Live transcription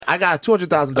I got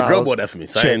 $200,000. A girl bought that for me,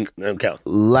 so I didn't count.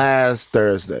 Last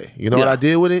Thursday. You know what I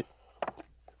did with it?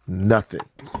 Nothing.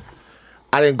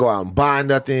 I didn't go out and buy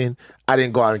nothing. I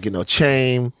didn't go out and get no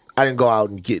chain. I didn't go out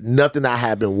and get nothing I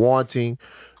had been wanting.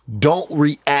 Don't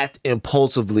react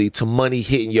impulsively to money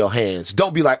hitting your hands.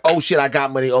 Don't be like, oh shit, I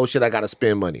got money. Oh shit, I got to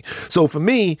spend money. So for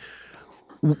me,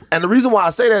 and the reason why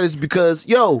I say that is because,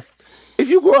 yo, if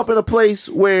you grew up in a place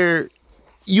where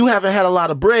you haven't had a lot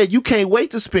of bread, you can't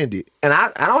wait to spend it. And I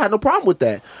don't have no problem with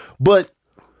that. But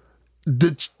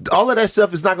all of that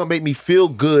stuff is not going to make me feel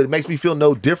good. It makes me feel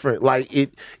no different. Like,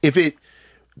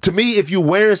 to me, if you're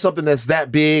wearing something that's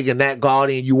that big and that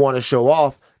gaudy and you want to show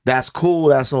off, that's cool.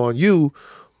 That's on you.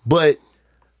 But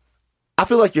I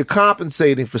feel like you're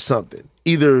compensating for something.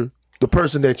 Either the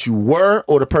person that you were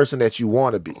or the person that you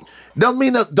want to be. Don't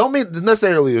mean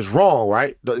necessarily it's wrong,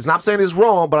 right? It's not saying it's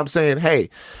wrong, but I'm saying, hey,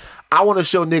 I want to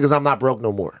show niggas I'm not broke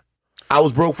no more. I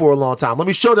was broke for a long time. Let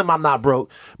me show them I'm not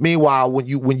broke. Meanwhile, when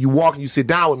you walk and you sit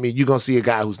down with me, you're gonna see a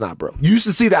guy who's not broke. You used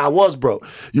to see that I was broke.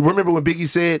 You remember when Biggie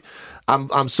said,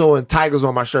 I'm sewing tigers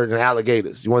on my shirt and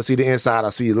alligators. You want to see the inside?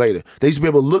 I'll see you later. They used to be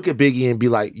able to look at Biggie and be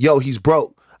like, yo, he's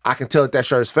broke. I can tell that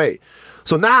shirt's fake.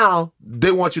 So now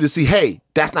they want you to see, hey,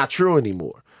 that's not true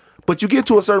anymore. But you get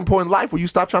to a certain point in life where you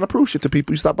stop trying to prove shit to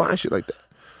people. You stop buying shit like that.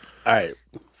 All right.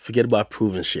 Forget about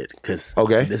proving shit, because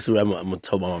this is what I'm going to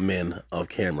talk about my man off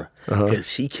camera.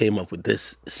 Because he came up with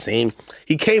this same...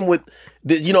 He came with...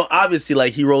 This, you know, obviously,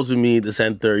 like, he rolls with me, the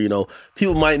center, you know.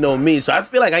 People might know me. So I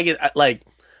feel like I get... Like,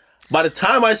 by the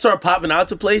time I start popping out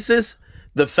to places,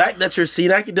 the fact that you're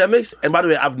seeing academics... And by the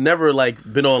way, I've never,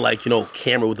 like, been on, like, you know,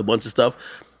 camera with a bunch of stuff.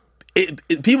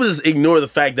 People just ignore the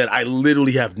fact that I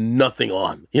literally have nothing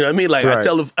on. You know what I mean? Like, right.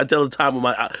 I tell the time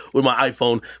with my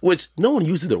iPhone, which no one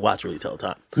uses their watch to really tell the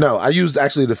time. No, I use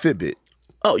actually the Fitbit.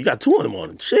 Oh, you got two of them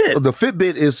on. Shit. The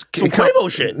Fitbit is some Quavo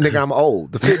shit. Nigga, I'm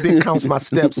old. The Fitbit counts my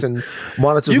steps and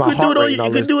monitors my heart rate. You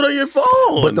can do it on your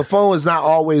phone. But the phone is not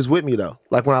always with me though.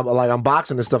 Like when I'm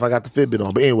boxing and stuff, I got the Fitbit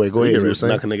on. But anyway, go ahead. You're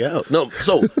knocking a nigga out. No,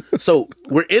 so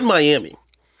we're in Miami,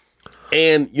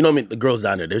 and you know what I mean. The girls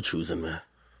down there, they're choosing, man.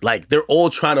 Like, they're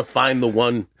all trying to find the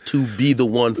one to be the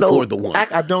one for the one.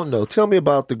 I don't know. Tell me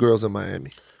about the girls in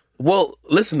Miami. Well,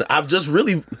 listen, I've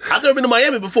never been to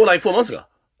Miami before, like 4 months ago.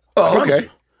 Oh,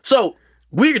 okay. So,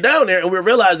 we're down there and we're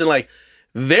realizing, like,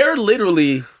 they're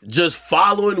literally just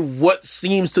following what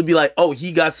seems to be like, oh,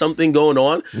 he got something going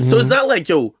on. Mm-hmm. So, it's not like,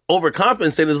 yo,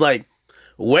 overcompensating. It's like,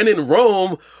 when in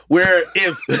Rome, where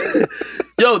if,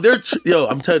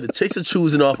 I'm telling you, the chicks are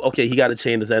choosing off, okay, he got to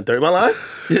change his answer. Am I lying?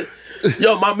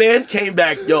 Yo, my man came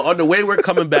back. Yo, on the way we're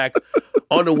coming back,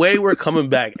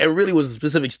 it really was a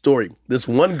specific story. This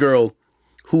one girl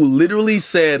who literally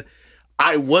said,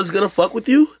 I was going to fuck with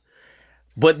you,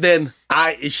 but then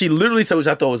she literally said, which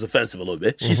I thought was offensive a little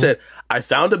bit. She said, I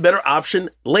found a better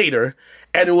option later,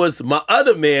 and it was my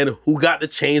other man who got the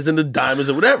chains and the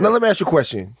diamonds or whatever. Now, let me ask you a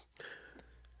question.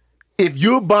 If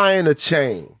you're buying a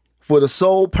chain for the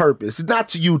sole purpose, not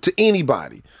to you, to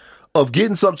anybody, of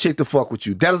getting some chick to fuck with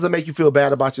you, that doesn't make you feel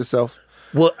bad about yourself?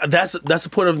 Well, that's the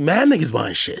point of mad niggas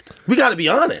buying shit. We got to be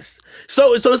honest.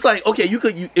 So it's like, okay,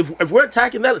 if we're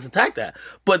attacking that, let's attack that.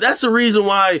 But that's the reason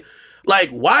why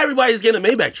everybody's getting a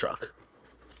Maybach truck.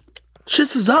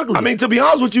 Shit's is ugly. I mean, to be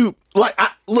honest with you,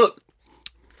 look.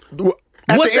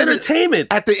 What's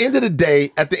entertainment? At the end of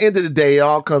the day, it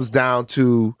all comes down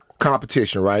to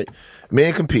competition, right?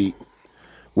 Men compete.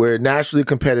 We're naturally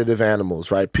competitive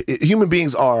animals, right? Human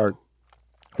beings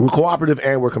we're cooperative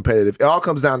and we're competitive. It all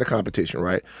comes down to competition,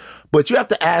 right? But you have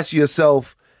to ask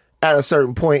yourself at a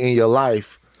certain point in your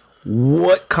life,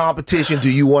 what competition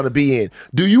do you want to be in?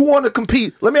 Do you want to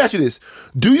compete? Let me ask you this.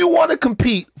 Do you want to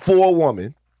compete for a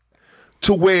woman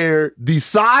to where the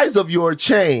size of your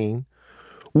chain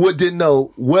would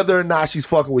denote whether or not she's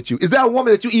fucking with you? Is that a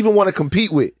woman that you even want to compete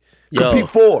with? Compete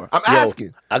for? I'm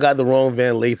asking. I got the wrong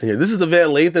Van Lathan here. This is the Van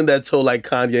Lathan that told like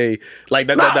Kanye like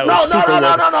that was super.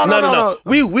 No.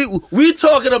 We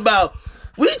talking about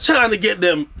trying to get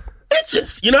them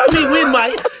bitches. You know what I mean? We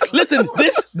might listen.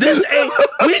 This ain't.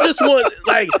 We just want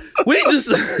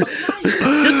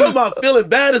You're talking about feeling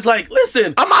bad. It's like,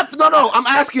 listen. I'm not. No. I'm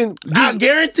asking. I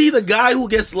guarantee the guy who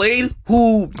gets laid,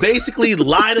 who basically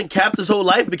lied and capped his whole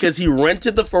life because he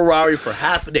rented the Ferrari for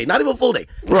half a day, not even a full day,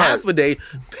 half a day,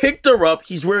 picked her up.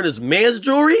 He's wearing his man's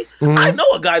jewelry. Mm-hmm. I know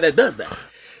a guy that does that.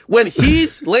 When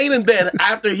he's laying in bed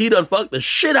after he done fucked the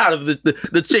shit out of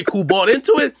the chick who bought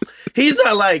into it, he's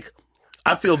not like,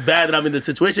 I feel bad that I'm in this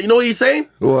situation. You know what he's saying?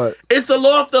 What? It's the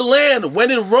law of the land. When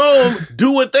in Rome,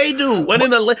 do what they do. When in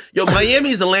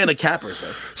Miami's a land of cappers.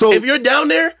 Though. So if you're down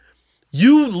there,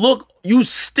 you look you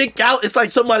stick out. It's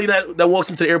like somebody that walks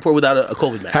into the airport without a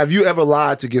COVID mask. Have you ever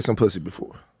lied to get some pussy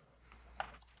before?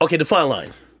 Okay, define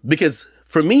line. Because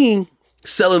for me,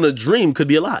 selling a dream could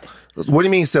be a lie. What do you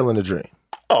mean selling a dream?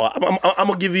 Oh, I'm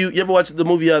gonna give you. You ever watch the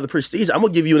movie The Prestige? I'm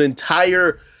gonna give you an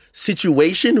entire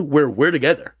situation where we're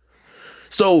together.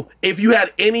 So if you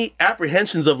had any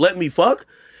apprehensions of let me fuck,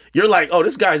 you're like, oh,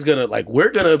 this guy's gonna like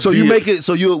we're gonna. So you make it.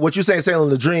 So you what you're saying selling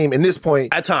the dream in this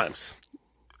point at times.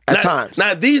 At times.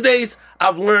 Now these days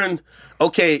I've learned.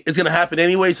 Okay, it's gonna happen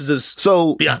anyway. So just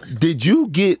be honest. Did you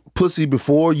get pussy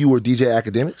before you were DJ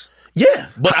Academics? Yeah,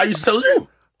 but I used to sell a dream.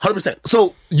 100%.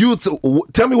 So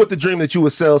tell me what the dream that you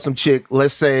would sell some chick,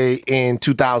 let's say in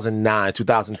 2009,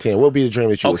 2010. What would be the dream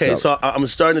that you would sell? Okay, so I'm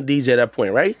starting to DJ at that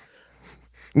point, right?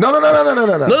 No.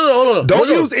 Don't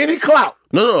use any clout.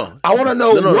 No. I want to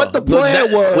know what the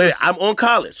plan was. Wait, I'm in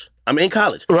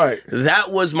college. Right.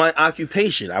 That was my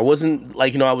occupation. I wasn't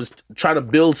like, I was trying to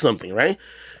build something, right?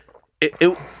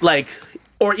 It like,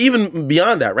 or even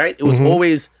beyond that, right? It was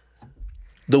always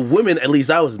the women, at least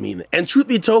I was meeting. And truth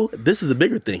be told, this is the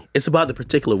bigger thing. It's about the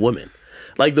particular woman.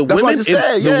 Like the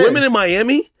women in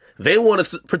Miami, they want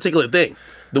a particular thing.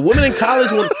 The women in college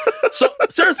want. So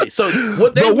seriously,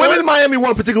 what they women in Miami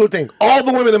want a particular thing. All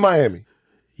the women in Miami.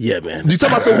 Yeah, man. You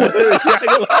talking about the women?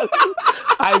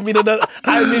 I mean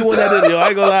one that in, yo. I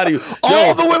ain't gonna lie to you.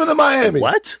 All the women in Miami.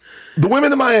 What? The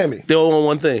women in Miami. They all want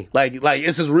one thing. Like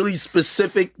it's just really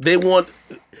specific. They want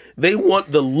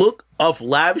the look of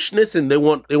lavishness, and they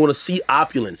want to see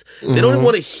opulence. They don't even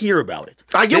want to hear about it.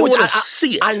 I get they what want to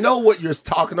see it. I know what you're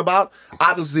talking about.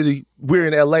 Obviously, we're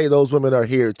in LA. Those women are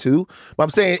here too. But I'm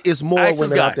saying it's more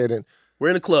women out there than. We're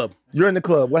in the club. You're in the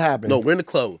club. What happened? No, we're in the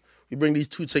club. We bring these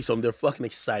two chicks home. They're fucking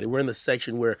excited. We're in the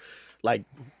section where, like,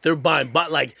 they're buying,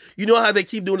 like, you know how they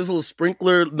keep doing this little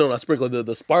sprinkler? No, not sprinkler.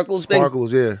 The sparkles thing.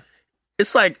 Sparkles, yeah.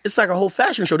 It's like a whole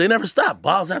fashion show. They never stop.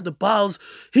 Bottles after bottles.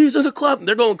 He's in the club.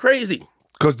 They're going crazy.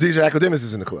 Because DJ Academics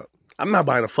is in the club. I'm not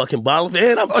buying a fucking bottle of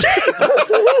it. I'm cheap.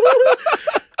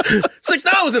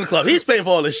 $6 in the club. He's paying for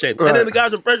all this shit. Right. And then the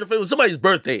guys from Fresh Fit, it was somebody's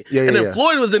birthday. Yeah, and then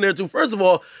Floyd was in there too. First of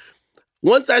all,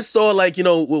 once I saw, like,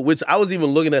 which I was even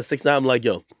looking at 6ix9ine, I'm like,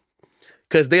 yo,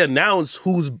 because they announced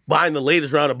who's buying the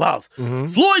latest round of bottles.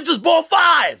 Floyd just bought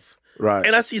 5. Right.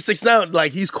 And I see 6ix9ine,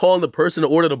 like, he's calling the person to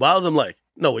order the bottles. I'm like,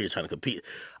 no way you're trying to compete.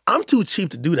 I'm too cheap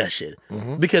to do that shit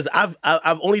because I've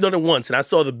only done it once, and I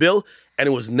saw the bill, and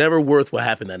it was never worth what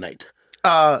happened that night.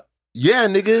 Yeah,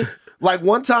 nigga. Like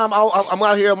one time, I'm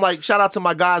out here. I'm like, shout out to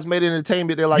my guys, Made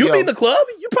Entertainment. They're like, you been in the club?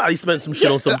 You probably spent some shit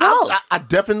on some bottles. I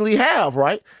definitely have,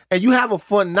 right? And you have a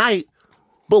fun night,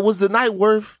 but was the night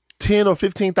worth $10,000 or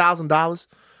 $15,000?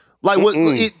 Like what?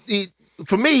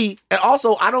 For me, and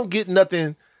also I don't get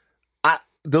nothing.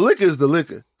 The liquor is the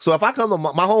liquor. So if I come to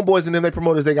my homeboys and then they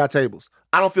promoters, they got tables.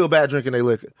 I don't feel bad drinking their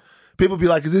liquor. People be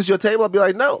like, is this your table? I'll be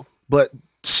like, no. But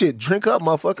shit, drink up,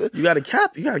 motherfucker. You got a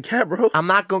cap. You got a cap, bro. I'm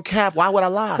not going to cap. Why would I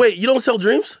lie? Wait, you don't sell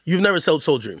dreams? You've never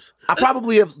sold dreams? I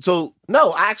probably have. So,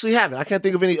 no, I actually haven't. I can't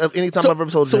think of any time I've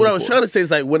ever sold a dream. So what I was trying to say is,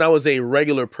 like, when I was a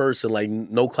regular person, like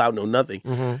no clout, no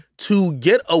nothing, to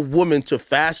get a woman to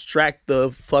fast track the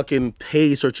fucking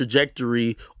pace or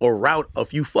trajectory or route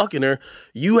of you fucking her,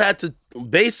 you had to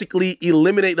basically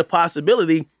eliminate the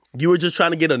possibility you were just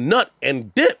trying to get a nut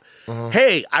and dip.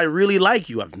 Hey, I really like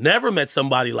you. I've never met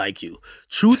somebody like you.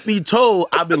 Truth be told,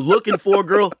 I've been looking for a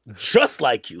girl just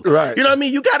like you. Right. You know what I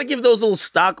mean? You got to give those little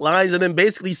stock lines and then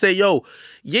basically say, yo,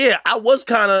 yeah, I was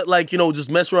kind of like, just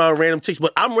messing around with random chicks,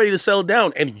 but I'm ready to settle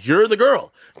down and you're the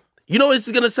girl. You know what this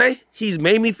is going to say? He's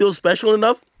made me feel special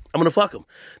enough. I'm going to fuck him.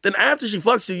 Then after she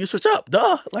fucks you, you switch up.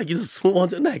 Duh. Like, you just move on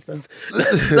to the next.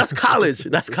 That's college.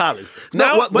 That's college.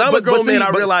 Now, I'm a grown man, I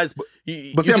realize. But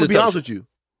see, I'm going to be honest with you.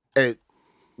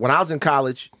 When I was in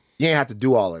college, you ain't have to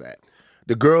do all of that.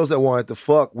 The girls that wanted to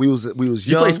fuck, we was young.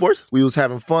 You play sports? We was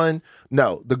having fun.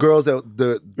 No. The girls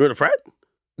that... You're in a frat?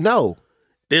 No.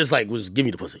 They just like, was give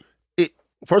me the pussy.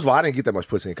 First of all, I didn't get that much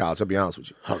pussy in college. I'll be honest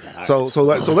with you. Okay. So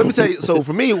let me tell you. So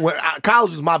for me,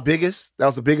 college was my biggest. That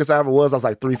was the biggest I ever was. I was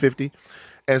like 350.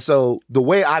 And so the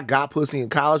way I got pussy in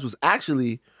college was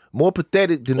actually more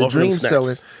pathetic than the dream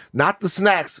selling. Not the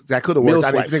snacks that could have worked.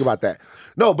 I didn't think about that.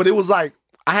 No, but it was like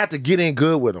I had to get in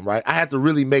good with them, right? I had to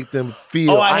really make them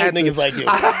feel. Oh, I hate niggas like you.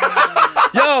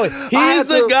 Yo, he's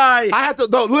the guy. I had to.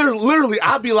 No, literally,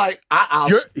 I'd be like,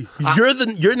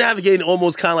 you're navigating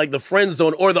almost kind of like the friend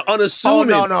zone or the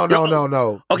unassuming. Oh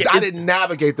no. Okay, I didn't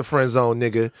navigate the friend zone,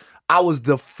 nigga. I was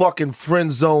the fucking friend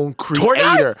zone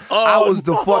creator.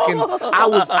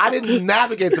 I didn't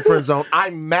navigate the friend zone. I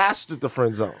mastered the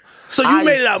friend zone. So you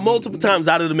made it out multiple times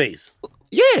out of the maze.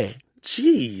 Yeah.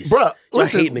 Jeez. Bro,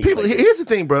 listen, people, here's the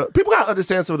thing, bro. People got to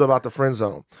understand something about the friend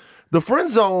zone. The friend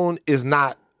zone is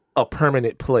not a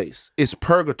permanent place. It's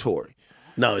purgatory.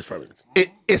 No, it's permanent.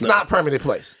 It's not a permanent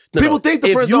place. People think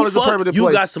the friend zone is a permanent place.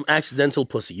 You got some accidental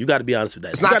pussy. You got to be honest with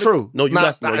that. It's not true. No,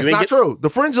 it's not true. The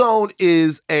friend zone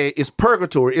is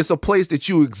purgatory. It's a place that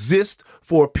you exist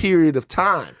for a period of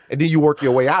time, and then you work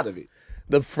your way out of it.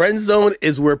 The friend zone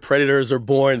is where predators are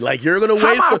born. Like, you're gonna wait.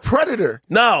 How am I a predator?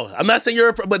 No, I'm not saying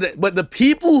you're but the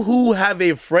people who have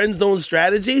a friend zone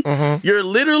strategy, you're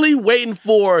literally waiting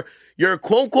for your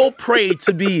quote-unquote prey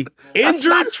to be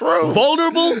injured,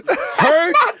 vulnerable,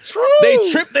 hurt. Not true.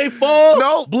 They trip, they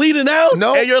fall, bleeding out.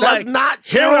 No, and you're that's like, not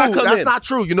true. That's not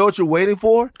true. You know what you're waiting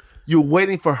for? You're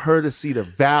waiting for her to see the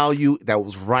value that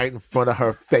was right in front of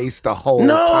her face the whole time.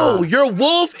 No, you're a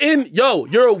wolf in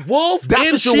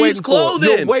sheep's clothing.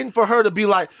 You're waiting for her to be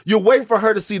like, you're waiting for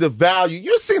her to see the value.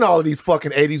 You've seen all of these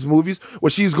fucking 80s movies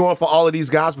where she's going for all of these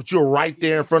guys, but you're right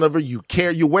there in front of her. You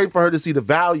care. You're waiting for her to see the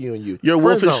value in you. You're a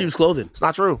wolf in sheep's clothing. It's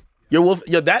not true. You're wolf.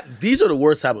 These are the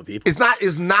worst type of people. It's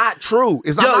not true.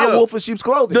 It's not wolf in sheep's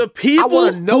clothing. The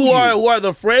people who are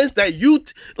the friends that you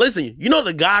listen. You know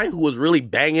the guy who was really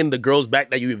banging the girl's back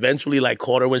that you eventually like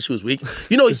caught her when she was weak.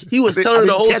 You know he was telling her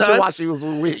the whole time while she was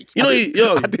weak. You know,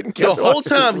 I didn't catch the whole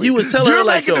time he was telling her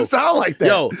like, "You're making it sound like that."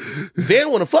 Yo, Van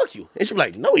want to fuck you, and she be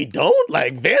like, "No, he don't.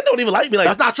 Like Van don't even like me." Like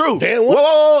that's not true. Van,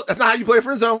 whoa, that's not how you play a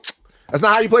friend zone. That's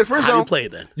not how you play a friend zone. How you play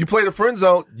it then? You play the friend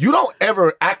zone. You don't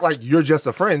ever act like you're just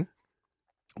a friend.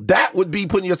 That would be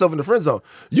putting yourself in the friend zone.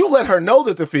 You let her know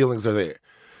that the feelings are there.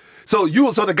 So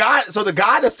the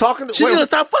guy that's talking to she's gonna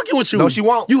stop fucking with you. No, she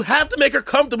won't. You have to make her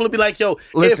comfortable and be like, yo,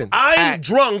 listen, if I'm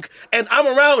drunk and I'm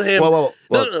around him. No.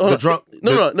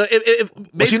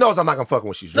 If she knows I'm not gonna fuck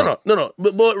when she's drunk. No.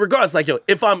 But regardless, like, yo,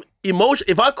 if I'm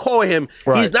if I call him,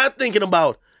 he's not thinking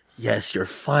about, yes, you're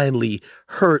finally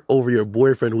hurt over your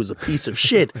boyfriend who's a piece of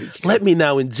shit. Let me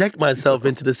now inject myself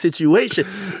into the situation.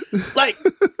 Like,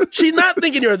 she's not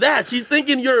thinking you're that. She's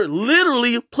thinking you're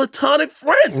literally platonic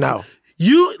friends. No.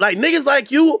 You, like, niggas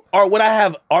like you are what I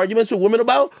have arguments with women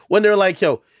about when they're like,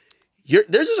 yo,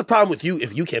 there's just a problem with you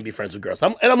if you can't be friends with girls.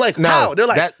 I'm like, no, how? They're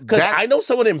like, because I know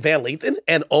someone in Van Lathan,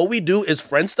 and all we do is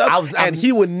friend stuff, and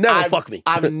he would never fuck me.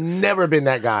 I've never been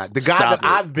that guy. The guy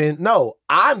I've been, no,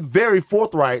 I'm very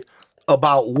forthright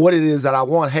about what it is that I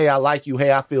want. Hey, I like you.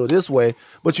 Hey, I feel this way.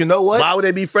 But you know what? Why would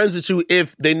they be friends with you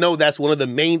if they know that's one of the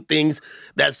main things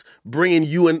that's bringing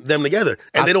you and them together,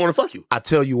 and they don't want to fuck you? I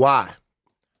tell you why.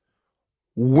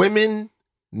 Women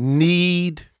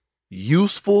need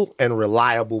useful and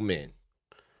reliable men.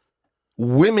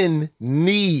 Women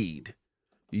need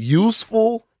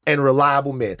useful and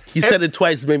reliable men. You said it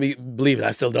twice, made me believe it.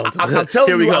 I still don't.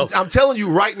 I'm telling you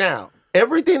right now,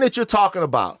 everything that you're talking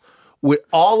about with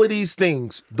all of these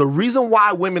things, the reason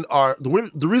why women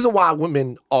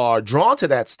are drawn to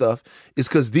that stuff is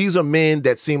because these are men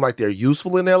that seem like they're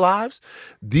useful in their lives.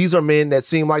 These are men that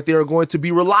seem like they're going to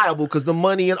be reliable because the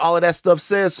money and all of that stuff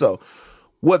says so.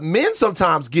 What men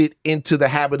sometimes get into the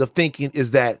habit of thinking is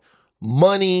that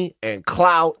money and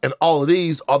clout and all of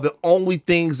these are the only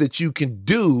things that you can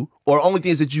do or only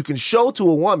things that you can show to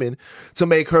a woman to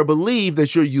make her believe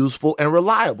that you're useful and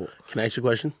reliable. Can I ask you a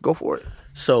question? Go for it.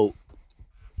 So,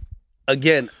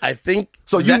 again, I think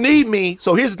you need me.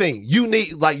 So here's the thing: you need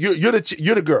you're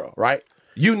the girl, right?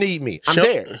 You need me. I'm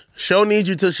there. She'll need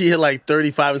you till she hit like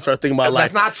 35 and start thinking about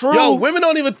life. That's not true. Yo, women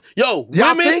don't even. Yo,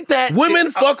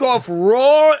 women fuck off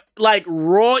raw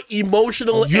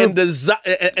emotional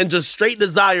and just straight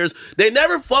desires. They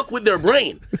never fuck with their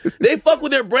brain. They fuck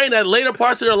with their brain at later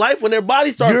parts of their life when their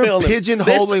body starts failing. You're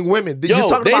pigeonholing women. You're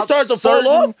talking about start to fall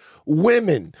off.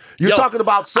 Women. You're talking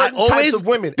about certain types of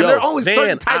women. And there are only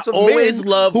certain types of men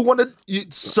who want to...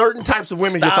 Certain types of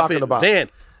women you're talking about. Van,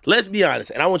 let's be honest.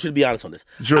 And I want you to be honest on this.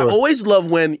 Sure. I always love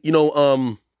when,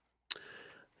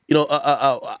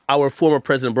 our former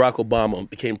president, Barack Obama,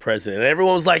 became president. And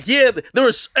everyone was like, yeah,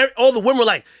 all the women were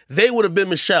like, they would have been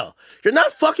Michelle. You're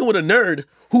not fucking with a nerd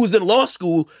who's in law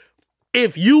school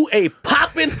if you a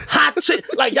popping hot chick.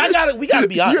 Like, we gotta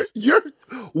be honest.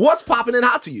 What's popping and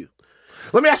hot to you?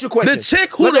 Let me ask you a question. The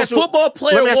chick who the football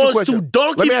player wants to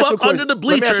donkey fuck under the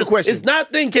bleachers is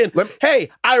not thinking, hey,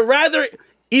 I'd rather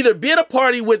either be at a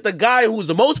party with the guy who's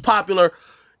the most popular,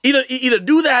 either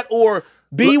do that or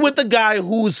be with the guy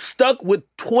who's stuck with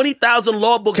 20,000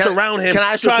 law books around him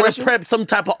trying to prep some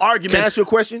type of argument. Can I ask you a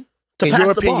question? In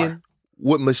your opinion,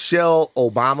 would Michelle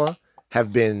Obama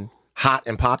have been hot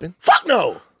and popping? Fuck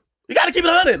no. You got to keep it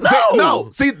 100. No.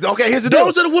 See, okay, here's the deal.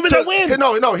 Those are the women that win.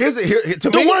 Here's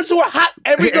the ones who are hot.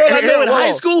 Every girl I knew in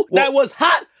high school that was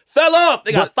hot fell off.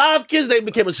 They got 5 kids. They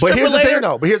became a stripper later.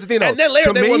 But here's the thing, though. And then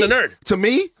later they won the nerd. To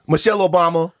me, Michelle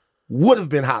Obama would have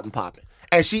been hot and popping.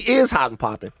 And she is hot and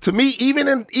popping. To me, even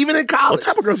in college. What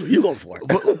type of girls were you going for?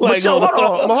 Michelle,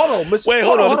 hold on. Wait,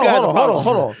 hold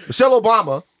on. Michelle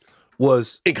Obama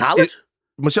was in college.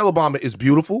 Michelle Obama is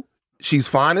beautiful. She's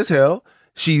fine as hell.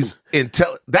 She's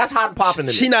that's hot and popping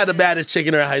to me. She's not the baddest chick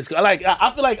in her high school.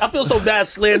 I feel so bad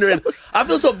slandering. I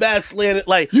feel so bad slandering.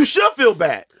 Like, you should feel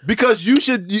bad because you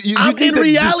should. You in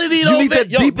reality, though, you need to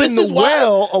deepen the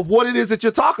well of what it is that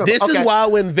you're talking about. This is why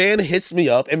when Van hits me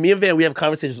up, and me and Van, we have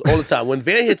conversations all the time. When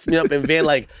Van hits me up and Van,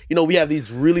 like, we have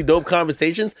these really dope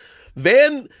conversations.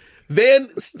 Van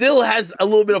still has a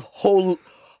little bit of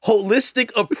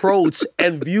holistic approach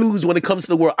and views when it comes to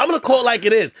the world. I'm gonna call it like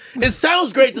it is. It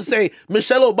sounds great to say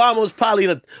Michelle Obama was probably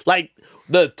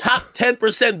the top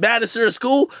 10% baddest in her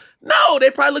school. No,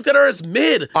 they probably looked at her as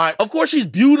mid. Right. Of course, she's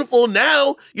beautiful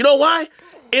now. You know why?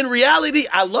 In reality,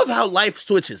 I love how life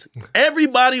switches.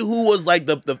 Everybody who was like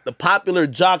the popular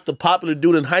jock, the popular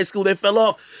dude in high school, they fell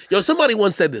off. Somebody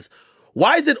once said this.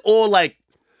 Why is it all like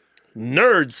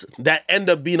nerds that end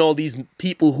up being all these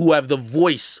people who have the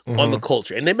voice on the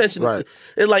culture? And they mentioned,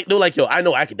 they're like, I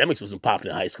know academics wasn't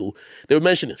popular in high school. They were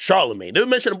mentioning Charlemagne. They were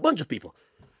mentioning a bunch of people.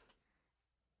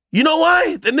 You know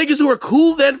why? The niggas who were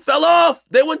cool then fell off.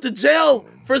 They went to jail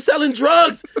for selling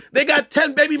drugs. They got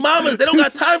 10 baby mamas. They don't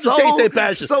got time to chase their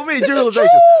passion. So many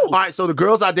generalizations. All right, so the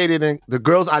girls I dated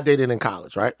in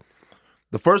college, right?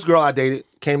 The first girl I dated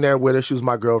came there with her. She was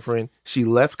my girlfriend. She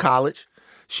left college.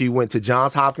 She went to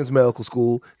Johns Hopkins Medical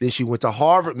School. Then she went to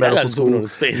Harvard Medical School.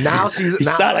 Now she's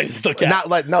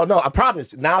I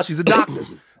promise. Now she's a doctor.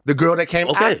 The girl that came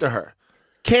after her,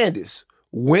 Candace,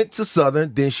 went to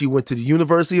Southern. Then she went to the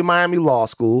University of Miami Law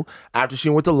School. After she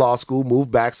went to law school,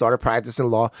 moved back, started practicing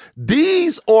law.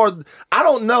 These or I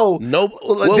don't know. Nope.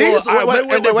 Wait.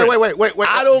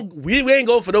 We ain't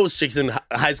going for those chicks in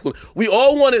high school. We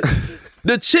all wanted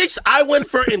the chicks I went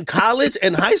for in college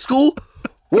and high school.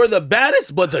 Were the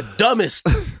baddest, but the dumbest.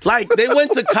 Like, they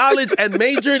went to college and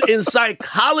majored in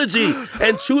psychology.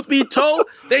 And truth be told,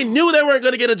 they knew they weren't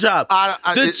going to get a job.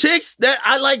 The chicks that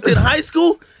I liked in high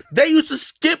school, they used to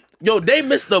skip. They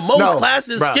missed the most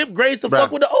classes, skip grades to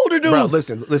fuck with the older dudes. Bro,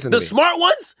 listen to me. The smart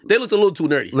ones, they looked a little too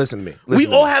nerdy. Listen to me. We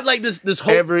all have like this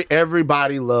whole...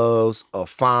 Everybody loves a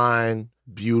fine,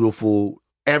 beautiful...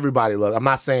 Everybody loves... I'm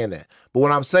not saying that. But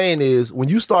what I'm saying is, when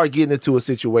you start getting into a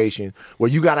situation where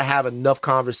you got to have enough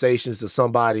conversations to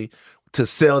somebody to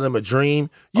sell them a dream,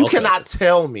 you cannot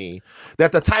tell me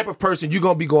that the type of person you're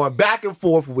going to be going back and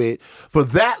forth with for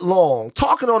that long,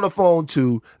 talking on the phone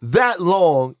to that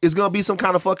long, is going to be some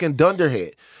kind of fucking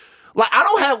dunderhead. Like, I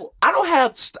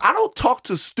don't talk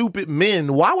to stupid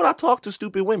men. Why would I talk to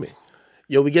stupid women?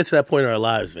 We get to that point in our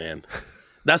lives, man.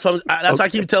 That's why I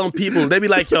keep telling people. They be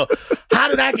like, how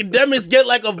did academics get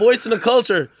like a voice in the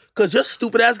culture? Because your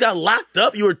stupid ass got locked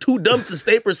up. You were too dumb to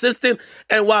stay persistent.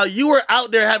 And while you were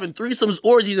out there having threesomes,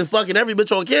 orgies, and fucking every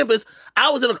bitch on campus, I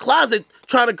was in a closet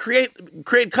trying to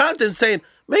create content saying,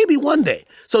 maybe one day.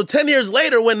 So 10 years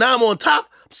later, when now I'm on top,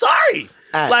 I'm sorry.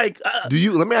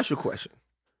 Let me ask you a question.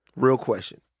 Real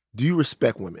question. Do you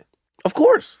respect women? Of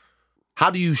course.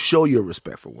 How do you show your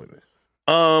respect for women?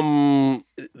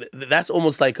 That's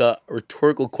almost like a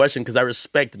rhetorical question because I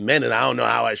respect men and I don't know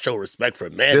how I show respect for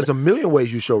men. There's a million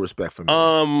ways you show respect for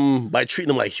men. By treating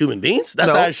them like human beings.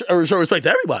 That's how I show respect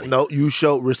to everybody. No, you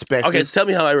show respect. Okay, tell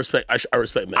me how I respect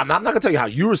men. I'm not gonna tell you how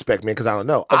you respect men because I don't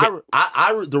know. Okay.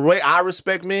 The way I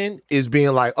respect men is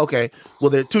being like, okay, well,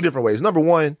 there are two different ways. Number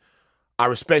one, I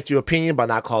respect your opinion by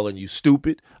not calling you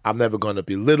stupid. I'm never going to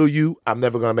belittle you. I'm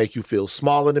never going to make you feel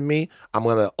smaller than me. I'm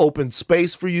going to open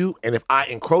space for you. And if I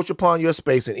encroach upon your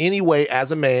space in any way as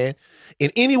a man,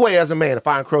 if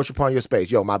I encroach upon your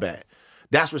space, my bad.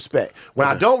 That's respect. When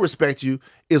I don't respect you,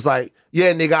 it's like,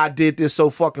 yeah, nigga, I did this, so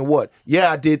fucking what?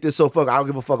 Yeah, I did this, so fuck. I don't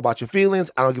give a fuck about your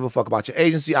feelings. I don't give a fuck about your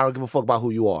agency. I don't give a fuck about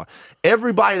who you are.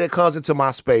 Everybody that comes into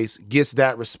my space gets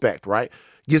that respect, right?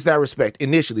 Gets that respect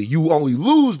initially. You only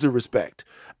lose the respect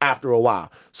after a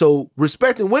while. So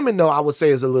respecting women, though, I would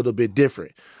say is a little bit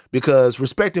different because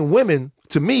respecting women,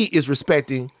 to me, is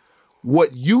respecting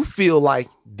what you feel like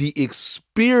the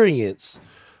experience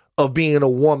of being a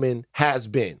woman has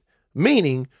been.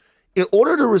 Meaning, in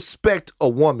order to respect a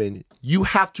woman, you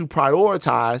have to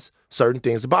prioritize certain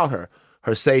things about her.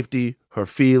 Her safety, her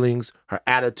feelings, her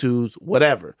attitudes,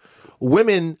 whatever.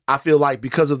 Women, I feel like,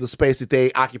 because of the space that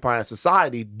they occupy in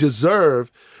society,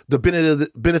 deserve the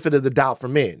benefit of the doubt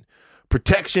from men.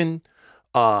 Protection,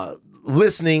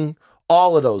 listening,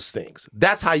 all of those things.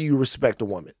 That's how you respect a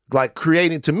woman. Like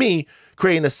creating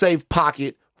a safe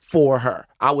pocket for her.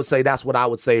 I would say that's what I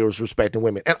would say is respecting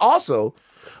women. And also,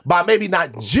 by maybe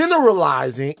not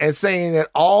generalizing and saying that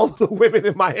all the women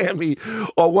in Miami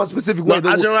or one specific way.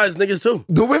 I generalize niggas too.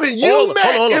 The women you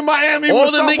met in Miami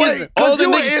all the niggas, all the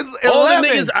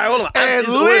niggas, hold on, and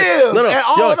live.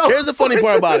 Yo, here's the funny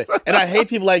part about it, and I hate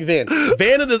people like Van.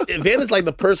 Van is like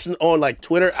the person on like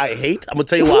Twitter I hate. I'm gonna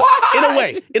tell you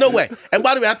why. In a way. And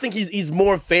by the way, I think he's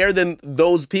more fair than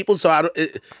those people. So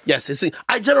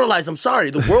I generalize. I'm sorry.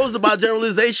 The world is about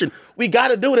generalization. We got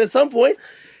to do it at some point.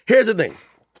 Here's the thing.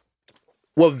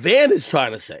 What Van is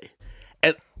trying to say,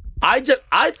 and I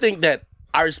think that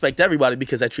I respect everybody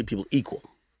because I treat people equal.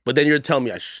 But then you're telling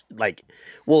me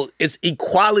it's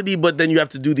equality, but then you have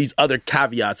to do these other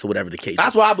caveats or whatever the case.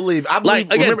 That's what I believe. Again,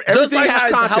 remember, just like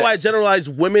how I generalize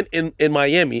women in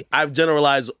Miami, I've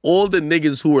generalized all the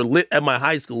niggas who were lit at my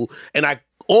high school, and I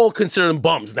all consider them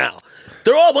bums now.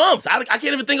 They're all bums. I can't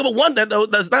even think of one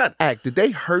that's not. Did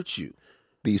they hurt you?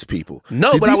 These people.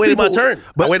 No, but I waited my turn.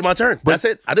 That's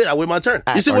it. I did. I waited my turn.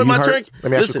 You see when my turn?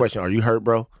 Let me ask you a question. Are you hurt,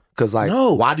 bro? Because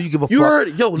no. Why do you give a fuck? You heard,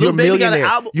 you're a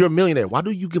millionaire. You're a millionaire. Why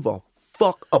do you give a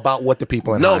fuck about what the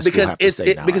people in high school have to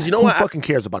say now? Because you know who what? Who fucking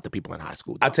cares about the people in high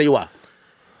school? I'll tell you why.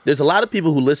 There's a lot of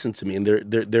people who listen to me, and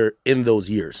they're in those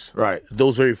years, right?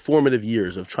 Those very formative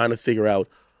years of trying to figure out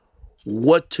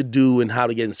what to do and how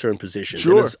to get in certain positions.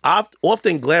 Sure. And it's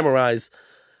often glamorized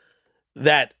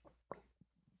that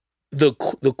the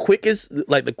quickest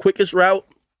route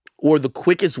or the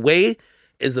quickest way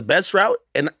is the best route.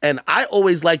 And I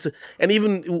always like to, and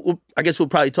even I guess we'll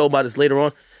probably talk about this later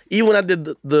on. Even when I did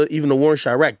the War in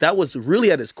Chirac, that was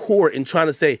really at its core in trying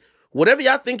to say whatever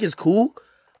y'all think is cool.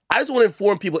 I just want to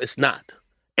inform people it's not.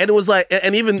 And it was like,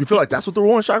 and even you feel like that's what the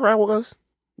War in Chirac was.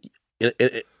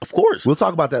 Of course, we'll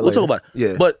talk about that later. We'll talk about it.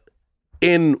 Yeah, but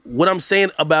in what I'm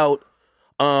saying about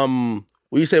when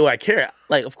you say, well, I care,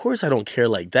 like, of course I don't care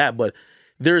like that, but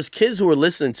there's kids who are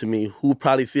listening to me who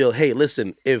probably feel, hey,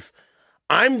 listen, if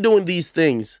I'm doing these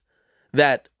things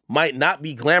that might not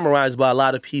be glamorized by a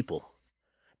lot of people,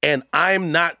 and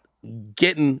I'm not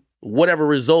getting whatever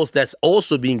results that's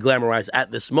also being glamorized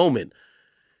at this moment,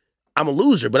 I'm a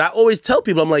loser. But I always tell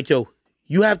people, I'm like, yo,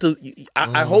 you have to,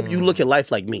 I hope you look at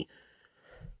life like me.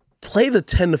 Play the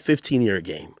 10 to 15 year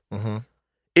game. Mm-hmm.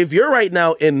 If you're right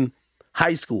now in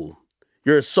high school,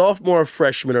 you're a sophomore or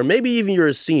freshman, or maybe even you're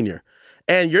a senior,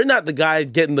 and you're not the guy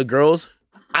getting the girls,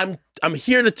 I'm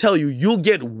here to tell you, you'll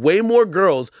get way more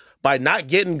girls by not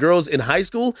getting girls in high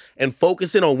school and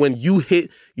focusing on when you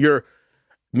hit your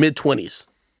mid-20s.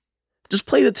 Just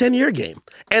play the 10-year game.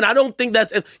 And I don't think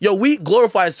that's... we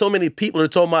glorify so many people who are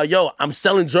talking about, yo, I'm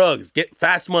selling drugs, get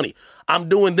fast money. I'm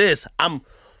doing this. I'm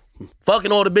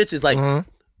fucking all the bitches. Like,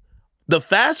 the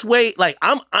fast way... Like,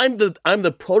 I'm the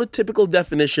prototypical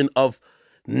definition of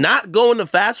not going the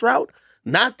fast route,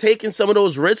 not taking some of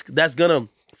those risks that's going to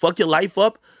fuck your life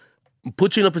up,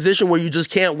 put you in a position where you just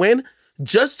can't win,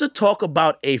 just to talk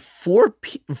about a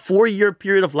 4-year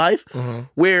period of life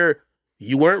where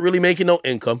you weren't really making no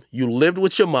income, you lived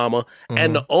with your mama,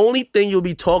 and the only thing you'll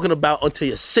be talking about until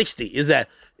you're 60 is that,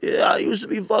 yeah, I used to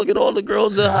be fucking all the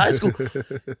girls in high school.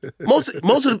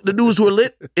 Most of the dudes who were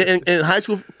lit in high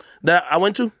school that I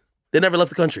went to, they never left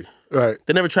the country. Right.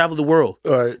 They never traveled the world.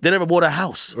 Right. They never bought a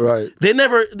house. Right. They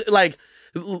never, like...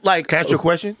 Can I ask you a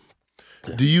question?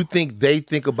 Do you think they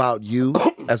think about you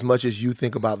as much as you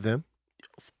think about them?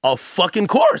 A fucking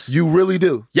course. You really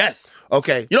do? Yes.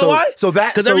 Okay. You know why?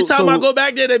 Because every time I go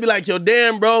back there, they be like, yo,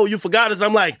 damn, bro, you forgot us.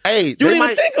 I'm like, hey, you didn't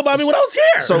even think about me when I was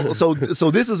here.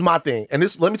 So this is my thing. And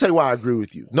this, let me tell you why I agree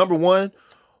with you. Number one,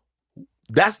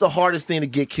 that's the hardest thing to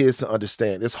get kids to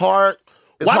understand. It's hard.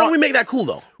 Why don't we make that cool,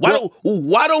 though?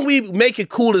 Why don't we make it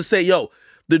cool to say, yo,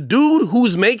 the dude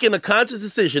who's making a conscious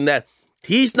decision that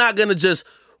he's not going to just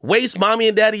waste mommy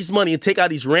and daddy's money and take out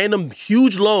these random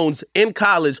huge loans in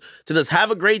college to just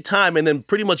have a great time, and then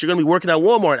pretty much you're going to be working at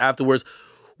Walmart afterwards.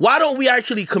 Why don't we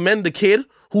actually commend the kid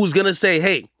who's going to say,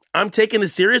 hey, I'm taking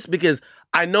this serious because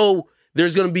I know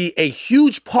there's going to be a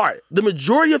huge part. The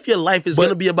majority of your life is going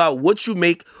to be about what you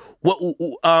make,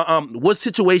 what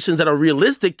situations that are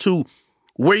realistic to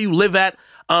where you live at,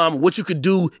 what you could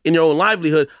do in your own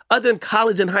livelihood, other than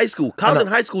college and high school. College and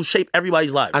high school shape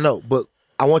everybody's lives. I know, but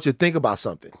I want you to think about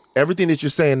something. Everything that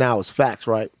you're saying now is facts,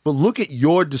 right? But look at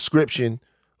your description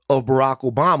of Barack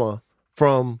Obama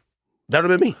from... That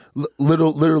would have been me.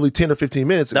 Literally 10 or 15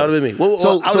 minutes ago. That would have been me.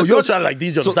 I was still trying to like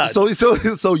DJ on the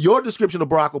side. So your description of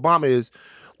Barack Obama is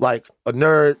like a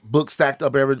nerd, book stacked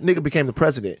up, every nigga became the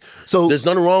president. So there's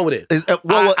nothing wrong with it.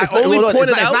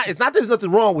 It's not there's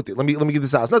nothing wrong with it. Let me get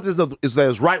this out. It's not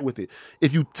there's right with it.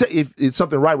 If it's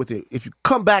something right with it, if you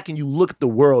come back and you look at the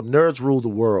world, nerds rule the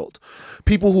world.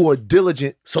 People who are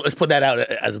diligent. So let's put that out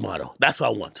as a motto. That's what I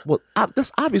want. Well,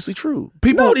 that's obviously true.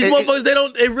 People, no, these motherfuckers,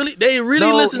 they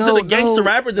really listen to the gangster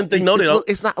rappers and think no, they don't.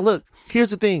 It's not. Look,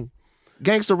 here's the thing,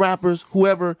 gangster rappers,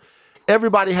 whoever.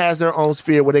 Everybody has their own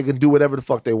sphere where they can do whatever the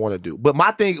fuck they want to do. But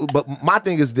my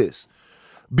thing is this: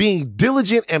 being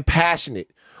diligent and passionate.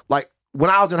 Like when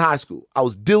I was in high school, I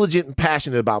was diligent and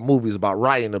passionate about movies, about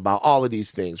writing, about all of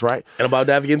these things, right? And about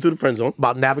navigating through the friend zone.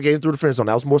 About navigating through the friend zone.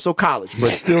 That was more so college,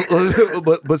 but still,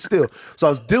 but still. So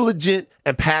I was diligent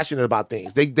and passionate about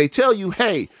things. They tell you,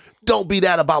 hey, don't be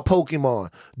that about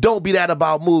Pokemon. Don't be that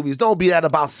about movies. Don't be that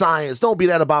about science. Don't be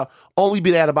that about, only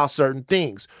be that about certain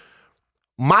things.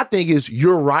 My thing is,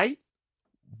 you're right,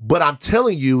 but I'm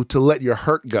telling you to let your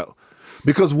hurt go.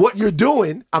 Because what you're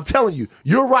doing, I'm telling you,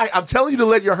 you're right. I'm telling you to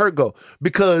let your hurt go.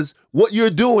 Because what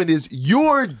you're doing is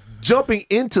you're jumping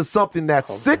into something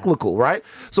that's cyclical, right?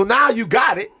 So now you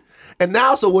got it. And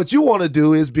now, so what you want to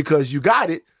do is, because you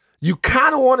got it, you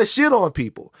kind of want to shit on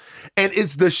people. And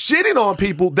it's the shitting on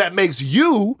people that makes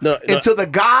you into the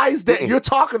guys that you're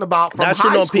talking about from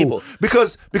high school. People.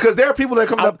 Because there are people that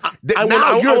come up. I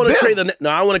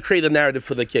want to create the narrative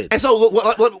for the kids. And so,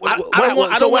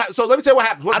 so let me tell you what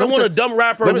happens. I don't want a dumb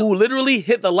rapper who literally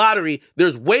hit the lottery.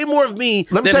 There's way more of me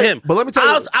than him. But let me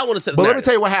tell you. I want to set. But let me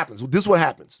tell you what happens. This is what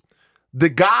happens. The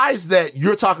guys that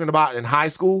you're talking about in high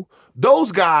school,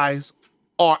 those guys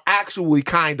are actually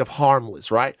kind of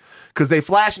harmless, right? Because they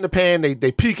flash in the pan,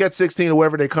 they peak at 16 or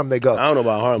wherever they come, they go. I don't know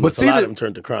about harmless. But a lot of them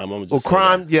turn to crime.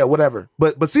 Crime, yeah, whatever.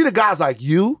 But see the guys like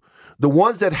you, the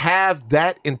ones that have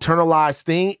that internalized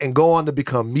thing and go on to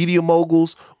become media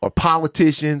moguls or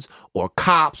politicians or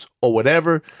cops or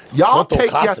whatever. Y'all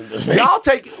take.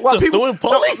 Well, people. I'm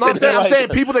saying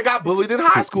people that got bullied in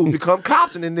high school become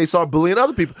cops and then they start bullying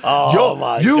other people. Oh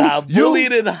my God,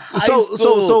 bullied in high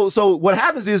school. So what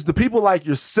happens is the people like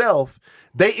yourself,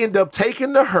 they end up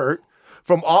taking the hurt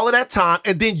from all of that time,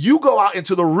 and then you go out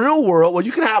into the real world where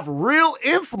you can have real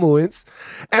influence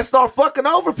and start fucking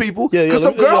over people because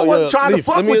some girl wasn't trying to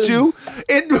fuck with you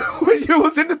when you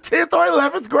was in the 10th or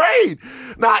 11th grade.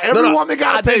 Now, every woman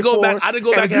got to pay for it. I didn't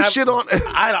go back and shit on.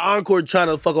 I had an encore trying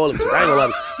to fuck all of them. I ain't gonna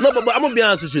lie. No, but I'm going to be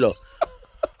honest with you, though.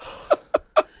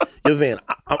 Yo, Van,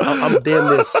 I'm damn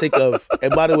near sick of,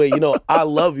 and by the way, I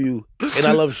love you, and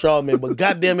I love Charlamagne, but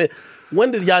goddamn it,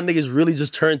 when did y'all niggas really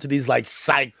just turn to these, like,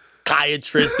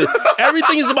 psychiatrists?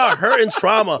 Everything is about hurt and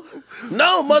trauma.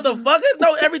 No, motherfucker.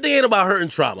 No, everything ain't about hurt and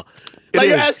trauma. Like,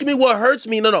 you're asking me what hurts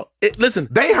me. No. Listen.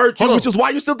 They hurt you, which is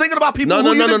why you're still thinking about people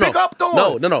who you didn't pick up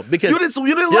on. No. Because you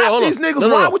didn't laugh these niggas.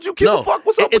 Why would you give a fuck?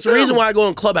 What's up with It's the reason why I go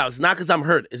in Clubhouse. It's not because I'm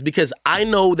hurt. It's because I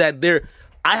know that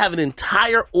I have an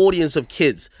entire audience of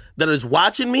kids that is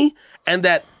watching me and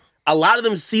that a lot of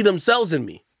them see themselves in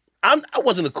me. I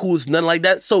wasn't the coolest, nothing like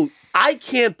that. So I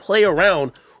can't play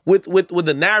around with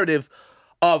the narrative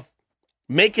of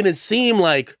making it seem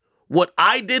like what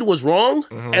I did was wrong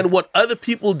and what other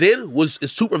people did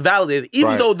is super validated,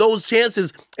 even though those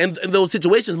chances and those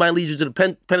situations might lead you to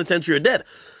the penitentiary or dead.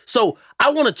 So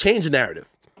I want to change the narrative.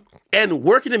 And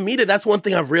working in media, that's one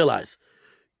thing I've realized.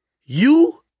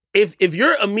 If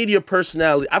you're a media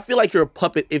personality, I feel like you're a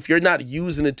puppet if you're not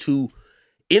using it to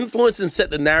influence and set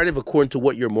the narrative according to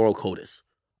what your moral code is,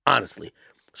 honestly.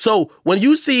 So when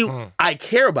you see I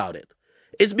care about it,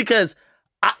 it's because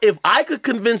if I could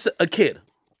convince a kid,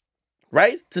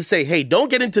 right, to say, hey, don't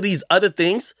get into these other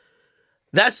things,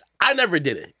 I never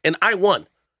did it, and I won.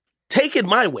 Take it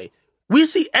my way. We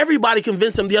see everybody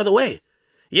convince them the other way.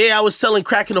 Yeah, I was selling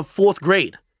crack in the 4th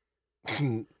grade.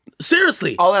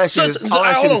 Seriously. All that shit is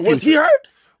was he hurt?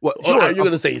 What? Sure. You're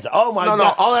going to say, oh my God.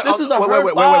 No. This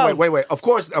is Wait. Of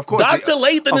course. Dr.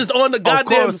 Lathan is on the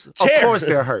goddamn chair.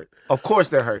 Of course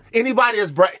they're hurt. Anybody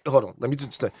that's hold on. Let me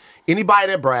just anybody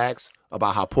that brags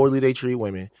about how poorly they treat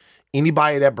women,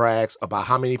 anybody that brags about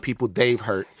how many people they've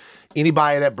hurt,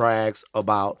 anybody that brags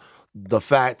about the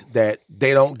fact that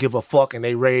they don't give a fuck and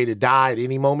they ready to die at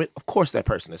any moment, of course that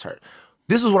person is hurt.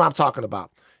 This is what I'm talking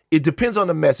about. It depends on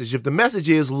the message. If the message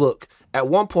is, look, at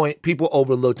one point, people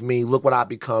overlooked me. Look what I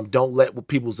become. Don't let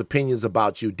people's opinions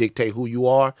about you dictate who you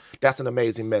are. That's an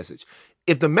amazing message.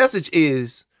 If the message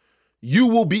is, you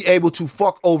will be able to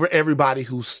fuck over everybody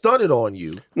who stunted on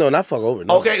you. No, not fuck over.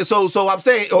 No. Okay, so I'm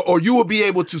saying, or you will be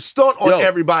able to stunt on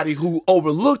everybody who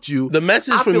overlooked you. The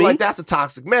message for me, I feel like that's a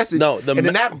toxic message. No, and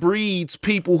then that breeds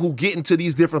people who get into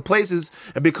these different places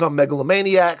and become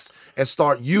megalomaniacs and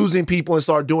start using people and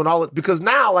start doing all it. Because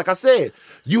now, like I said,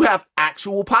 you have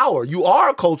actual power. You are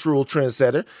a cultural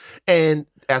trendsetter, and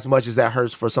as much as that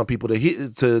hurts for some people to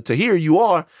hear, you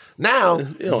are now.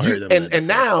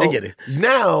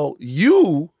 Now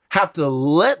you have to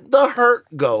let the hurt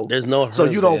go. There's no hurt, so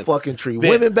you don't fucking treat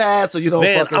women bad. So you don't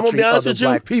fucking treat other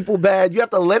black people bad. You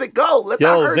have to let it go. Let the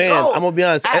hurt go. I'm gonna be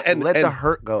honest, and let the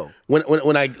hurt go.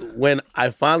 When I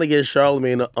finally get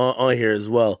Charlamagne on here as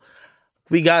well,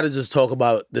 we got to just talk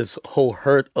about this whole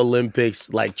hurt Olympics,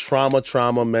 like trauma,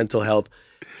 mental health,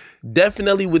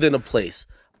 definitely within a place.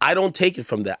 I don't take it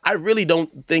from that. I really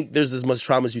don't think there's as much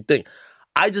trauma as you think.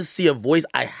 I just see a voice.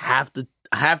 I have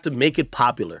to make it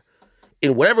popular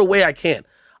in whatever way I can.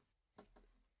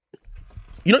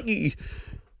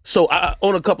 So I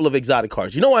own a couple of exotic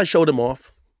cars. You know why I showed them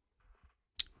off?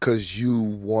 Because you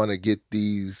want to get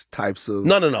these types of...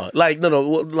 No. Like those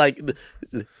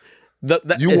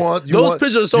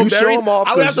pictures are so buried.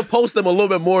 I would have to post them a little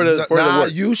bit more.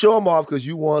 You show them off because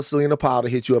you want Selena Powell to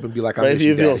hit you up and be like, I miss you,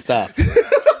 Daddy. If you don't stop.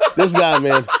 This guy,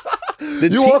 man.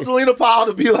 You want Selena Powell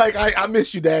to be like, I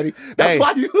miss you, Daddy. That's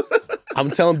why you... I'm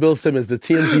telling Bill Simmons, the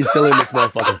TMZ is still in this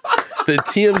motherfucker. The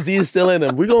TMZ is still in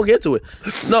him. We're going to get to it.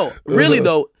 No, really,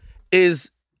 though,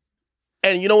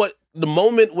 and you know what? The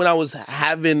moment when I was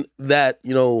having that,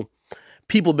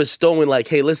 people bestowing like,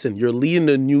 hey, listen, you're leading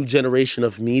a new generation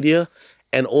of media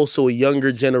and also a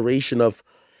younger generation of,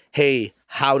 hey,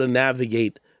 how to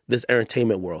navigate this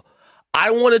entertainment world.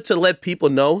 I wanted to let people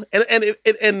know,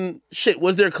 and shit,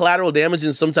 was there collateral damage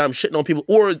and sometimes shitting on people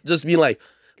or just being like,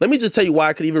 let me just tell you why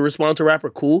I could even respond to a rapper,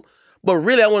 cool. But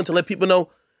really, I wanted to let people know,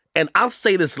 and I'll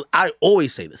say this, I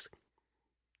always say this.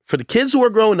 For the kids who are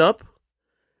growing up,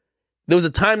 there was a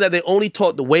time that they only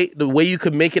taught the way you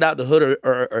could make it out the hood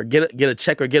or get a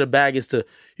check or get a bag is to,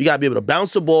 you got to be able to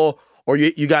bounce the ball or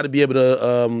you got to be able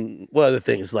to, what other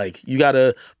things? Like, you got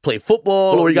to play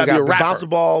football or you got to be a rapper. Bounce the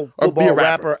ball, football, or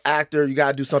rapper, actor. You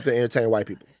got to do something to entertain white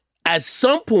people. At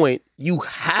some point, you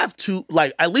have to,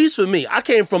 like, at least for me, I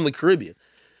came from the Caribbean.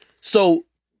 So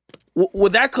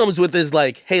what that comes with is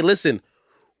like, hey, listen,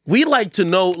 we like to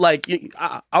know, like,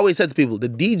 I always said to people, the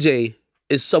DJ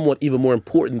is somewhat even more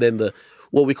important than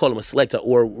what we call him a selector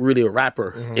or really a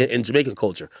rapper in Jamaican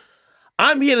culture.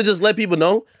 I'm here to just let people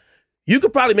know, you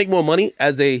could probably make more money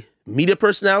as a media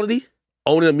personality,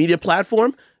 owning a media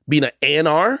platform, being an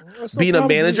A&R, being a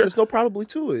manager. There's no probably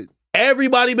to it.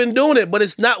 Everybody been doing it, but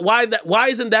it's not. Why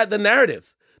isn't that the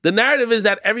narrative? The narrative is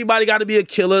that everybody got to be a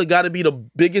killer, got to be the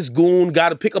biggest goon, got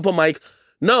to pick up a mic.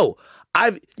 No,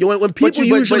 when people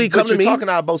usually come to me, you're talking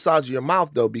out of both sides of your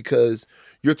mouth though, because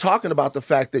you're talking about the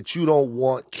fact that you don't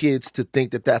want kids to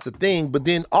think that that's a thing, but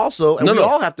then also, and we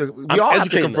all have to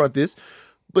confront this.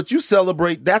 But you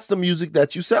celebrate, that's the music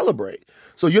that you celebrate.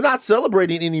 So you're not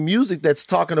celebrating any music that's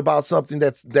talking about something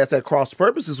that's at cross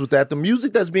purposes with that. The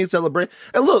music that's being celebrated.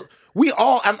 And look,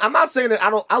 I'm not saying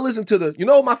that I listen to you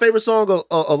know what my favorite song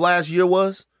of last year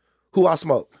was? Who I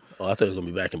Smoke. Oh, I thought it was gonna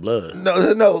be Back in Blood.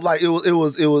 No, like it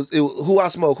was Who I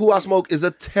Smoke. Who I Smoke is a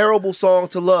terrible song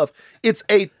to love. It's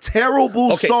a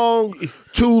terrible song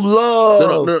to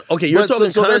love. No. Okay, you're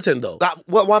talking content though.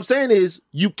 What I'm saying is,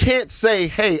 you can't say,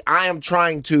 "Hey, I am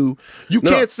trying to." You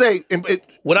can't say.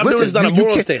 What I'm doing is not a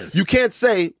moral stance. You can't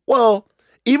say, "Well."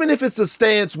 Even if it's a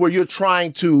stance where you're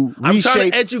trying to reshape, I'm trying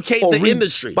to educate the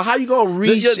industry. But how you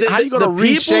gonna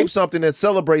reshape something and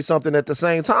celebrate something at the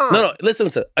same time? No. Listen,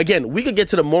 again, we could get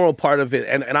to the moral part of it,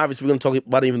 and obviously we're gonna talk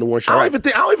about even the war. I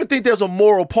don't even think there's a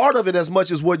moral part of it as much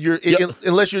as what you're.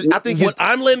 Unless you're, I think what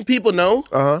I'm letting people know,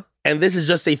 and this is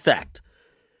just a fact.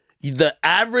 The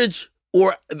average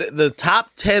or the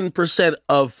top 10%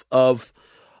 of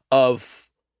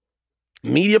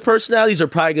media personalities are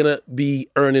probably gonna be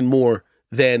earning more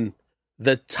than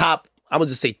the top, I'm going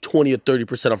to just say 20 or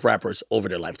 30% of rappers over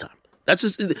their lifetime. That's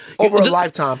just... Over a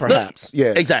lifetime, perhaps.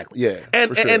 Yeah. Exactly. Yeah,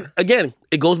 and again,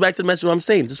 it goes back to the message I'm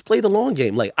saying. Just play the long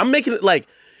game. Like, I'm making it like...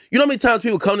 You know how many times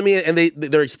people come to me and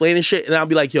they're explaining shit, and I'll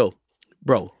be like, yo,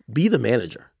 bro, be the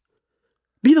manager.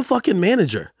 Be the fucking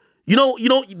manager. You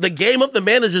know, the game of the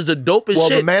manager is the dopest shit. Well,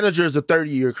 the manager is a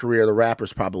 30-year career. The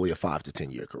rapper's probably a 5 to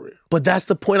 10-year career. But that's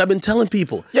the point I've been telling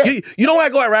people. Yeah. You know why I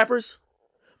go at rappers?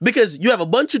 Because you have a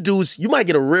bunch of dudes, you might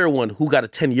get a rare one who got a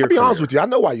 10-year career. I'll be honest with you, I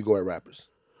know why you go at rappers.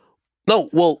 No,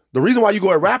 well, The reason why you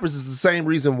go at rappers is the same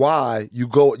reason why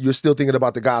you're still thinking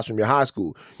about the guys from your high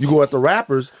school. You go at the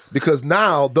rappers because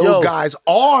now those guys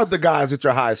are the guys at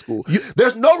your high school.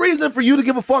 There's no reason for you to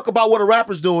give a fuck about what a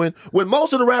rapper's doing when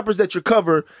most of the rappers that you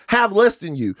cover have less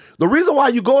than you. The reason why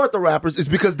you go at the rappers is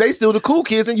because they still the cool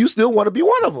kids and you still want to be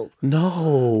one of them.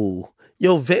 no.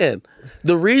 Yo, Van,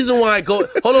 the reason why I go...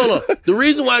 Hold on. The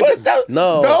reason why I go...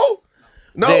 No,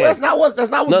 Van. that's not what's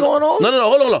going on. No,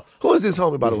 hold on. Who is this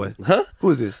homie, by the way? Huh?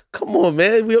 Who is this? Come on,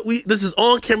 man. We this is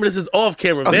on camera. This is off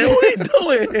camera, man. What are you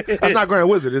doing? That's not Grand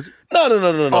Wizard, is it?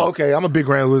 No. Oh, okay. I'm a big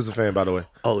Grand Wizard fan, by the way.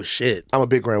 Oh, shit. I'm a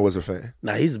big Grand Wizard fan.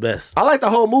 Nah, he's the best. I like the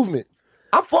whole movement.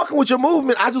 I'm fucking with your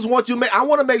movement. I just want you to I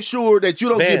want to make sure that you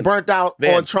don't get burnt out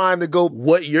on trying to go.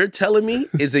 What you're telling me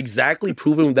is exactly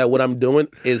proving that what I'm doing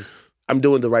is I'm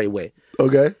doing the right way.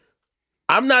 Okay.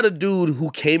 I'm not a dude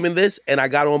who came in this and I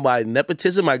got on by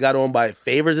nepotism. I got on by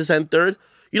favors, this and third.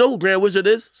 You know who Grand Wizard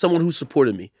is? Someone who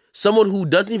supported me. Someone who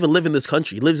doesn't even live in this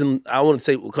country. He lives in, I won't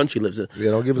say what country he lives in.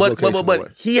 Yeah, don't give his location away.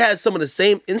 But he has some of the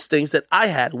same instincts that I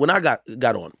had when I got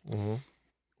on. Mm-hmm.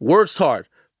 Works hard,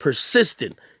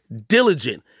 persistent,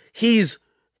 diligent. He's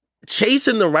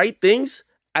chasing the right things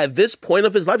at this point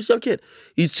of his life. He's a young kid.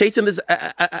 He's chasing this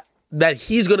that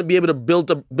he's going to be able to build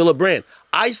a brand.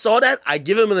 I saw that. I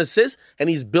give him an assist, and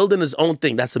he's building his own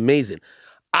thing. That's amazing.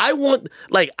 Anytime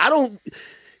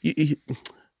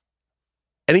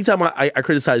I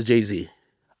criticize Jay-Z,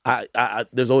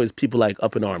 there's always people like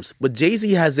up in arms. But Jay-Z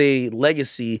has a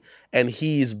legacy, and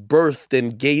he's birthed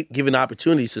and given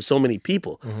opportunities to so many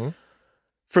people. Mm-hmm.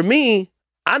 For me,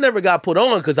 I never got put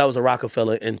on because I was a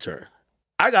Rockefeller intern.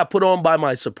 I got put on by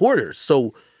my supporters.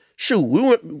 So, shoot,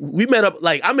 we met up,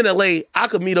 like, I'm in LA, I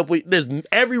could meet up with, there's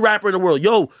every rapper in the world.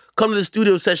 Yo, come to the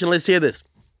studio session, let's hear this.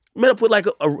 Met up with, like,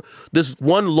 this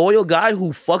one loyal guy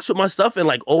who fucks with my stuff and,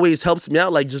 like, always helps me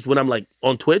out, like, just when I'm, like,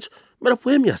 on Twitch. Met up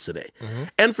with him yesterday. Mm-hmm.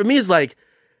 And for me, it's like,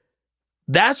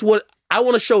 that's what, I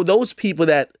want to show those people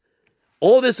that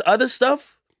all this other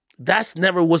stuff, that's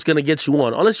never what's gonna get you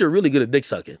on, unless you're really good at dick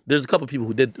sucking. There's a couple people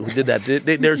who did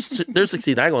that. They're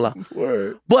succeeding. I ain't gonna lie.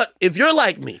 Word. But if you're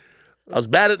like me, I was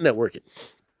bad at networking.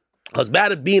 I was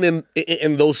bad at being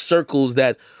in those circles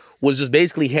that was just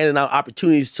basically handing out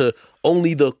opportunities to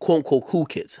only the quote unquote cool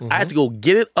kids. Mm-hmm. I had to go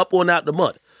get it up on out the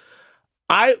mud.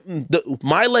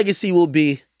 My legacy will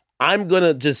be I'm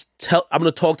gonna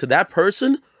talk to that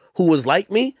person who was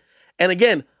like me. And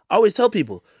again, I always tell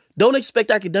people, don't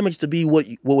expect academics to be what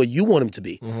you want them to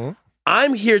be. Mm-hmm.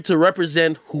 I'm here to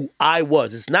represent who I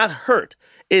was. It's not hurt.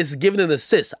 It's giving an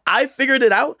assist. I figured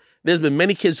it out. There's been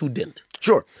many kids who didn't.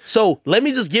 Sure. So let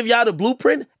me just give y'all the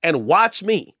blueprint and watch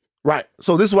me. Right.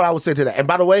 So this is what I would say to that. And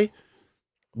by the way,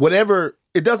 whatever,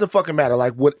 it doesn't fucking matter.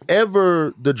 Like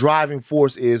whatever the driving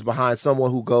force is behind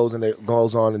someone who goes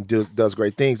on and does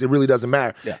great things, it really doesn't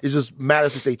matter. Yeah. It just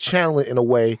matters if they channel it in a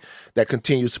way that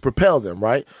continues to propel them,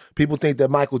 right? People think that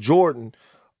Michael Jordan,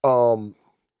 was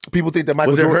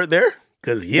there hurt there?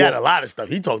 Because he had a lot of stuff.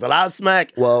 He talked a lot of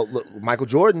smack. Well, look, Michael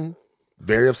Jordan,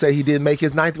 very upset he didn't make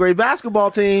his 9th grade basketball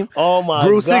team. Oh my God.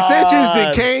 Grew 6 inches,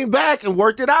 then came back and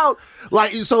worked it out.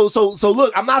 Like so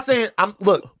look, I'm not saying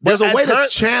there's a way to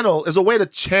channel. There's a way to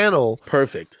channel.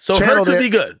 Perfect. So hurt could be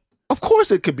good. Of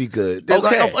course it could be good.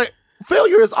 Okay.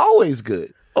 Failure is always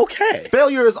good. Okay.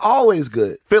 Failure is always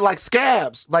good. Feel like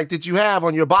scabs, like that you have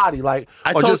on your body, like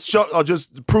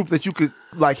just proof that you could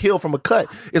like heal from a cut.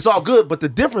 It's all good, but the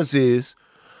difference is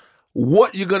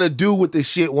what you're gonna do with this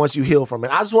shit once you heal from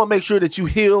it. I just want to make sure that you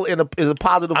heal in a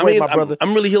positive way, my brother.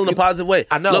 I'm really healing in a positive way.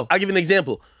 I know. Look, I'll give you an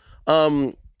example.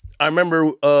 I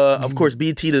remember, of course,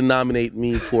 BT didn't nominate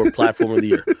me for Platform of the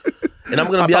Year, and I'm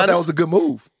gonna be honest. I thought that was a good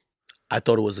move. I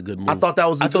thought it was a good move. I thought it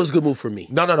was a good move for me.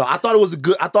 No. I thought it was a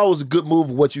good move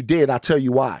of what you did. I'll tell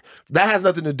you why. That has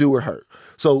nothing to do with hurt.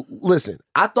 So listen,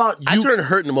 I turned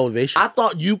hurt into motivation. I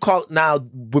thought you called. Now,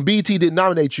 when BT didn't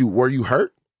nominate you, were you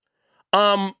hurt?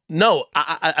 No.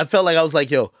 I felt like I was like,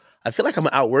 yo, I feel like I'm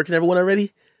outworking everyone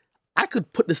already. I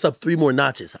could put this up 3 more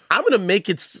notches. I'm gonna make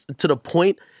it to the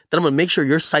point that I'm gonna make sure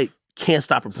your site can't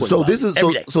stop reporting. So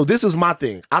this is my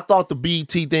thing. I thought the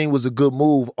BT thing was a good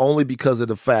move only because of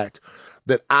the fact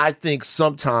that I think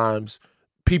sometimes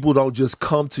people don't just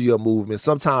come to your movement.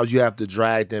 Sometimes you have to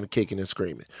drag them kicking and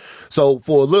screaming. So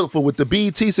with the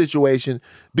BET situation,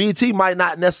 BET might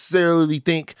not necessarily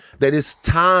think that it's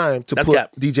time to put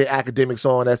DJ Academics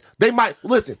on. They might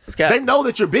listen. They know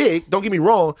that you're big. Don't get me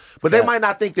wrong, but they might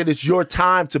not think that it's your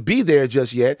time to be there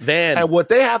just yet. And what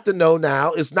they have to know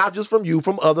now is not just from you,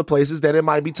 from other places, that it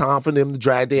might be time for them to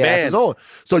drag their asses on.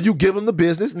 So you give them the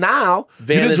business now.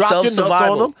 You done dropped your nuts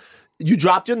on them. You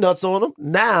dropped your nuts on them.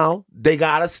 Now they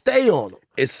gotta stay on them.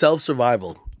 It's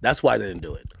self-survival. That's why they didn't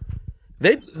do it.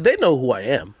 They know who I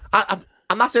am.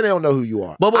 I'm not saying they don't know who you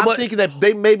are. But I'm thinking that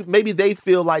they maybe they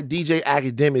feel like DJ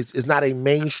Academics is not a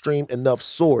mainstream enough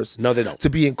source. No, they don't. To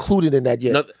be included in that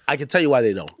yet. No, I can tell you why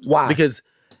they don't. Why? Because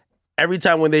every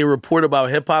time when they report about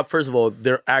hip hop, first of all,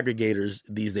 they're aggregators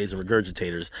these days and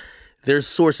regurgitators. They're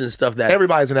sourcing stuff that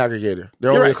everybody's an aggregator.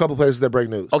 There are only a couple places that break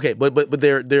news. Okay, but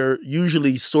they're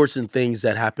usually sourcing things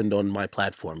that happened on my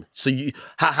platform. So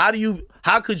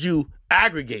how could you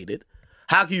aggregate it?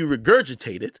 How can you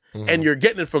regurgitate it? Mm-hmm. And you're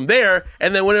getting it from there.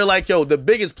 And then when they're like, yo, the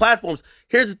biggest platforms,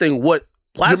 here's the thing, what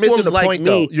platforms you're missing the like point, me.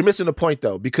 Though. You're missing the point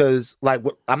though, because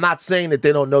I'm not saying that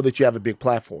they don't know that you have a big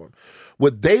platform.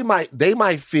 What they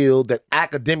might feel that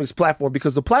academics platform,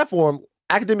 because the platform,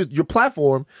 academics, your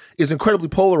platform is incredibly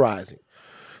polarizing.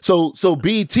 So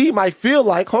BT might feel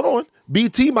like,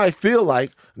 BT might feel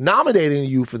like nominating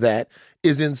you for that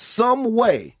is in some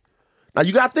way. Now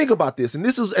you gotta think about this, and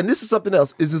this is something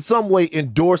else. Is in some way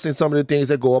endorsing some of the things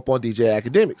that go up on DJ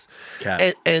Academics,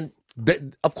 and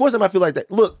of course I might feel like that.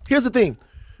 Look, here's the thing.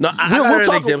 No, we'll heard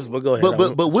talk examples, but go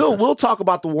ahead. But we'll talk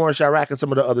about the war in Chirac and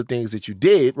some of the other things that you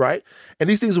did, right? And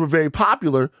these things were very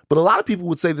popular, but a lot of people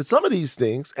would say that some of these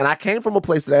things, and I came from a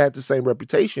place that had the same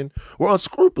reputation, were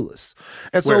unscrupulous.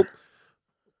 And so,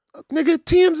 nigga,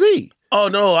 TMZ. Oh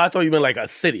no, I thought you meant like a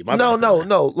city.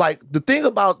 No. Like the thing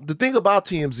about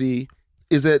TMZ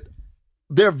is that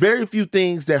there are very few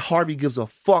things that Harvey gives a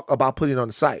fuck about putting on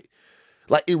the site.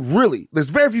 Like there's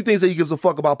very few things that he gives a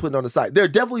fuck about putting on the site. There are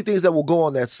definitely things that will go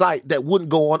on that site that wouldn't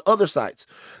go on other sites.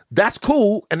 That's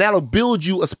cool, and that'll build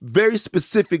you a very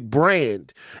specific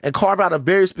brand and carve out a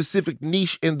very specific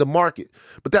niche in the market.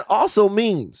 But that also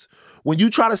means when you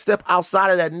try to step outside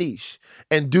of that niche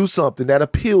and do something that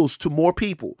appeals to more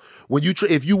people,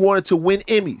 if you wanted to win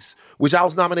Emmys, which I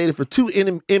was nominated for 2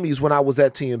 Emmys when I was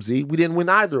at TMZ, we didn't win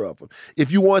either of them.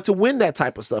 If you wanted to win that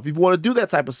type of stuff, if you want to do that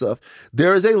type of stuff,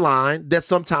 there is a line that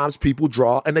sometimes people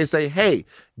draw and they say, hey,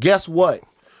 guess what?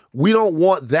 We don't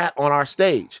want that on our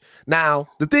stage. Now,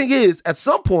 the thing is, at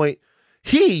some point,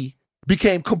 he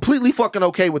became completely fucking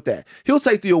okay with that. He'll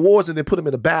take the awards and then put them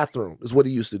in the bathroom, is what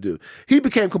he used to do. He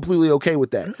became completely okay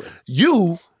with that.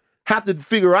 You have to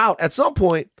figure out at some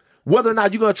point whether or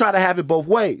not you're going to try to have it both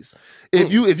ways.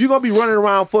 If you're going to be running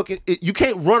around you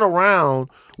can't run around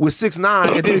with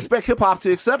 6ix9ine and then expect hip hop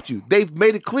to accept you. They've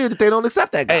made it clear that they don't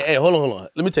accept that guy. Hey, hold on.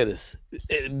 Let me tell you this.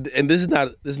 And this is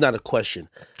not a question.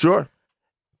 Sure.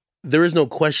 There is no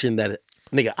question that,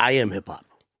 nigga, I am hip hop.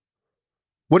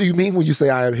 What do you mean when you say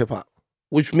I am hip hop?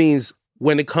 Which means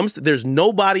when it comes to, there's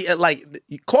nobody at, like,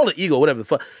 you call it ego, whatever the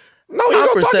fuck. No,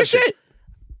 you're talking shit.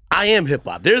 I am hip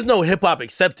hop. There's no hip hop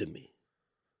accepting me.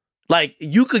 Like,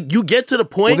 you get to the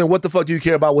point. Well, then what the fuck do you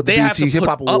care about with the BET Hip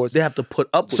Hop Awards? They have to put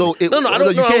up with so it. No, I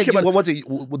don't care about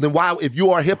then why, if you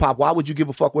are hip hop, why would you give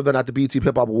a fuck whether or not the BET Hip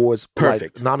Hop Awards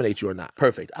nominate you or not?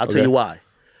 Perfect. I'll tell you why.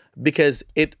 Because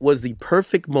it was the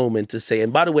perfect moment to say,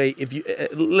 and by the way, if you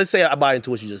let's say I buy into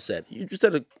what you just said. You just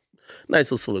said a nice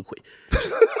little soliloquy.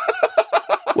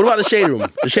 What about the Shade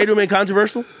Room? The Shade Room ain't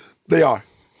controversial? They are.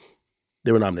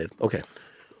 They were nominated. Okay.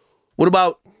 What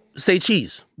about Say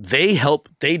Cheese? Say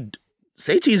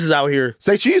Cheese is out here.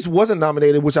 Say Cheese wasn't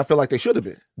nominated, which I feel like they should have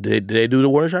been. Did they do the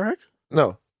War in Chirac?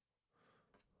 No.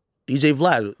 DJ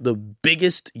Vlad, the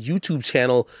biggest YouTube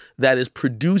channel that is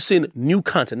producing new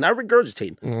content, not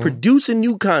regurgitating, producing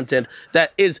new content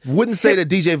that is. Wouldn't say that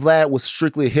DJ Vlad was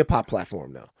strictly a hip hop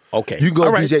platform, though. Okay. You go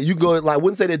wouldn't say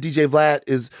that DJ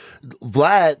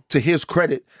Vlad, to his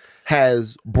credit,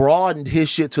 has broadened his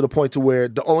shit to the point to where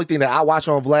the only thing that I watch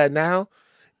on Vlad now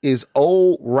is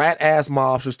old rat ass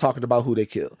mobsters talking about who they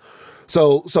kill.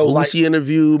 So Lucy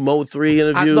interview, Mo 3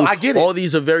 interview. I get it. All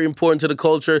these are very important to the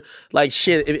culture. Like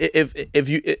shit,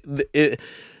 if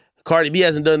Cardi B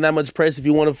hasn't done that much press. If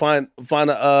you want to find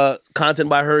content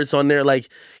by her, it's on there. Like,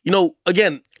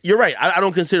 again, you're right. I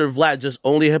don't consider Vlad just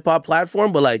only a hip hop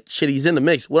platform, but like shit, he's in the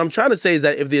mix. What I'm trying to say is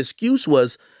that if the excuse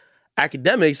was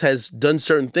academics has done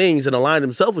certain things and aligned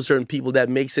himself with certain people that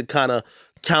makes it kind of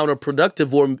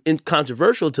counterproductive or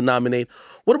controversial to nominate,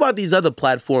 what about these other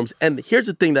platforms? And here's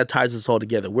the thing that ties us all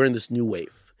together. We're in this new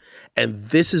wave. And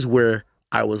this is where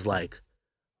I was like,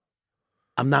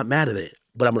 I'm not mad at it,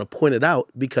 but I'm going to point it out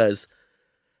because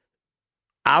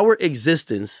our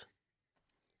existence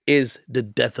is the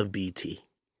death of BT.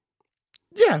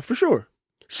 Yeah, for sure.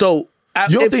 So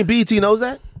you don't think BT knows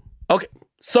that? Okay.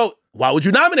 So why would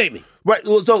you nominate me? Right.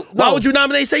 So why would you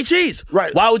nominate Say Cheese?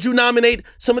 Right. Why would you nominate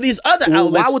some of these other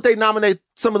outlets? Why would they nominate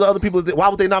some of the other people? Why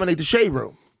would they nominate the Shade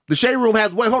Room? The Shade Room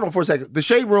has. Wait, hold on for a second. The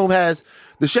Shade Room has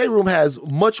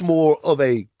much more of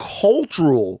a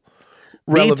cultural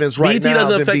relevance right now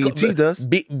than BET does.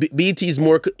 BET's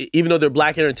more, even though they're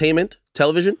black entertainment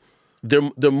television,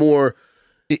 they're more.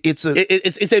 It's a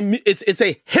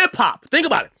hip hop. Think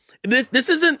about it. This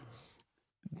isn't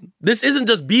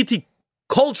just BET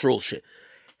cultural shit.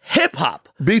 Hip hop.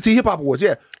 BET Hip Hop Awards,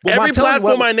 yeah. But every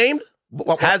platform I named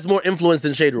has more influence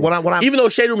than Shade Room. Even though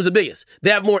Shade Room is the biggest, they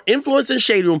have more influence than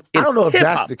Shade Room. I don't know if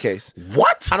that's the case.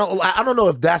 What? I don't know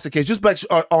if that's the case. Just like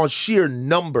on sheer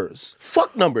numbers.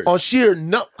 Fuck numbers. On sheer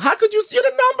how could you? You're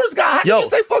the numbers guy. How can you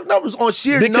say fuck numbers on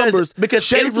sheer numbers? Because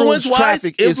Shade Room's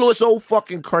traffic is so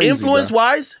fucking crazy. Influence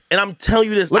wise, and I'm telling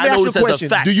you this. Let me I know ask this you a as question. a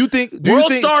fact. Do you think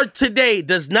World Star today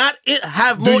does not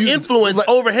have more influence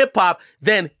over hip hop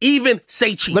than even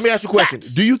Say Cheese? Let me ask you a question.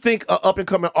 Facts. Do you think an up and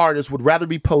coming artist would rather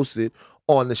be posted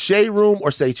on the Shade Room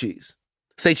or Say Cheese?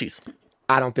 Say Cheese.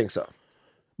 I don't think so.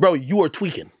 Bro, you are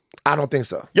tweaking. I don't think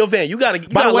so. Yo, Van, you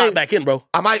gotta lock back in, bro.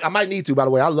 I might need to, by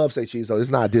the way. I love Say Cheese, though. It's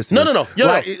not a diss. No. Yo,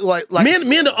 like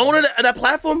me and the owner of that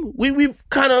platform, we've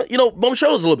kind of, bumped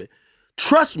shoulders a little bit.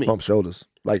 Trust me. Bump shoulders.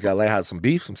 Like had some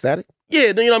beef, some static? Yeah,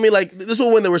 you know what I mean? Like, this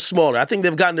was when they were smaller. I think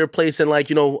they've gotten their place, and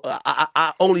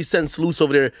I only send salutes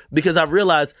over there because I've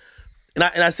realized, and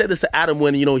I said this to Adam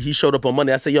when, he showed up on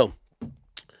Monday. I said, yo,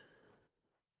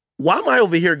 why am I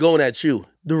over here going at you?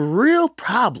 The real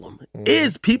problem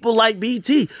is people like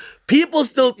BT. People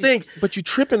still think, but you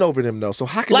tripping over them though. So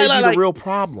how can they be the real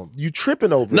problem? You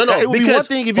tripping over? No. It would be one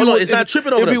thing if you. It's not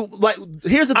tripping over them.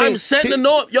 Here's the thing. I'm setting the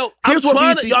norm. Yo, I'm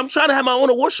trying to have my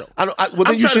own award show. Well,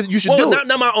 then you should do it.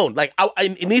 Not my own. Like,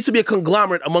 it needs to be a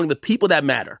conglomerate among the people that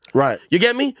matter. Right. You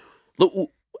get me? Look,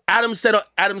 Adam said on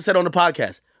the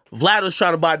podcast, Vlad was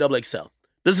trying to buy Double XL.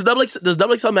 Does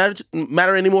Double XL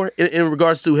matter anymore in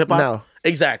regards to hip hop? No.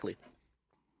 Exactly.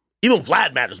 Even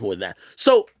Vlad matters more than that.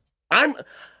 So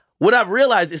what I've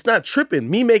realized, it's not tripping.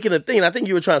 Me making a thing, and I think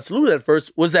you were trying to salute it at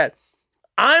first, was that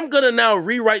I'm gonna now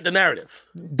rewrite the narrative.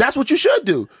 That's what you should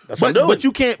do. That's what I'm doing. But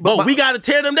you can't. But we gotta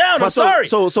tear them down. I'm sorry.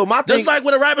 So my thing. Just like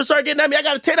when a rapper start getting at me, I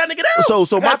gotta tear that nigga down.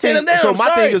 So my thing. So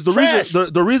my thing is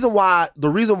the reason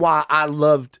why I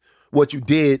loved what you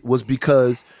did was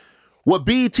because what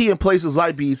BET and places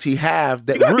like BET have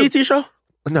that you got a BET show.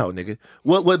 No, nigga.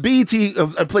 What BET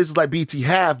and places like BET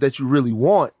have that you really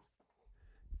want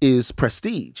is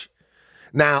prestige.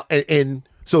 Now, and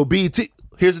so BET,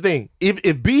 here's the thing.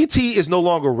 If BET is no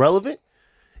longer relevant,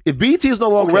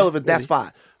 that's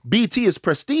fine. BET is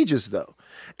prestigious, though.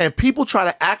 And people try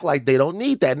to act like they don't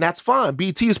need that, and that's fine.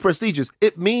 BET is prestigious.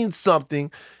 It means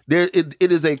something. It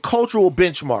is a cultural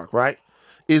benchmark, right?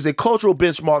 Is a cultural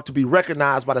benchmark to be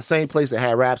recognized by the same place that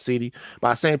had Rap City,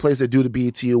 by the same place that do the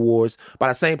BET Awards, by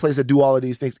the same place that do all of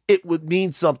these things. It would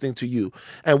mean something to you.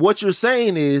 And what you're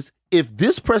saying is, if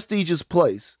this prestigious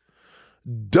place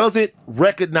doesn't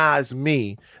recognize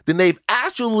me, then they've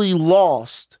actually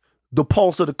lost the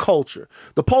pulse of the culture.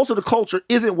 The pulse of the culture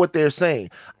isn't what they're saying.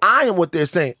 I am what they're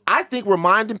saying. I think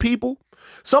reminding people,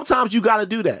 sometimes you got to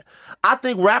do that. I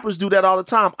think rappers do that all the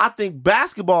time. I think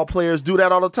basketball players do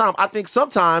that all the time. I think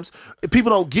sometimes if people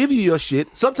don't give you your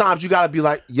shit, sometimes you got to be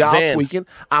like, y'all tweaking,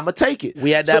 I'm going to take it. We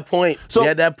had that point.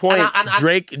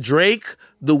 Drake,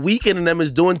 The Weeknd and them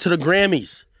is doing to the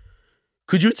Grammys.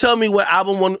 Could you tell me what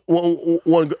album won? I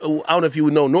don't know if you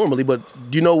would know normally, but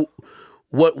do you know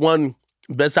what won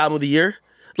Best Album of the Year?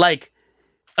 Like,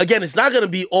 again, it's not going to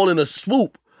be all in a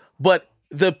swoop, but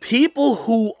the people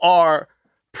who are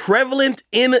prevalent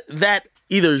in that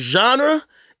either genre,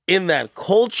 in that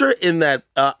culture, in that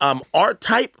art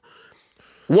type,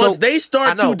 once they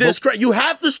start to discredit, you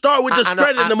have to start with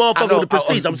discrediting the motherfucker with the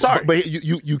prestige. I'm sorry. But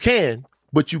you can,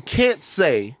 but you can't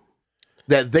say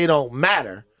that they don't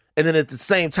matter and then at the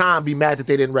same time be mad that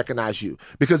they didn't recognize you.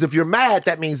 Because if you're mad,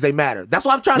 that means they matter. That's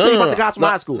what I'm trying to tell you about the guys from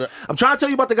high school. I'm trying to tell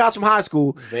you about the guys from high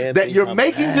school that you're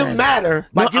making them matter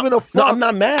by giving a fuck. No, I'm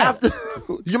not mad.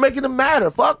 You're making them matter.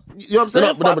 Fuck. You know what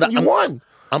I'm saying? But you won.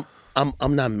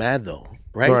 I'm not mad though,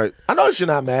 right? Right. I know you're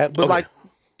not mad, but like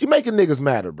you're making niggas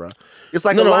matter, bro. It's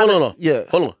like hold on. Yeah.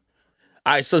 Hold on.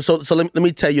 All right, so let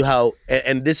me tell you how,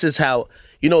 and this is how,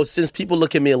 since people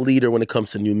look at me a leader when it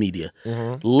comes to new media,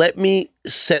 let me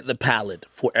set the palette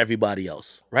for everybody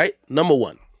else, right? Number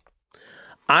one,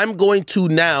 I'm going to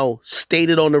now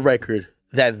state it on the record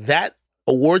that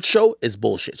award show is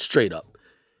bullshit, straight up.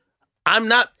 I'm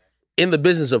not in the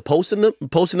business of posting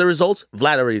the results.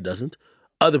 Vlad already doesn't.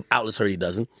 Other outlets already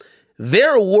doesn't.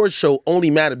 Their award show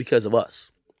only mattered because of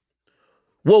us.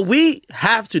 What we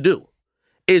have to do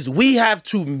is we have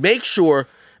to make sure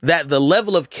that the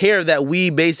level of care that we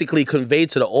basically convey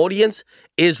to the audience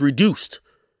is reduced.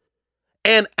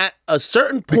 And at a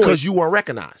certain point... Because you weren't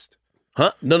recognized.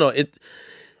 Huh? No. They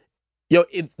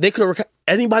could have...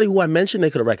 anybody who I mentioned, they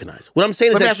could have recognized. What I'm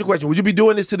saying is Let me ask you a question. Would you be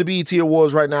doing this to the BET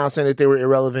Awards right now, saying that they were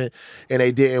irrelevant and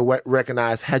they didn't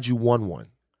recognize had you won one?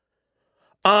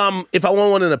 If I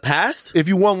won one in the past? If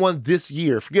you won one this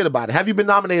year, forget about it. Have you been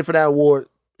nominated for that award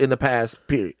in the past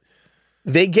period?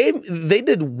 They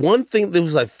did one thing that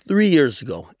was like 3 years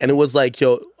ago, and it was like,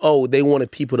 they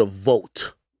wanted people to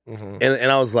vote. Mm-hmm.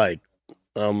 And I was like,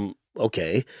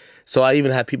 okay. So I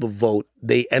even had people vote.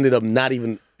 They ended up not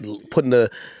even putting the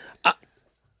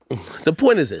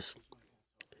point is this.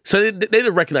 So they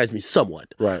did recognize me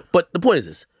somewhat. Right. But the point is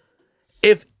this.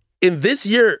 If in this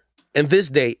year, in this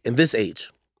day, in this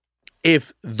age,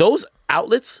 if those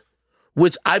outlets,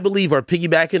 which I believe are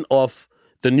piggybacking off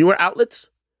the newer outlets,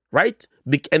 right?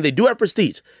 And they do have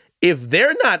prestige. If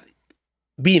they're not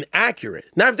being accurate,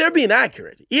 now if they're being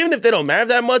accurate, even if they don't matter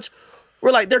that much,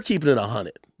 we're like, they're keeping it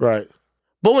 100. Right.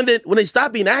 But when they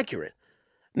stop being accurate,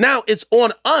 now it's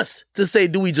on us to say,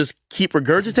 do we just keep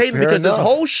regurgitating? Fair because enough. this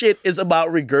whole shit is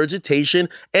about regurgitation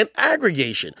and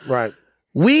aggregation. Right.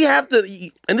 We have to,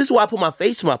 and this is why I put my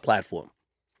face on my platform.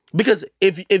 Because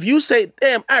if you say,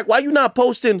 damn, Ack, why you not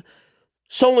posting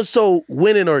so-and-so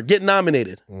winning or getting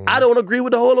nominated? Mm. I don't agree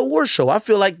with the whole award show. I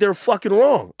feel like they're fucking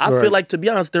wrong. I feel like, to be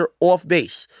honest, they're off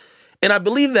base. And I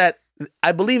believe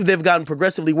they've gotten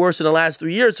progressively worse in the last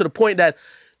 3 years to the point that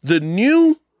the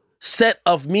new set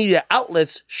of media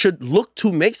outlets should look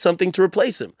to make something to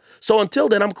replace them. So until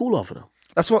then, I'm cool off of them.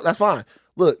 That's fine.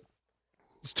 Look,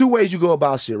 there's two ways you go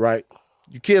about shit, right?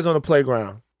 Your kids on the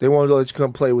playground. They want to let you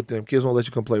come play with them. Kids won't let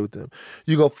you come play with them.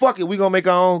 You go, fuck it, we going to make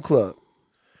our own club.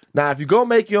 Now, if you go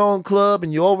make your own club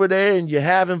and you're over there and you're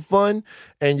having fun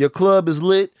and your club is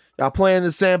lit, y'all playing in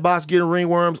the sandbox, getting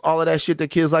ringworms, all of that shit that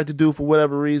kids like to do for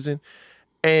whatever reason,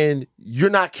 and you're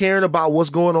not caring about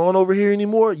what's going on over here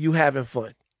anymore, you having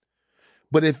fun.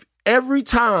 But if every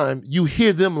time you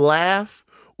hear them laugh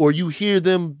or you hear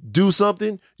them do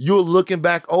something, you're looking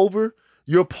back over,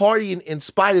 you're partying in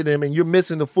spite of them and you're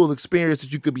missing the full experience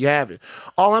that you could be having.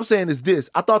 All I'm saying is this.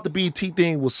 I thought the BET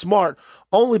thing was smart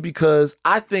only because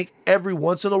I think every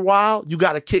once in a while, you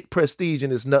got to kick prestige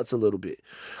in its nuts a little bit.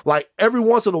 Like every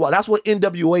once in a while, that's what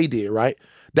NWA did, right?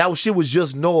 That shit was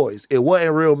just noise. It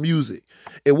wasn't real music.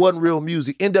 It wasn't real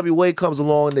music. NWA comes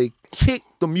along and they kick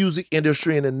the music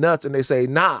industry in the nuts and they say,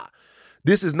 nah,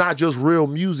 this is not just real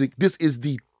music. This is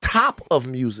the top of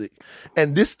music.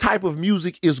 And this type of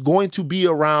music is going to be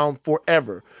around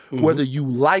forever, whether you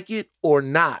like it or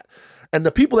not. And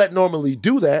the people that normally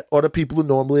do that are the people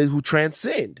who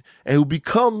transcend and who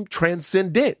become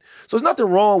transcendent. So there's nothing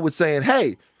wrong with saying,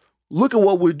 hey, look at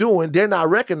what we're doing. They're not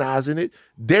recognizing it.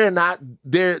 They're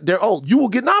you will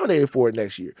get nominated for it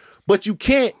next year. But you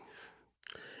can't.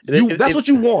 That's what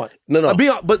you want. No.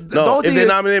 If they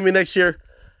nominate me next year.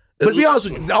 But be honest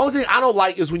with you, the only thing I don't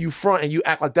like is when you front and you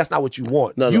act like that's not what you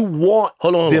want. You want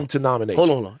them to nominate you.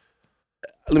 Hold on.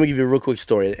 Let me give you a real quick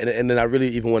story, and then I really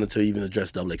even wanted to even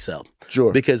address Double XL.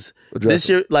 Sure. Because this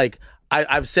year, like,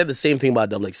 I've said the same thing about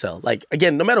Double XL. Like,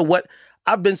 again, no matter what,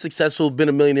 I've been successful, been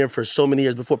a millionaire for so many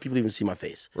years before people even see my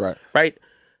face. Right?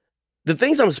 The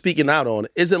things I'm speaking out on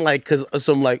isn't like because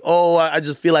some like, I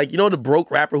just feel like, the broke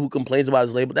rapper who complains about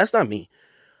his label. That's not me.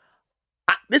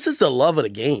 This is the love of the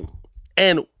game.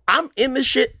 And I'm in this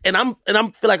shit, and I'm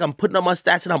feel like I'm putting up my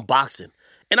stats and I'm boxing.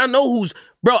 And I know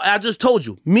I just told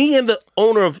you, me and the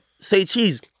owner of Say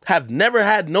Cheese have never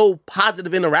had no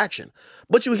positive interaction.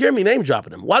 But you hear me name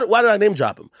dropping them. Why did I name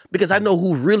drop them? Because I know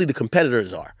who really the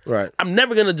competitors are. Right. I'm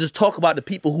never going to just talk about the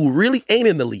people who really ain't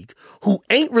in the league, who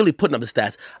ain't really putting up the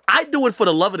stats. I do it for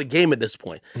the love of the game at this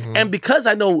point. Mm-hmm. And because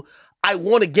I know I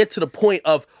want to get to the point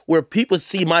of where people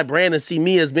see my brand and see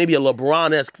me as maybe a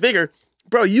LeBron-esque figure,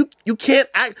 bro, you can't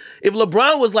act. If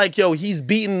LeBron was like, he's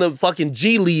beating the fucking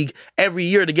G League every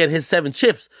year to get his 7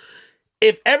 chips.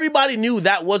 If everybody knew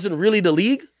that wasn't really the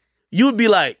league, you'd be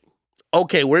like,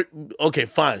 okay,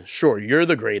 fine, sure, you're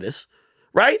the greatest,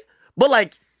 right? But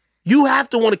like, you have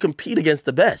to want to compete against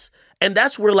the best. And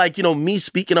that's where like, me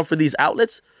speaking up for these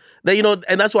outlets, that,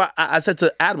 and that's why I said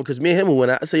to Adam, because me and him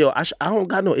went out, I said, I don't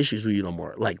got no issues with you no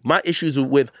more. Like my issues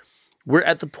we're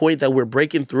at the point that we're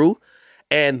breaking through.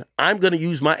 And I'm going to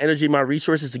use my energy, my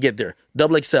resources to get there.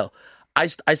 Double XL. I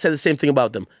said the same thing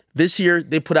about them. This year,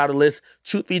 they put out a list.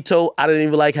 Truth be told, I didn't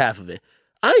even like half of it.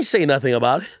 I ain't say nothing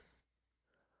about it.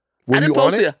 Were you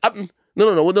on it?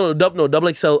 No,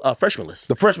 Double XL freshman list.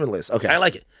 The freshman list, okay. I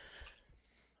like it.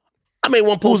 I made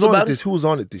one post about it. Who's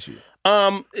on it this year?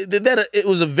 It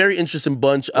was a very interesting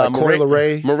bunch. Like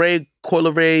Murray,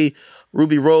 Coyle Ray,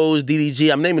 Ruby Rose,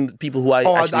 DDG. I'm naming people who I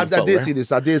did see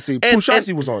this. I did see.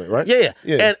 Pushashi was on it, right?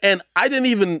 Yeah. And I didn't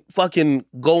even fucking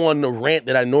go on the rant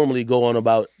that I normally go on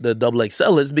about the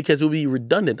XXL list because it would be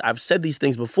redundant. I've said these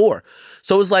things before.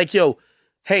 So it's like, yo,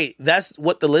 hey, that's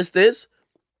what the list is.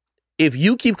 If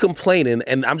you keep complaining,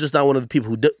 and I'm just not one of the people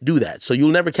who do that, so you'll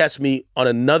never catch me on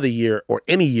another year or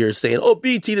any year saying, oh,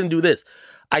 BT didn't do this.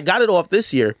 I got it off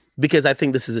this year because I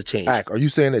think this is a change. Are you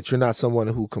saying that you're not someone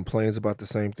who complains about the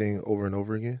same thing over and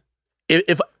over again?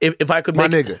 If I could make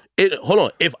nigga. Hold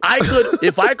on. If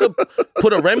I could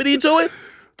put a remedy to it,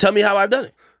 tell me how I've done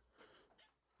it.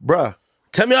 Bruh.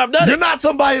 Tell me how I've done You're not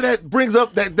somebody that brings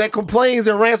up that complains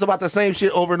and rants about the same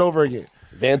shit over and over again.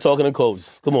 Van talking to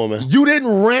codes. Come on, man. You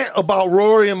didn't rant about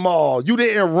Rory and Mal. You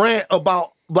didn't rant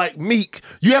about like Meek.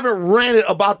 You haven't ranted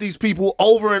about these people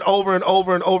over and over and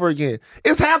over and over again.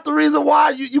 It's half the reason why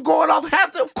you going off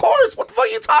half the. Of course, what the fuck are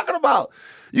you talking about?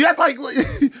 You act like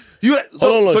you.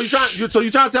 So you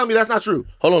trying to tell me that's not true?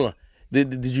 Hold on.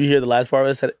 Did you hear the last part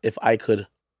I said? If I could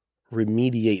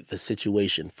remediate the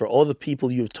situation for all the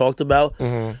people you've talked about,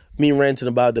 me ranting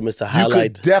about them is to highlight. You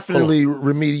could definitely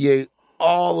remediate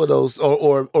all of those,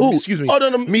 or excuse me,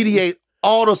 mediate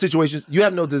all those situations. You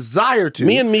have no desire to.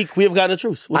 Me and Meek, we have gotten a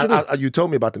truce. You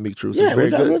told me about the Meek truce. Yeah, it's very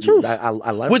good. A truce. I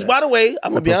like Which, that. by the way,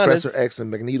 I'm gonna be honest. Professor X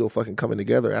and Magneto fucking coming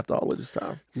together after all of this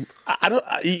time.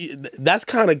 That's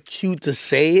kind of cute to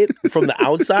say it from the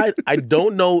outside. I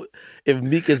don't know if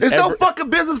Meek is. It's no fucking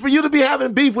business for you to be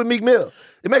having beef with Meek Mill.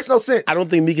 It makes no sense. I don't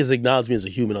think Meek has acknowledged me as a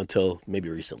human until maybe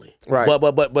recently. Right.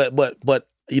 But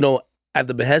you know, at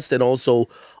the behest and also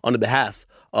on the behalf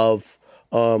of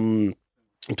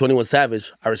 21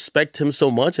 Savage, I respect him so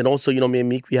much, and also, you know, me and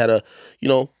Meek, we had a, you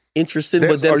know, interesting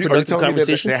but then productive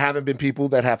conversation. There haven't been people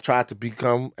that have tried to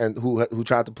become and who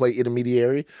tried to play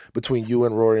intermediary between you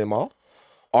and Rory and Mal?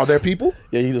 Are there people?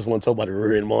 Yeah, you just want to talk about the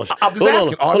Rory and Mal. I'm just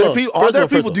asking. Are there people? Are there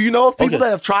people? Do you know of people that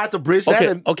have tried to bridge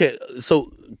that? Okay.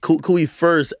 So could we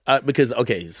first? Because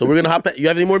so we're gonna hop. You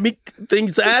have any more Meek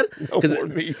things to add? No more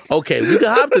Meek. Okay, we can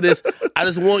hop to this. I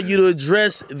just want you to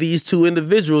address these two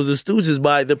individuals, the Stooges,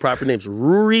 by their proper names,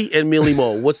 Rory and Millie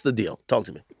Mo. What's the deal? Talk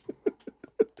to me.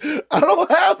 I don't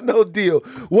have no deal.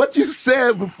 What you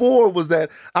said before was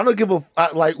that I don't give a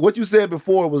like. What you said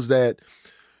before was that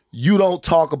you don't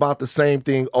talk about the same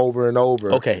thing over and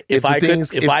over. Okay, if I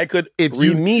could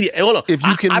remediate, hold on. If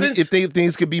you can, if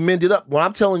things could be mended up. What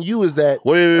I'm telling you is that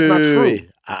it's not true.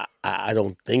 I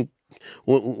don't think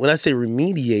when I say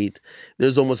remediate,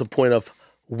 there's almost a point of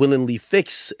willingly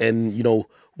fix and, you know,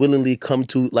 willingly come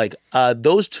to like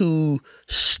those two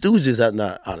stooges are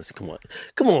not honestly.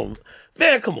 Come on,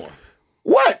 man, come on.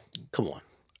 What? Come on.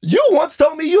 You once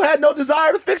told me you had no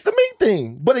desire to fix the Meek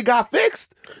thing, but it got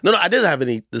fixed. No, I didn't have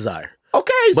any desire.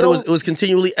 Okay, but it was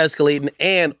continually escalating,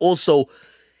 and also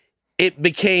it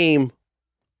became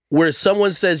where someone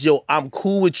says, "Yo, I'm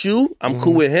cool with you. I'm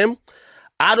cool with him."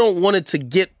 I don't want it to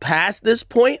get past this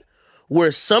point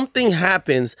where something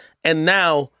happens, and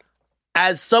now,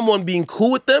 as someone being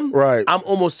cool with them, right, I'm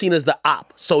almost seen as the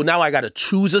op. So now I got to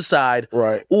choose a side,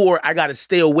 right, or I got to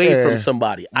stay away from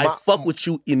somebody. I fuck with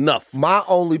you enough. My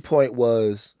only point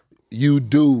was you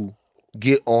do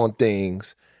get on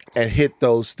things and hit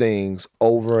those things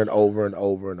over and over and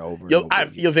over and over. Yo,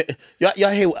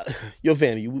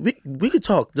 Van, we could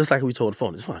talk just like we told the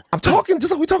phone. It's fine. I'm talking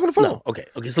just like we talk on the phone. No, okay.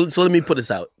 So let me put this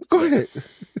out. Go ahead.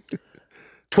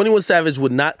 21 Savage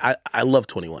would not. I love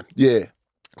 21. Yeah.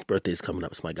 His birthday's coming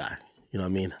up. It's my guy. You know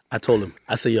what I mean? I told him.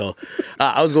 I said, yo,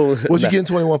 I was going. What'd you getting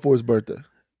 21 for his birthday?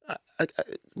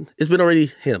 It's been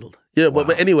already handled. Yeah, wow.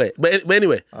 but anyway.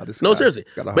 No, seriously.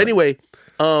 But anyway,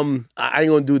 I ain't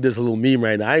gonna do this little meme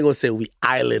right now. I ain't gonna say we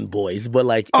island boys, but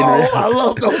like, I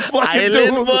love those fucking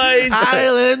island boys,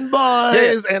 island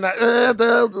boys, yeah.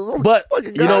 And but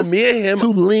you know, me and him,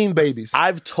 two lean babies.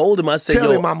 I've told him, I said, tell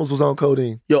their mamas was on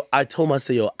codeine. Yo, I told him, I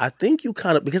said, yo, I think you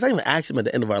kind of, because I even asked him at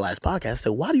the end of our last podcast, I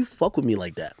said, why do you fuck with me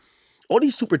like that? All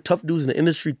these super tough dudes in the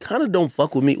industry kind of don't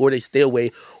fuck with me, or they stay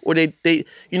away, or they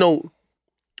you know,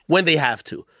 when they have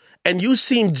to. And you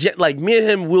seem like me and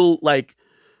him we'll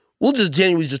just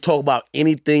genuinely just talk about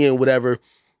anything and whatever.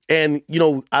 And, you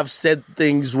know, I've said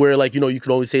things where, like, you know, you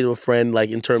can always say to a friend, like,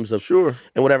 in terms of sure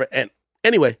and whatever. And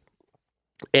anyway,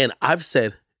 and I've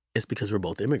said it's because we're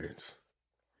both immigrants.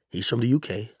 He's from the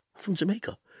UK, I'm from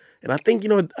Jamaica. And I think, you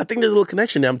know, there's a little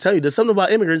connection there. I'm telling you, there's something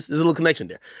about immigrants, there's a little connection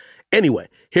there. Anyway,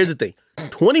 here's the thing.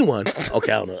 21,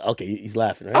 okay, I don't know. Okay, he's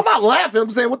laughing, right? I'm not laughing. I'm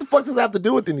saying, what the fuck does that have to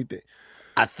do with anything?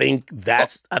 I think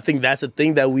that's a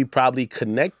thing that we probably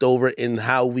connect over in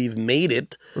how we've made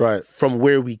it Right. from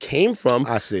where we came from.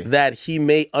 I see. That he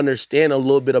may understand a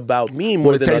little bit about me more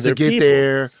What it than takes other to get people.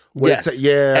 there. Yes.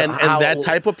 Yeah. And that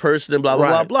type of person and blah,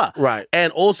 blah, Right, blah, blah. right.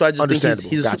 And also, I just think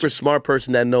he's a Gotcha. super smart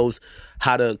person that knows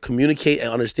how to communicate and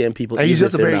understand people. And he's even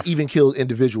just a if they're very not- even-keeled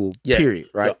individual, Yeah. period,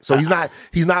 right? Yeah. So he's not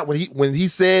when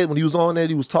he was on there,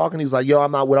 he was talking, he's like, yo,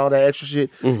 I'm not with all that extra shit.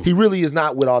 He really is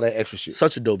not with all that extra shit.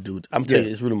 Such a dope dude. I'm telling you,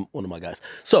 he's really one of my guys.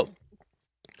 So,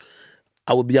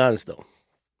 I will be honest though.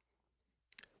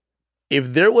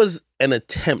 If there was an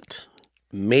attempt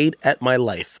made at my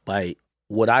life by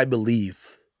what I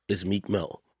believe is Meek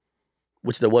Mill,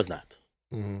 which there was not,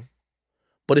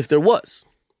 but if there was,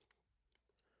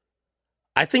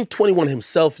 I think 21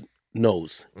 himself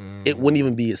knows it wouldn't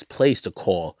even be his place to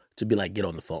call to be like, get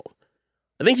on the phone.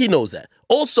 I think he knows that.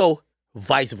 Also,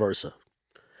 vice versa.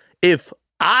 If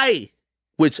I,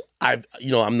 which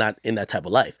I'm not in that type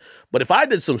of life, but if I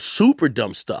did some super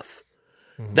dumb stuff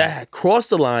that had crossed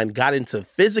the line, got into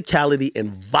physicality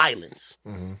and violence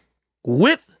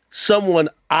with someone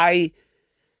I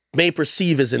may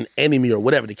perceive as an enemy or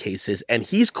whatever the case is, and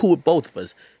he's cool with both of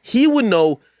us, he would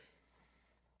know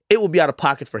it would be out of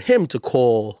pocket for him to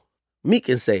call Meek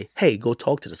and say, hey, go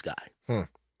talk to this guy.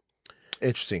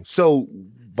 Interesting. So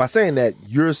by saying that,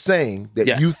 you're saying that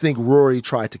Yes. you think Rory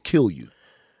tried to kill you.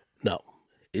 No.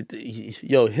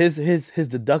 His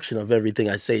deduction of everything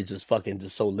I say is just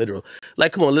so literal.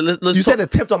 Like, come on, let's You talk. said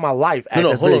attempt on my life. No,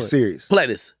 That's hold very on. serious. Play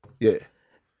this. Yeah.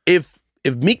 If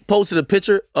Meek posted a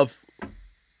picture of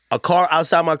a car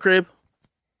outside my crib,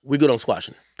 we good on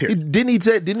squashing it. Period.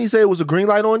 Didn't he say it was a green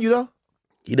light on you though?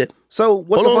 He did. So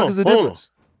what the fuck is the difference?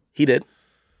 He did.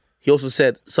 He also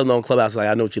said something on Clubhouse like,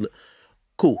 I know what you look.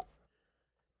 Cool.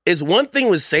 It's one thing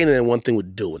with saying it and one thing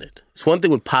with doing it. It's one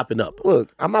thing with popping up.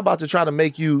 Look, I'm not about to try to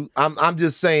make you. I'm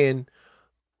just saying.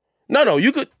 No,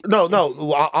 you could. No.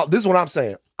 This is what I'm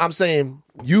saying. I'm saying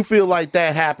you feel like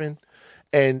that happened,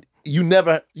 and you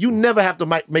never have to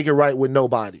make it right with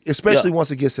nobody, especially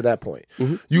once it gets to that point.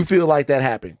 You feel like that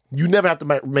happened. You never have to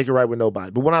make it right with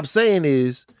nobody. But what I'm saying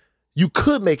is, you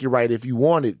could make it right if you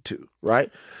wanted to,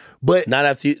 right? But not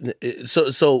after you.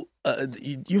 So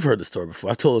you've heard the story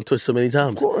before. I've told it on Twitch so many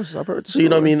times. Of course, I've heard the So story. you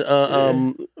know what I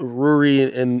mean? Rory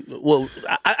and well,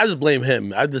 I just blame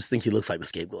him. I just think he looks like the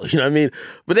scapegoat. You know what I mean?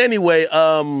 But anyway,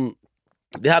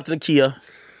 they hopped in a Kia.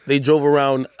 They drove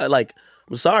around. Like,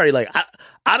 I'm sorry, like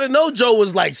I didn't know Joe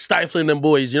was like stifling them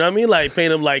boys. You know what I mean? Like paying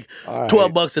them like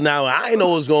 $12 an hour. I didn't know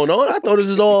what was going on. I thought this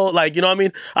was all like, you know what I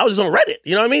mean? I was just on Reddit.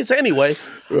 You know what I mean? So anyway,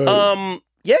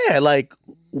 yeah, like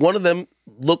one of them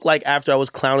looked like after I was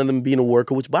clowning them being a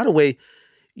worker, which by the way,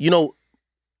 you know,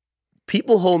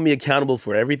 people hold me accountable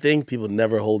for everything. People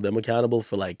never hold them accountable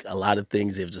for like a lot of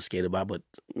things they've just skated by, but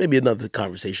maybe another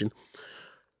conversation.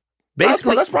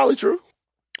 Basically, that's probably true.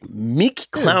 Meek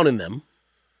clowning them,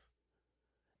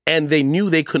 and they knew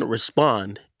they couldn't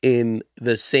respond in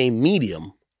the same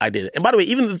medium I did. And by the way,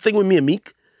 even the thing with me and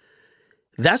Meek,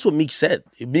 that's what Meek said.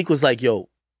 Meek was like, yo,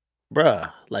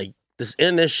 bruh, like this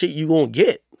internet shit you gonna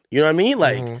get. You know what I mean?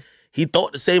 Like, he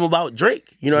thought the same about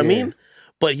Drake. You know what I mean?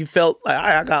 But he felt like, all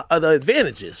right, I got other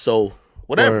advantages. So,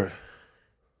 whatever. Word.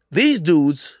 These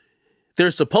dudes,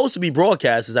 they're supposed to be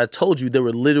broadcasters. I told you they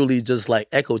were literally just like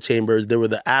echo chambers. They were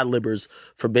the ad-libbers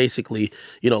for basically,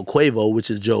 you know, Quavo, which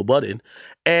is Joe Budden.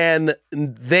 And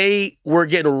they were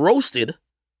getting roasted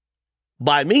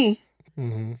by me.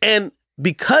 And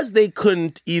because they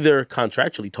couldn't either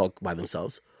contractually talk by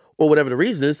themselves or whatever the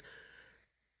reason is,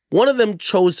 one of them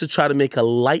chose to try to make a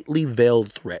lightly veiled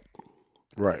threat.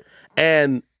 Right.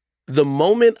 And the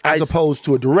moment As opposed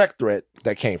to a direct threat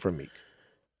that came from Meek.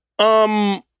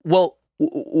 Well,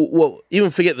 even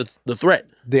forget the threat.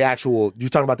 You're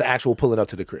talking about the actual pulling up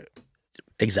to the crib.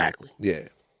 Exactly. Yeah.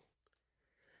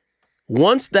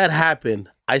 Once that happened,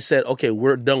 I said, okay,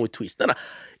 we're done with tweets. No.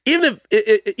 Even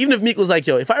if Meek was like,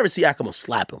 yo, if I ever see Ak, I'm gonna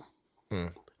slap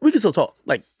him. We can still talk.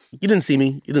 Like, you didn't see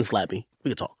me, you didn't slap me.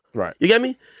 We could talk. Right. You get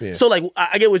me? Yeah. So like,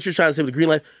 I get what you're trying to say with the green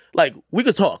light. Like, we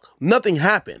could talk. Nothing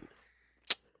happened.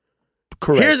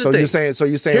 Correct. Here's the so thing. you're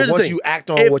saying Here's the once thing. you act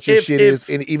on what your shit is,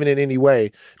 even in any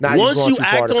way, now once you're going you too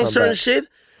far act to on come certain back. shit,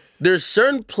 there's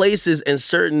certain places and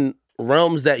certain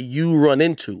realms that you run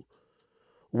into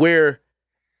where.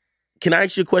 Can I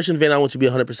ask you a question, Van? I want you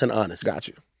to be 100% honest. Got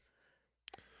you.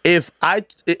 If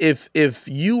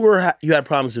you had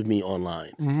problems with me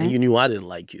online and you knew I didn't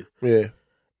like you, Yeah.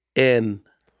 and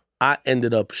I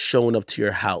ended up showing up to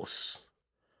your house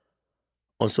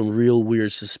on some real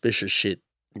weird, suspicious shit,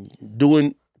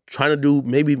 trying to do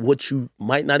maybe what you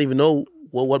might not even know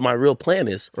what my real plan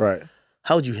is. Right.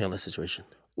 How would you handle that situation?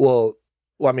 Well,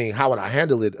 Well, I mean, how would I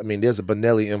handle it? I mean, there's a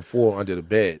Benelli M4 under the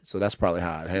bed, so that's probably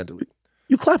how I'd handle it.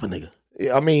 You clap a nigga.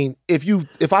 Yeah, I mean,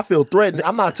 if I feel threatened,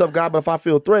 I'm not a tough guy, but if I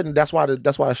feel threatened, that's why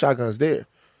the shotgun's there.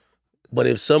 But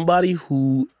if somebody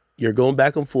who you're going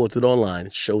back and forth with online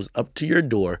shows up to your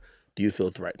door, do you feel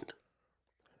threatened?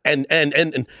 And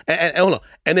hold on.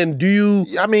 And then do you?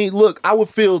 I mean, look, I would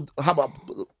feel. How about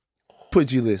put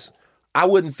G list? I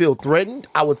wouldn't feel threatened.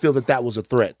 I would feel that was a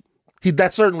threat.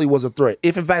 That certainly was a threat.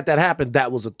 If in fact that happened,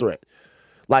 that was a threat.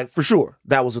 Like for sure,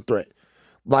 that was a threat.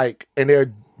 Like, and there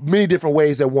are many different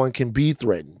ways that one can be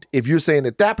threatened. If you're saying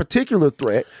that particular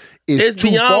threat is it's too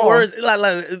beyond far, words.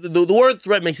 Like the word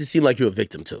threat makes it seem like you're a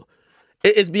victim too.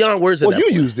 It's beyond words. Well,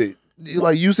 you used it.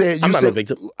 Like you said, I'm not a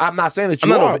victim. I'm not saying that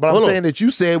you are, but I'm saying that you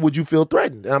said, would you feel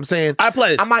threatened? And I'm saying, I play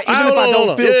this. I might, even if I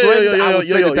don't feel threatened, I would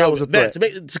say that was a threat.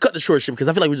 To cut the short shit, because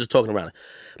I feel like we're just talking around it.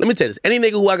 Let me tell you this. Any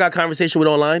nigga who I got conversation with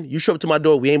online, you show up to my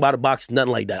door, we ain't about to box,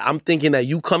 nothing like that. I'm thinking that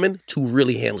you coming to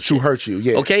really handle shit. To hurt you,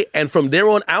 yeah. Okay? And from there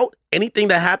on out, anything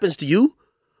that happens to you,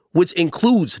 which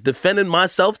includes defending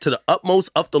myself to the utmost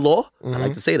of the law, I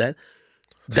like to say that,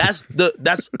 that's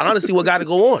honestly what got to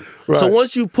go on. Right. So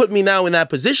once you put me now in that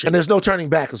position, and there's no turning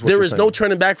back, is what there is no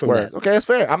turning back from that. Okay, that's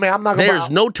fair. I mean, I'm not. There's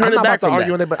no turning back from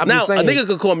that. But I'm now just saying, a nigga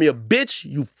could call me a bitch,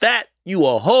 you fat, you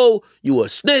a hoe, you a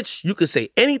snitch. You could say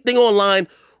anything online.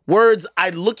 Words.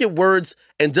 I look at words,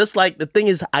 and just like the thing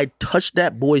is, I touched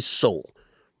that boy's soul.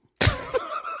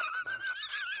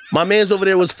 My man's over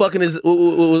there was fucking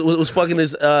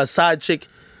his side chick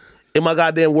in my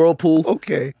goddamn whirlpool.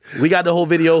 Okay. We got the whole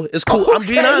video. It's cool. Okay. I'm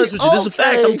being honest with you. This is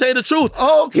facts. I'm telling you the truth.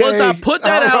 Okay. Once I put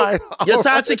that out, your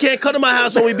side chick can't come to my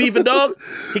house when we beefing, dog.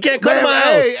 He can't come to my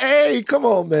house. Hey, come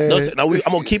on, man. No, I'm going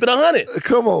to keep it 100.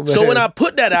 Come on, man. So when I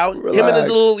put that out, him and his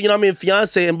little,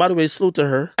 fiance, and by the way, salute to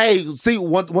her. Hey, see,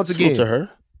 once again. Salute to her.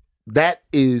 That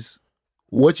is,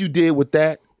 what you did with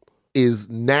that is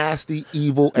nasty,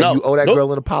 evil, and you owe that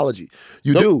girl an apology.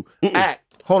 You do. Act.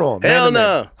 Hold on. Hell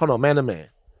no. Hold on, man to man.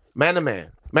 Man to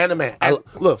man. Man to man.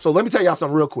 Look, so let me tell y'all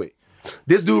something real quick.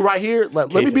 This dude right here,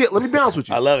 let me be honest with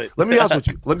you. I love it. Let me be honest with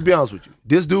you. Let me be honest with you.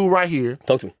 This dude right here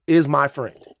Talk to me. is my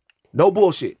friend. No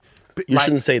bullshit. You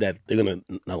shouldn't say that. They're gonna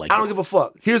not like I don't give a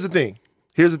fuck. Here's the thing.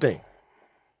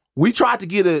 We tried to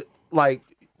get a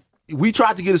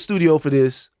studio for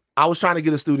this. I was trying to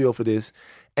get a studio for this.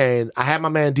 And I had my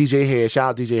man DJ Head,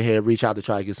 shout out DJ Head, reach out to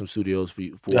try to get some studios for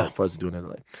us to do in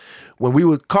LA. When we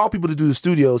would call people to do the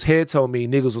studios, Head told me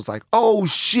niggas was like, oh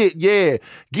shit, yeah,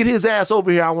 get his ass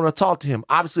over here. I want to talk to him.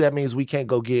 Obviously, that means we can't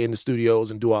go get in the studios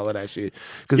and do all of that shit.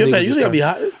 You think I'll be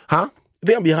hiding? Huh? You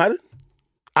think I'll be hiding?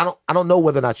 I don't know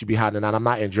whether or not you be hiding or not. I'm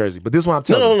not in Jersey, but this is what I'm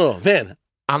telling you. No, Van.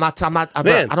 I'm not.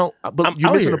 But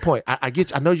you're missing the point. I get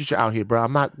you. I know you're out here, bro.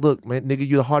 I'm not. Look, man, nigga,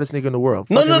 you're the hardest nigga in the world.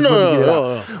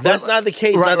 No. That's not the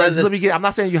case. Right. Let me get. I'm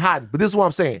not saying you're hiding, but this is what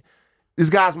I'm saying. This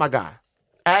guy's my guy.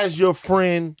 As your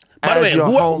friend, by the way,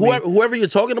 whoever you're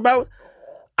talking about,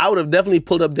 I would have definitely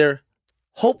pulled up there,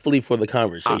 hopefully for the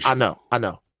conversation. I know.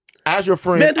 As your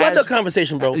friend, man, do I duck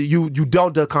conversation, bro? You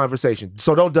don't duck conversation,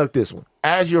 so don't duck this one.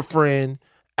 As your friend,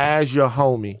 as your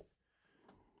homie,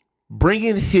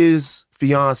 bringing his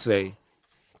fiance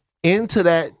into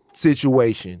that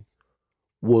situation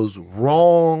was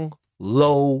wrong,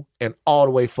 low, and all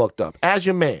the way fucked up. As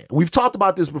your man, we've talked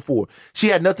about this before. She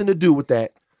had nothing to do with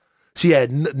that. She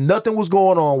had nothing was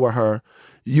going on with her.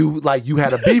 You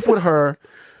had a beef with her.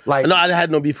 Like no, I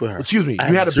had no beef with her. Excuse me.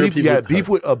 You had a beef. You had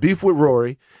a beef with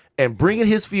Rory, and bringing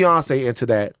his fiance into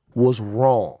that was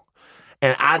wrong.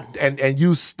 And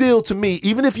you still, to me,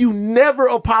 even if you never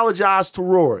apologized to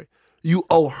Rory, you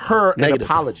owe her an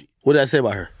apology. What did I say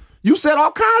about her? You said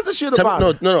all kinds of shit about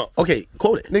her. No. Okay,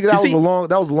 quote it. Nigga, that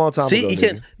was a long time ago. See, you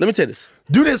can't. Let me tell you this.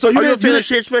 Do this. So Are you a fan of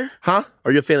Shakespeare? Huh?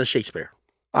 Are you a fan of Shakespeare?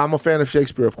 I'm a fan of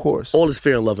Shakespeare, of course. All is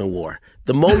fair in love and war.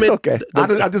 The moment. Okay,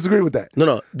 I disagree with that.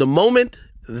 No. The moment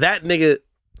that nigga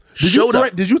showed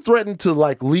up. Did you threaten to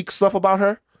leak stuff about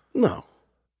her? No.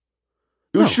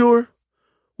 You sure?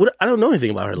 What? I don't know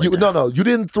anything about her like that. No, you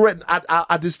didn't threaten.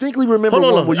 I distinctly remember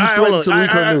one where you threatened to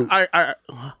leak her news.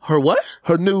 Her what?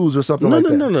 Her news or something like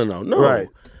that. No. Right.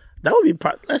 That would be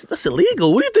that's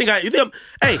illegal. What do you think?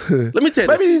 Hey, let me tell you.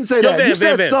 Maybe you didn't say that. You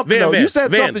said something. You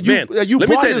said something. You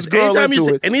brought this girl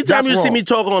into it. Anytime you see me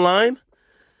talk online,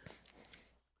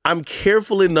 I'm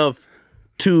careful enough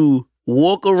to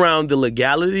walk around the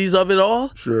legalities of it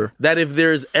all. Sure. That if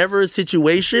there's ever a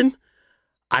situation,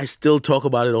 I still talk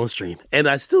about it on stream. And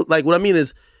I still, what I mean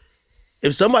is,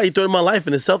 if somebody threatened my life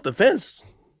in self-defense,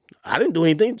 I didn't do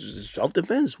anything. Just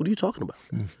self-defense. What are you talking about?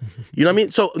 You know what I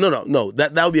mean? So, no.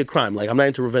 That would be a crime. I'm not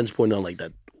into revenge porn, nothing like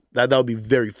that. That would be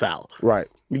very foul. Right.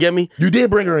 You get me? You did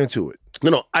bring her into it.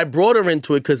 No, I brought her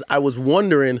into it because I was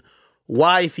wondering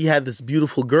why, if he had this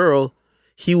beautiful girl,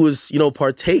 he was,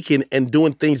 partaking and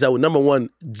doing things that would, number one,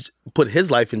 put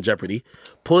his life in jeopardy.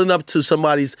 Pulling up to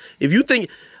somebody's, if you think,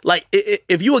 like,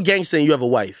 if you a gangster and you have a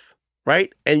wife,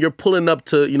 right? And you're pulling up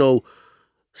to,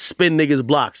 spin niggas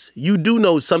blocks, you do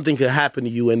know something could happen to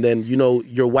you, and then,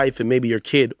 your wife and maybe your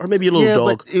kid, or maybe your little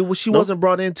dog. But she wasn't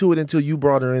brought into it until you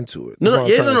brought her into it. No.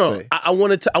 I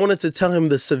wanted to tell him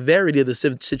the severity of the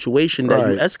situation that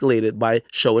you escalated by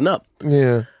showing up.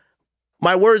 Yeah.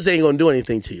 My words ain't gonna do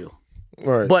anything to you.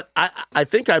 Right. But I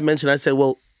think I mentioned, I said,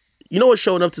 well, you know what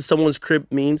showing up to someone's crib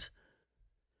means?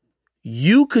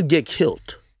 You could get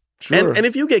killed. Sure. And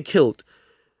if you get killed,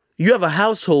 you have a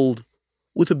household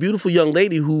with a beautiful young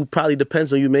lady who probably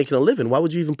depends on you making a living. Why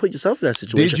would you even put yourself in that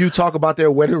situation? Did you talk about their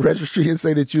wedding registry and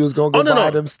say that you was going to go buy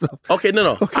them stuff? Okay,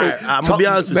 no. Okay. I'm going to be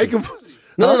honest with you.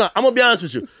 No. I'm gonna be honest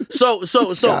with you. So,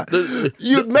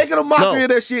 you're making a mockery of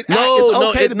that shit. It's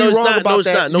okay to be wrong about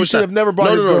that. You should have never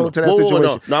brought his girl into that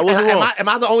situation. No, I wasn't wrong. Am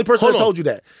I the only person that told you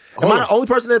that? Am I the only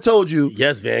person that told you?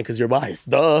 Yes, Van, because you're biased.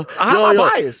 Duh. How am I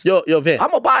biased? Yo, Van.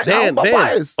 I'm a bias. I'm a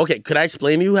bias. Okay, could I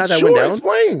explain to you how that went down?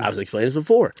 Explain. I was explaining this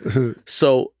before.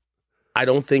 So, I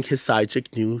don't think his side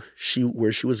chick knew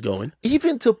where she was going.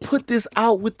 Even to put this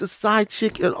out with the side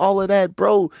chick and all of that,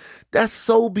 bro, that's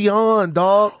so beyond,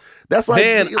 dog. That's like,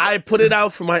 Van, I put it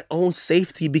out for my own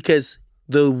safety because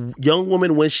the young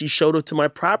woman, when she showed up to my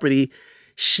property,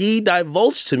 she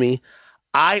divulged to me,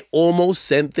 I almost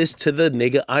sent this to the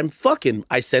nigga I'm fucking.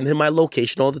 I send him my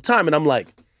location all the time. And I'm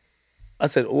like, I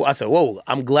said, whoa,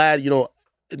 I'm glad,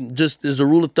 just as a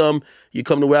rule of thumb, you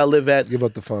come to where I live at. Give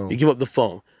up the phone. You give up the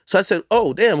phone. So I said,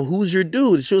 oh, damn, who's your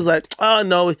dude? She was like, oh,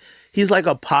 no, he's like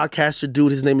a podcaster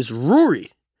dude. His name is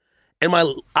Rory. And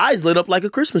my eyes lit up like a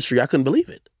Christmas tree. I couldn't believe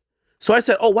it. So I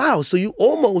said, oh, wow. So you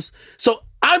almost, so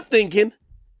I'm thinking,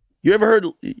 you ever heard,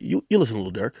 you listen to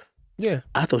Lil Durk? Yeah.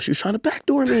 I thought she was trying to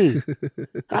backdoor me.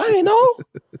 I didn't know.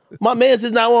 My man's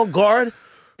is now on guard.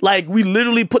 Like, we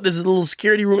literally put this little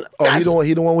security room. Oh,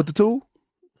 he the one with the tool?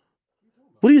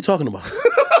 What are you talking about?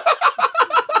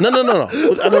 No.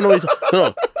 I don't know what he's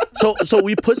No. So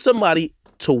we put somebody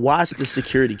to watch the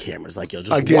security cameras. Like, yo,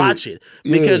 just watch it.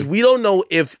 Because we don't know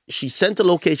if she sent the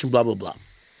location, blah, blah, blah.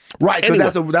 Right,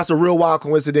 because that's a real wild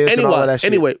coincidence and all of that shit.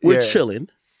 Anyway, we're chilling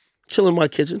in my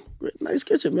kitchen. Nice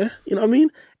kitchen, man. You know what I mean?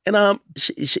 And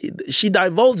she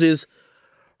divulges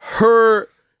her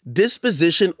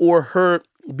disposition or her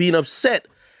being upset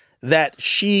that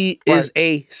she is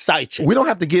a side chick. We don't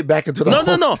have to get back into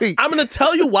the No. I'm going to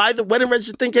tell you why the wedding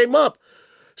registry thing came up.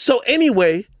 So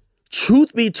anyway,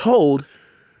 truth be told,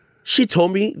 she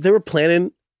told me they were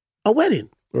planning a wedding.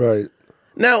 Right.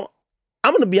 Now,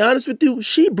 I'm going to be honest with you.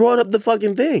 She brought up the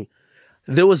fucking thing.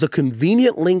 There was a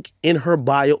convenient link in her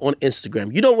bio on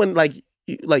Instagram. You know when like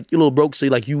you're a little broke, so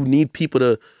you need people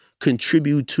to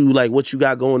contribute to like what you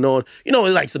got going on. You know,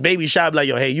 like it's a baby shop, like,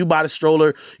 yo, hey, you buy the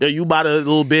stroller, yo, you buy the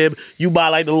little bib, you buy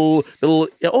like the little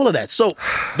all of that. So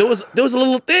there was a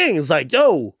little thing. It's like,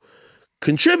 yo,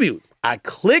 contribute. I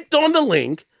clicked on the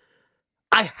link.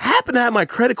 I happen to have my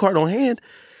credit card on hand.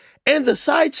 And the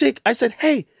side chick, I said,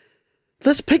 hey,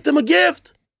 let's pick them a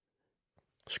gift.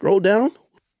 Scroll down,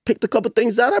 picked a couple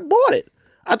things out. I bought it.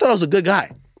 I thought I was a good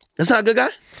guy. That's not a good guy?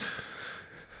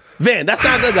 Van, that's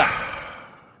not a good guy.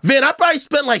 Van, I probably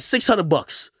spent like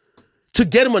 $600 to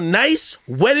get him a nice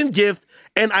wedding gift,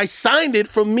 and I signed it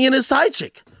from me and his side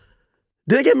chick.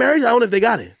 Did they get married? I don't know if they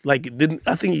got it.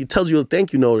 I think he tells you a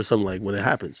thank you note or something like when it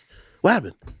happens. What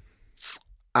happened?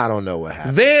 I don't know what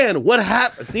happened. Van, what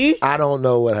happened? See? I don't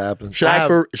know what happened. Should I ask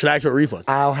for a refund?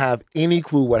 I'll have any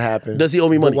clue what happened. Does he owe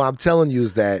me money? But what I'm telling you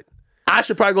is that I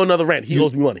should probably go another rant. He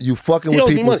owes me money. You fucking with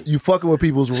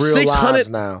people's real lives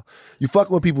now. You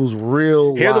fucking with people's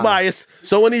real Hear lives. the bias.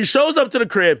 So when he shows up to the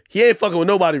crib, he ain't fucking with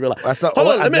nobody in real life. That's not,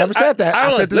 I never said that.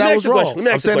 I said that was wrong.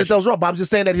 I'm saying that was wrong, but I'm just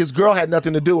saying that his girl had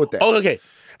nothing to do with that. Oh, okay.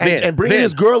 And bringing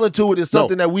his girl into it is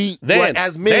something that we,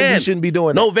 as men, we shouldn't be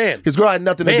doing. No, Van. His girl had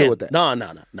nothing to do with that. No.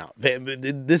 Van,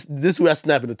 this is where I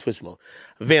snap into Twitch mode.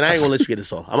 Van, I ain't gonna let you get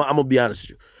this off. I'm gonna be honest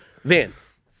with you. Van,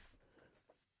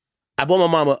 I bought my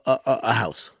mama a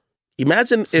house.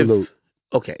 Imagine if,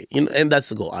 okay, and that's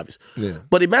the goal, obviously. Yeah.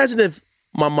 But imagine if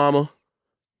my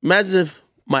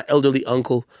elderly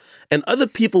uncle, and other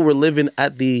people were living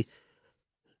at the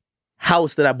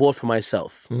house that I bought for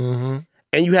myself. Mm-hmm.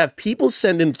 And you have people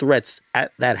sending threats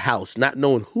at that house, not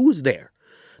knowing who's there,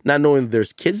 not knowing if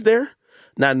there's kids there,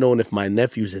 not knowing if my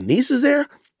nephews and niece is there,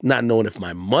 not knowing if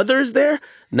my mother is there,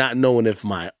 not knowing if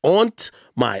my aunt,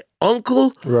 my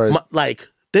uncle, right.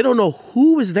 They don't know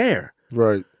who is there.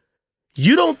 Right.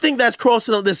 You don't think that's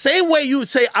crossing the same way you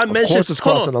say I mentioned? Of course it's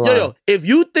crossing the line. Yo, if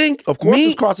you think of course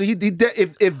it's crossing. If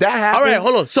that happened, all right,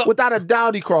 hold on. So without a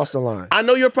doubt, he crossed the line. I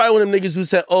know you're probably one of them niggas who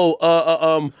said,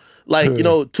 like, you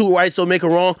know, two rights don't make a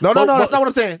wrong. No, that's not what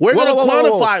I'm saying. We're going to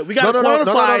quantify. We got to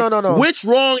quantify which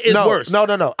wrong is worse.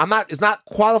 No. I'm not. It's not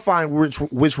qualifying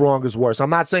which wrong is worse. I'm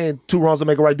not saying two wrongs don't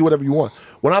make a right. Do whatever you want.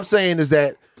 What I'm saying is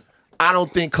that I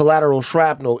don't think collateral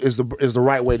shrapnel is the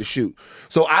right way to shoot.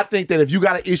 So I think that if you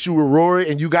got an issue with Rory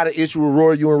and you got an issue with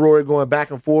Rory, you and Rory going back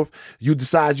and forth, you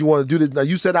decide you want to do this. Now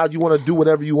you set out you want to do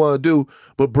whatever you want to do,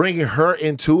 but bringing her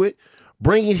into it,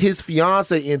 bringing his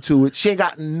fiance into it, she ain't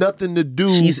got nothing to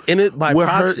do. She's in it by with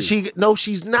proxy. No,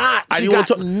 she's not. She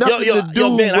got nothing to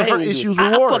do with her issues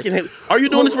with Rory. I fucking hate. Are you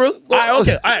doing this for real? All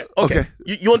right, okay.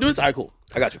 You want to do this? All right, cool.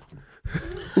 I got you.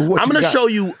 I'm gonna show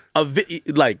you I'm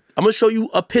gonna show you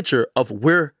a picture of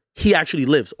where he actually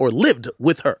lives or lived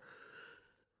with her.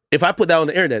 If I put that on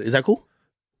the internet, is that cool?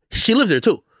 She lives there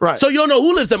too. Right. So you don't know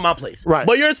who lives in my place. Right.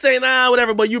 But you're saying,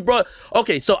 whatever, but you brought...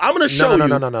 Okay, so I'm going to show you...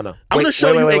 No. I'm going to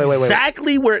show you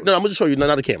exactly where... No, I'm going to show you,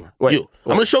 not the camera. I'm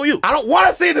going to show you. I don't want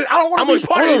to see this. I don't want to be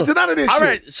party into none of this shit. All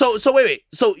right, so wait.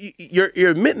 So you're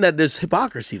admitting that there's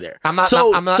hypocrisy there. I'm not...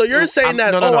 So you're saying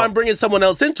that, I'm bringing someone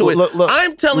else into it. Look,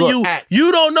 I'm telling you,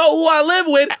 you don't know who I live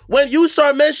with. When you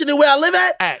start mentioning where I live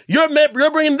at, you're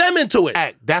bringing them into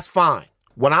it. That's fine.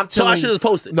 When I'm telling so I should have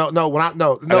posted. No,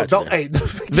 don't. Hey,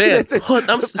 Van,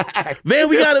 Van,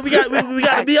 we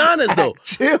gotta be honest though.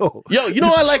 Chill. Yo, you know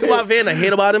what I like about Van? I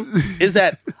hate about him is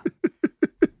that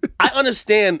I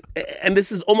understand, and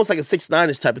this is almost like a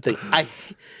 6ix9ine type of thing.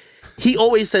 He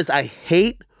always says I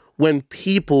hate when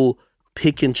people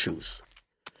pick and choose.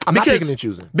 I'm not picking and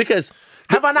choosing because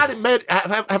have I not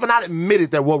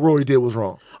admitted that what Rory did was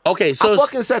wrong? Okay, so I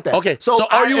fucking said that. Okay, so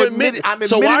are you admitting?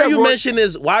 So why are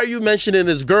you mentioning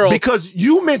this girl? Because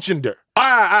you mentioned her. All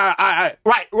right.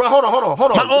 Right. Well, hold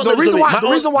on. The reason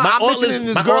why I'm mentioning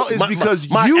this girl is because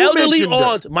you mentioned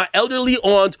her. My elderly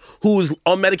aunt, who's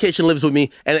on medication, lives with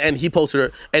me, and he posted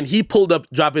her, and he pulled up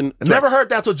dropping. Never heard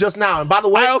that till just now. And by the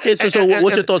way, okay. So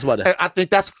what's your thoughts about that? I think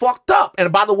that's fucked up.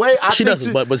 And by the way, she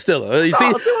doesn't. But still, you see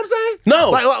what I'm saying?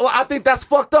 No. I think that's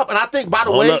fucked up. And I think, by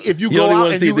the way, if you go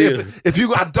out and if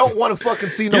you, I don't want to fucking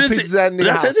see no pieces of that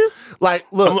nigga house. Like,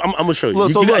 look, I'm gonna show you.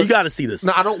 Look, you got to see this.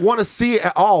 No, I don't want to see it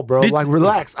at all, bro. Like,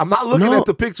 relax. I'm not looking at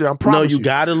the picture. I'm promise you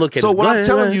got to look at it. So what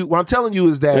I'm telling you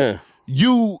is that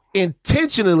you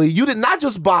intentionally, you did not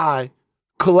just buy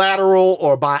collateral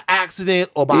or by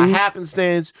accident or by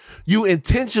happenstance. You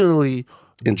intentionally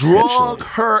drug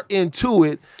her into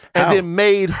it and then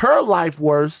made her life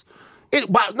worse.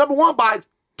 Number one, by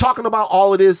talking about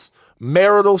all of this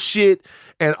marital shit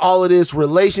and all of this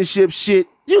relationship shit.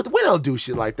 We don't do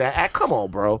shit like that. Come on,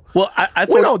 bro. Well,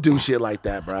 we don't do shit like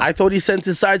that, bro. I thought he sent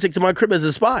his side chick to my crib as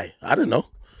a spy. I didn't know.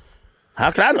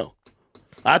 How could I know?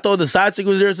 I thought the side chick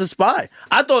was there as a spy.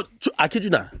 I kid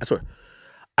you not. I swear.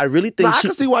 I really think I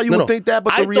can see why you would think that,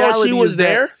 but the reality is I thought she was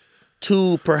there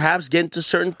to perhaps get into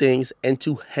certain things and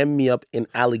to hem me up in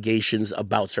allegations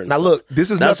about certain stuff. Now, look, this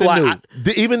is nothing new.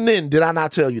 Even then, did I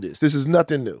not tell you this? This is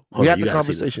nothing new. We had the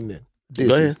conversation then.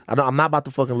 Go ahead. I'm not about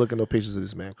to fucking look at no pictures of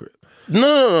this man crib.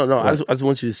 No. Right. I just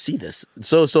want you to see this.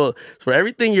 So for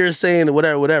everything you're saying,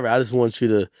 whatever, I just want you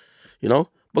to,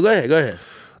 But go ahead.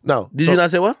 No. Did you not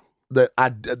say what?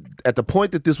 At the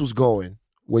point that this was going,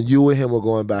 when you and him were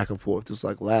going back and forth, it was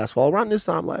like last fall, around this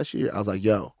time last year, I was like,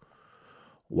 yo,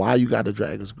 why you got to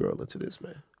drag this girl into this,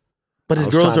 man? But his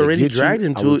girl's already dragged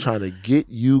into it. I was trying to get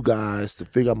you guys to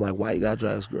figure. I'm like, why you got to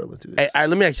drag this girl into this? Hey, all right,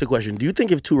 let me ask you a question. Do you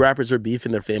think if two rappers are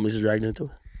beefing, their families are dragged into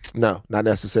it? No, not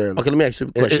necessarily. Okay, let me ask you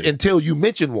a question. Until you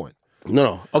mention one.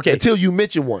 No. Okay. Until you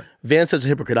mention one. Van's such a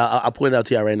hypocrite. I'll point it out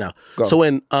to you right now. Go. So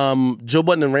when Joe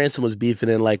Budden and Ransom was beefing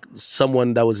and like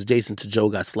someone that was adjacent to Joe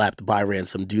got slapped by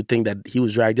Ransom, do you think that he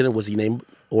was dragged in it? Was he named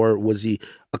or was he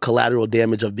a collateral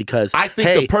damage of because I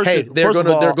think the person they're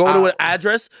going to an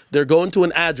address. They're going to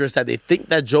an address that they think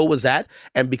that Joe was at,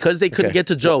 and because they couldn't get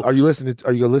to Joe. Well, are you listening?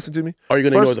 Are you going to listen to me? Or are you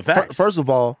going to ignore the facts? First of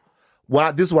all,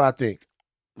 this is what I think.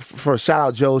 For shout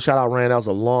out Joe, shout out Rand. That was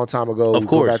a long time ago. Of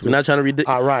course, we're not trying to read.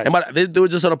 All right, and they do it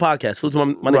just on a podcast. Salute to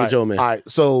my nigga Joe, man. All right,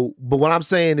 so but what I'm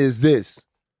saying is this: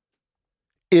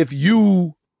 if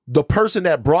the person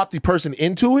that brought the person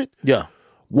into it,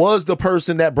 was the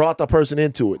person that brought the person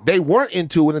into it. They weren't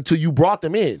into it until you brought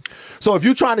them in. So if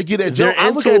you're trying to get at Joe,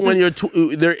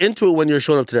 they're into it when you're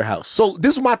showing up to their house. So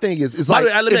this is my thing is like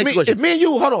if me and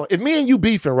you hold on, if me and you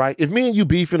beefing, right? If me and you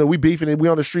beefing or we beefing and we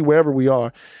on the street wherever we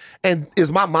are. And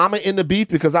is my mama in the beef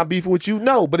because I'm beefing with you?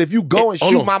 No. But if you go and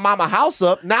shoot my mama house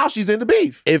up, now she's in the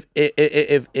beef. If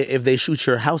they shoot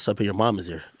your house up and your mom is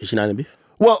there, is she not in beef?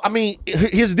 Well, I mean,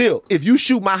 here's the deal. If you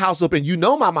shoot my house up and you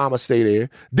know my mama stay there,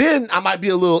 then I might be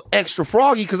a little extra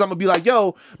froggy because I'm going to be like,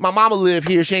 yo, my mama live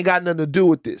here. She ain't got nothing to do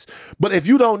with this. But if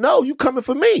you don't know, you coming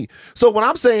for me. So what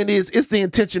I'm saying is it's the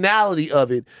intentionality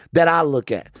of it that I look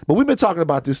at. But we've been talking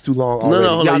about this too long already.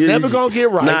 No, Y'all never going to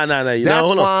get right. Nah. That's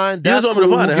fine. That's cool.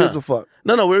 Who gives a fuck?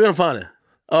 No, we're going to find it.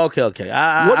 Okay.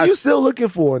 What are you still looking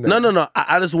for now? No.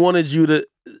 I just wanted you to...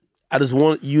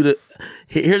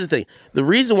 Here's the thing. The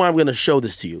reason why I'm going to show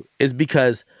this to you is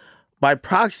because by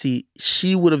proxy,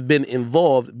 she would have been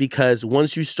involved because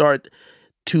once you start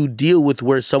to deal with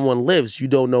where someone lives, you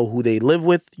don't know who they live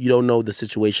with. You don't know the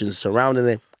situations surrounding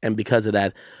it. And because of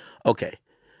that, okay.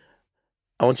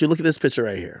 I want you to look at this picture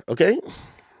right here, okay?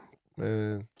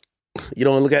 Man. You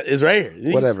don't want to look at it? It's right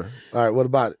here. Whatever. All right, what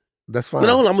about it? That's fine.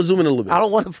 No, I'm going to zoom in a little bit. I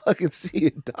don't want to fucking see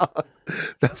it, dog.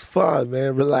 That's fine,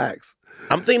 man. Relax.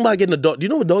 I'm thinking about getting a dog. Do you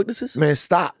know what dog this is? Man,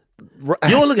 stop. You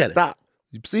don't look at it. Stop.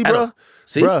 You see, bro?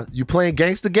 See? Bro, you playing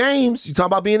gangster games. You talking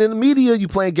about being in the media. You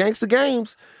playing gangster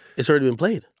games. It's already been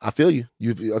played. I feel you.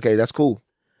 Okay, that's cool.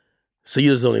 So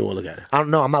you just don't even want to look at it. I don't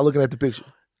know. I'm not looking at the picture.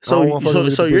 So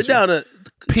you're down to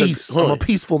peace. I'm a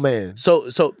peaceful man. So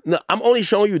no, I'm only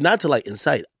showing you not to like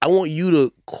incite. I want you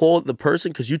to call the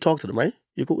person because you talk to them, right?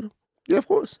 You cool with them? Yeah, of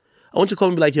course. I want you to call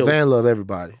them and be like, yo. Van love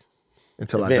everybody.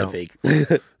 Until I Van don't. Fake.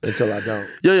 Until I don't.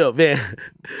 Yo, Van,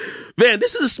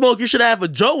 this is a smoke you should have for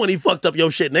Joe when he fucked up your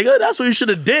shit, nigga. That's what you should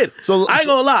have did. So I ain't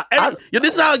gonna lie.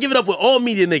 This is how I give it up with all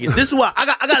media niggas. This is why I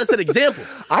gotta set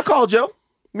examples. I called Joe.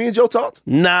 Me and Joe talked.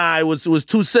 Nah, it was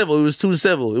too civil. Well,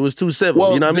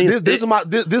 you know what I mean? This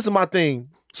is my thing.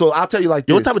 So I'll tell you like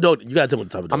this. What type of dog? You gotta tell me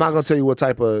what type of dog. I'm not gonna tell you what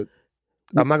type of.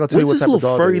 I'm not gonna tell you what type of dog. What's this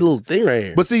little furry little thing right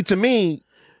here? But see, to me.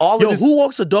 Who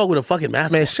walks a dog with a fucking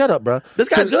mask? Man, shut up, bro. This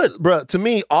guy's good. Bro, to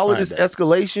me, all of this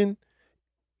escalation,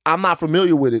 I'm not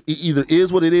familiar with it. It either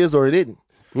is what it is or it isn't.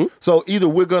 So either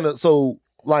we're going to,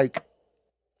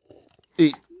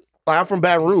 I'm from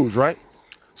Baton Rouge, right?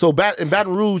 So in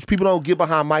Baton Rouge, people don't get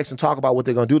behind mics and talk about what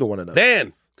they're going to do to one another.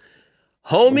 Van,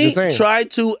 homie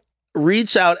tried to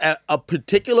reach out at a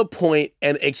particular point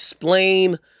and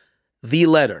explain the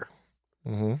letter.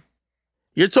 Mm-hmm.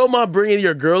 You're talking about bringing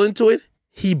your girl into it?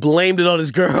 He blamed it on his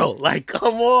girl. Like,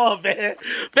 come on, man.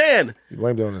 Van. He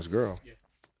blamed it on his girl.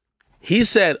 He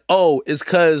said, it's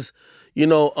because,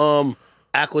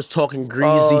 Ak was talking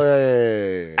greasy. Oh,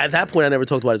 yeah. At that point, I never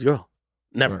talked about his girl.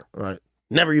 Never. Right.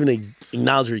 Never even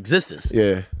acknowledged her existence.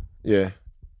 Yeah.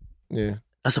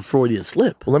 That's a Freudian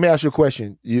slip. Well, let me ask you a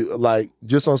question. You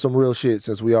just on some real shit,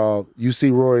 since you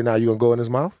see Rory now, you gonna go in his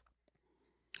mouth?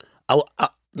 I'm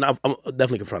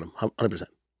definitely confront him, 100%.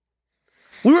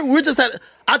 We're just at,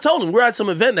 I told him we're at some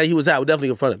event that he was at. We'll definitely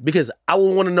confront him because I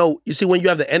would want to know, you see, when you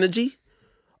have the energy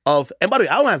of, and by the way,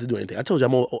 I don't have to do anything. I told you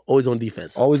I'm always on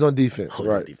defense. Always on defense,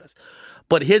 always on defense.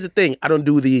 But here's the thing. I don't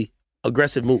do the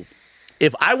aggressive move.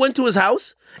 If I went to his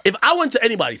house, if I went to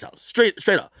anybody's house, straight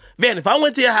up, Van, if I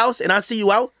went to your house and I see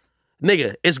you out,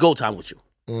 nigga, it's go time with you.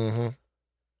 Mm-hmm.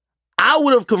 I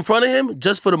would have confronted him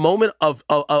just for the moment of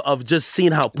just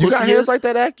seeing how pussy you got he hands is. like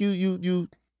that, Ak? You.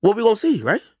 What we gonna see,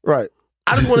 right? Right.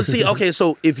 I just want to see, okay,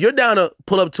 so if you're down to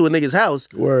pull up to a nigga's house,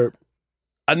 word,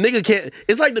 a nigga can't,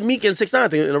 it's like the Meek and 6ix9ine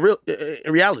thing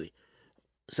in reality.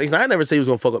 6ix9ine never said he was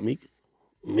going to fuck up Meek.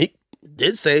 Meek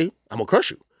did say, I'm going to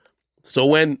crush you. So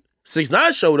when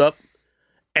 6ix9ine showed up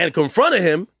and confronted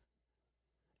him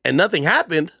and nothing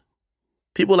happened,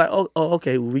 people were like, oh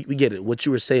okay, we get it. What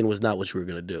you were saying was not what you were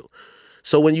going to do.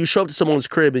 So when you show up to someone's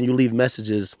crib and you leave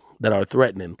messages that are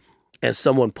threatening and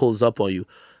someone pulls up on you,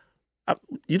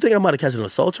 you think I'm about to catch an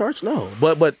assault charge? No.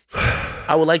 But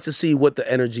I would like to see what the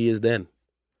energy is then.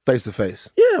 Face to face.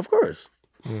 Yeah, of course.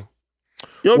 Mm.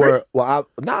 You agree? Well,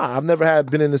 I've never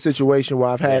been in a situation where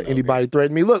I've had anybody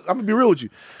threaten me. Look, I'm going to be real with you.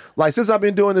 Like, since I've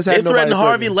been doing this, they threaten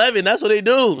Harvey Levin. That's what they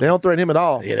do. They don't threaten him at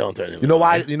all. Yeah, they don't threaten him. You know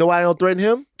why they don't threaten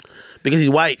him? Because he's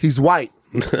white. He's white.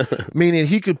 Meaning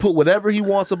he could put whatever he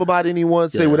wants up about anyone,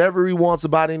 say whatever he wants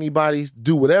about anybody,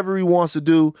 do whatever he wants to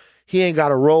do. He ain't got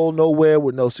to roll nowhere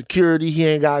with no security. He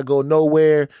ain't got to go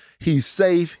nowhere. He's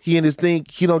safe. He in his thing.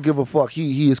 He don't give a fuck.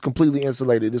 He is completely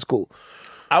insulated. It's cool.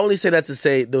 I only say that to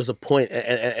say there was a point,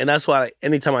 and that's why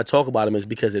anytime I talk about him is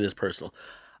because it is personal.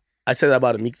 I said that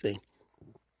about a Meek thing.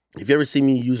 If you ever see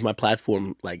me use my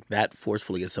platform like that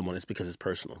forcefully against someone, it's because it's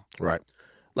personal. Right.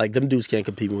 Like, them dudes can't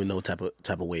compete with no type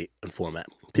of weight and format.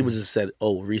 People just said,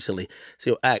 recently,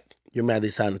 say, Ak, you're mad they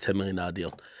signed a $10 million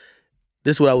deal.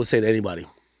 This is what I would say to anybody.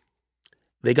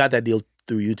 They got that deal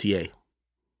through UTA.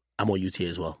 I'm on UTA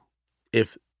as well.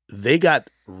 If they got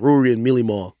Rory and Millie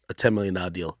Mall a $10 million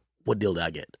deal, what deal did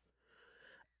I get?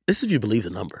 This is if you believe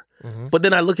the number. Mm-hmm. But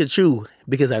then I look at you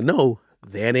because I know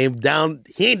Van ain't down.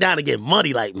 He ain't down to get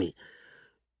money like me.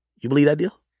 You believe that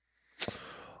deal?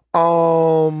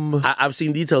 I've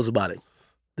seen details about it.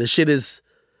 The shit is,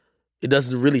 it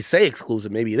doesn't really say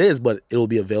exclusive. Maybe it is, but it'll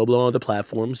be available on the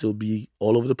platforms. It'll be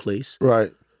all over the place.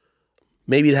 Right.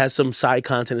 Maybe it has some side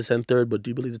content that's in third, but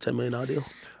do you believe the $10 million deal?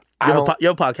 You have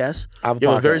a podcast. You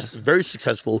have a very, very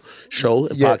successful show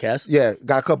and podcast. Yeah,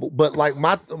 got a couple. But like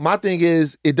my thing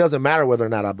is, it doesn't matter whether or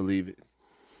not I believe it.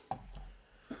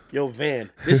 Yo, Van,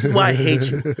 this is why I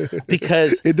hate you.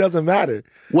 Because it doesn't matter.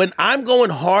 When I'm going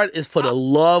hard, it's for the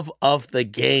love of the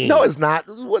game. No, it's not.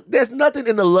 There's nothing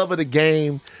in the love of the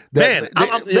game. Van,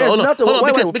 there's nothing.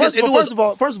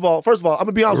 First of all, I'm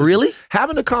gonna be honest. Really? With you.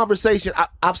 Having a conversation.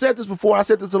 I've said this before. I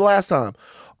said this the last time.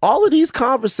 All of these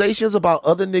conversations about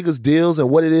other niggas' deals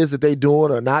and what it is that they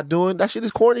doing or not doing, that shit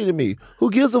is corny to me. Who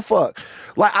gives a fuck?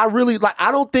 Like, I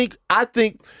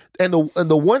think, and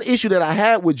the one issue that I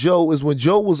had with Joe is when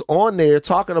Joe was on there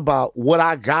talking about what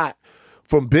I got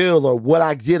from Bill or what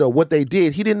I did or what they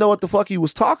did, he didn't know what the fuck he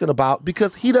was talking about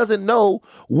because he doesn't know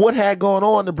what had gone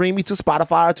on to bring me to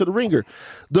Spotify or to the Ringer.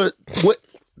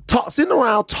 Sitting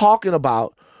around talking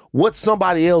about what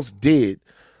somebody else did.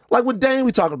 Like with Dane,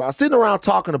 we talking about sitting around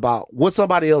talking about what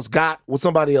somebody else got, what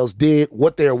somebody else did,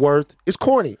 what they're worth. It's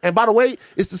corny. And by the way,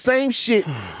 it's the same shit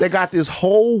that got this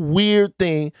whole weird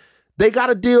thing. They got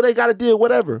a deal,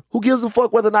 whatever. Who gives a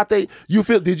fuck whether or not did you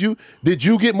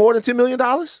get more than $10 million?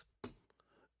 What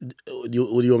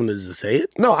do you want me to just say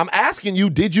it? No, I'm asking you,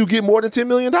 did you get more than $10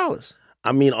 million?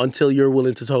 I mean, until you're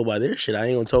willing to talk about their shit, I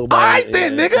ain't gonna talk about it. All right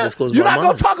then, nigga. You're not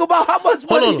gonna talk about how much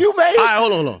money you made? All right,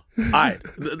 hold on. All right,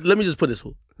 let me just put this.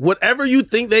 Whatever you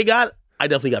think they got, I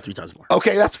definitely got 3 times more.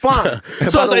 Okay, that's fine.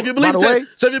 So if you believe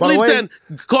 10,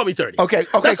 call me 30. Okay,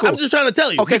 cool. I'm just trying to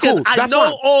tell you. Okay, because cool. I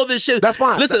know all this shit. That's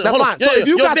fine. Listen, that's fine. So if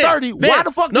you got 30, why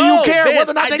the fuck do you care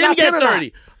whether or not they got 10 or not? I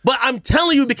didn't get 30. But I'm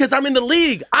telling you because I'm in the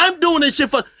league. I'm doing this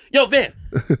shit for... Yo, Van,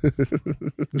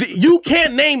 you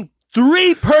can't name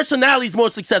 3 personalities more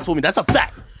successful than me. That's a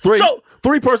fact.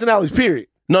 3 personalities, period.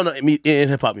 No, in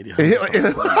hip-hop media.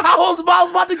 I was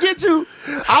about to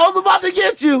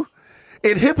get you.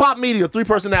 In hip-hop media, 3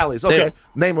 personalities. Okay, Damn.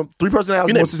 Name them. 3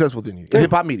 personalities more successful than you. In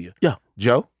hip-hop media. Yeah.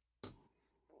 Joe?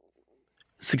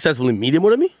 Successful in media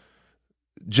more than me?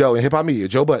 Joe in hip-hop media.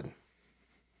 Joe Budden.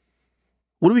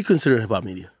 What do we consider hip-hop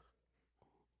media?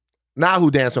 Now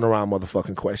who dancing around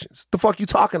motherfucking questions? The fuck you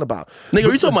talking about? Nigga,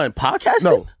 are you talking about podcasting?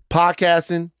 No.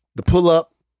 Podcasting, the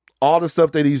pull-up, all the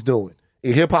stuff that he's doing.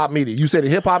 In hip-hop media. You said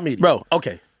in hip-hop media. Bro,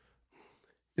 okay.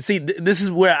 See, this is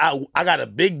where I got a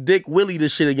big dick Willie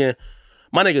this shit again.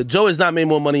 My nigga, Joe has not made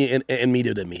more money in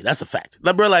media than me. That's a fact.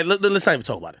 Like, bro, let's not even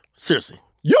talk about it. Seriously.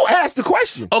 You asked the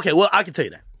question. Okay, well, I can tell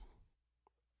you that.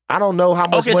 I don't know how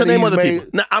much money so name he's other made. people.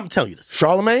 Now, I'm telling you this.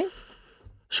 Charlemagne?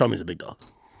 Charlemagne's a big dog.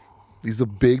 He's a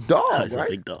big dog, He's right? a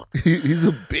big dog. He's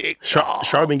a big dog.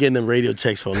 Charlemagne been getting them radio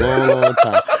checks for a long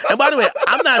time. And by the way,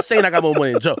 I'm not saying I got more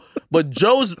money than Joe, but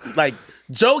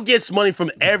Joe gets money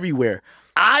from everywhere.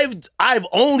 I've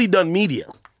only done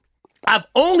media.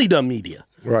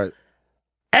 Right.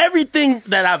 Everything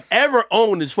that I've ever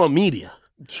owned is from media.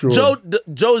 Sure.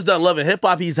 Joe's done Love and Hip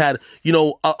Hop. He's had,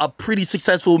 a pretty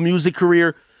successful music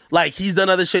career. Like, he's done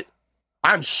other shit.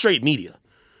 I'm straight media.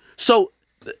 So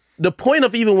the point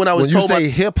of even when I was when told you say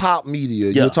hip hop media,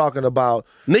 you're talking about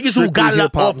niggas who got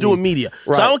it off doing media.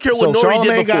 Right. So I don't care what Nori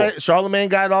did before. Charlemagne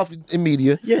got it off in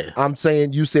media. Yeah. I'm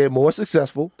saying you said more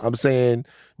successful. I'm saying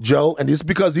Joe, and this is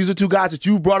because these are 2 guys that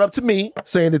you've brought up to me,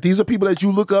 saying that these are people that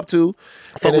you look up to.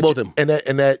 Fuck with both of them. And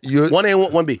that you're 1A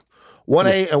and 1B.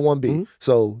 1A and 1B. Mm-hmm.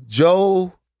 So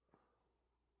Joe,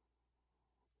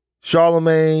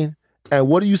 Charlemagne, and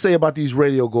what do you say about these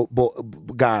radio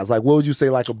guys? Like, what would you say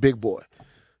like a big boy?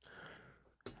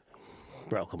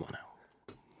 Bro, come on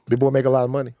now. Big boy make a lot of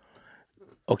money.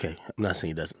 Okay, I'm not saying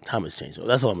he doesn't. Time has changed. So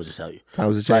that's all I'm gonna just tell you.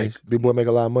 Times have changed. Big boy make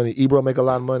a lot of money. Ebro make a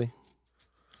lot of money.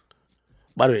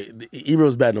 By the way,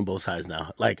 Ebro's bad on both sides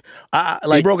now.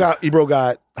 Ebro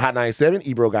got Hot 97.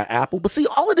 Ebro got Apple. But see,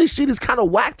 all of this shit is kind of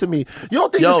whack to me. You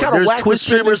don't think it's kind of whack? Twitch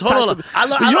streamers. Hold on.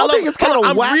 You don't think it's kind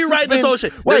of whack? I'm rewriting this whole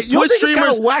shit. Wait, you don't think it's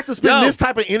kind of whack to spend this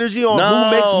type of energy on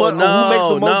who makes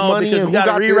the most money and who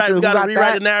got this and who got that? We got to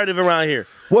rewrite the narrative around here.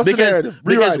 What's the narrative?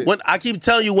 Because when I keep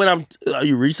telling you are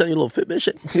you reselling your little Fitbit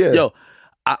shit? Yeah. Yo,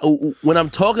 when I'm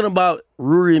talking about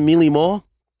Ruri and Mealy Mall,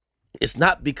 it's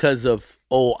not because of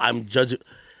I'm judging.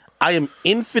 I am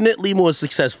infinitely more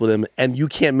successful than them, and you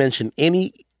can't mention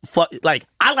any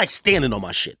I like standing on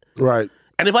my shit. Right.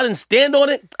 And if I didn't stand on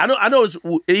it, I know it's,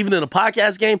 even in a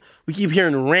podcast game, we keep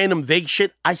hearing random vague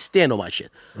shit. I stand on my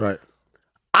shit. Right.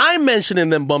 I'm mentioning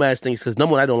them bum ass things because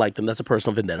number one, I don't like them. That's a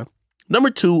personal vendetta. Number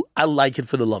two, I like it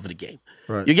for the love of the game.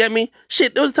 Right. You get me?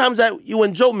 Shit, there was times that you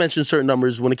and Joe mentioned certain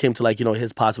numbers when it came to like,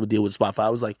 his possible deal with Spotify. I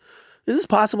was like, is this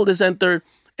possible, this and third?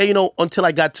 And, until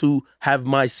I got to have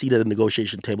my seat at the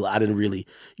negotiation table, I didn't really,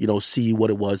 see what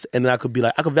it was. And then I could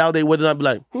validate whether or not be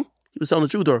like, he was telling the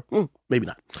truth or maybe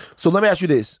not. So let me ask you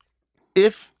this.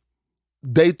 If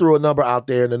they threw a number out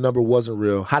there and the number wasn't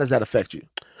real, how does that affect you?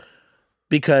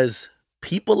 Because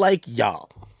people like y'all,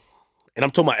 and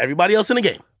I'm talking about everybody else in the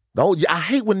game. I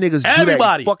hate when niggas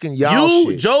everybody, do that fucking y'all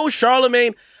shit. Joe,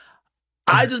 Charlemagne,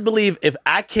 I just believe if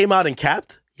I came out and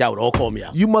capped, y'all would all call me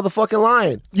out. You motherfucking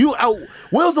lying.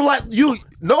 Where's the like?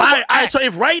 So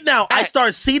if right now I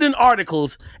start seeding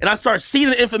articles and I start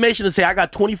seeding information to say I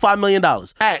got $25 million,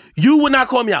 you would not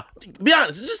call me out. Be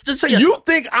honest. Just say yes. You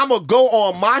think I'm going to go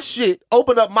on my shit,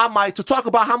 open up my mic to talk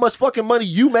about how much fucking money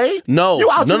you made? No. You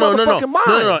out your motherfucking mind.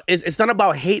 No. It's not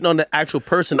about hating on the actual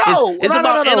person. No. It's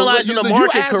about analyzing the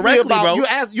market correctly, bro.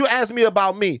 You asked me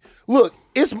about me. Look,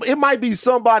 it might be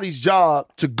somebody's job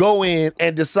to go in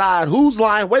and decide who's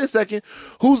lying. Wait a second.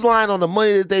 Who's lying on the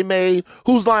money that they made?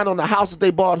 Who's lying on the house that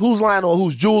they bought? Who's lying on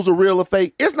whose jewels are real or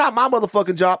fake? It's not my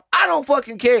motherfucking job. I don't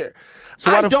fucking care. So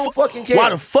I don't fucking care. Why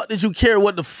the fuck did you care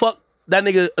what the fuck that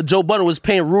nigga Joe Budden was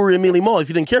paying Rory and Millie Moore if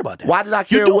you didn't care about that? Why did I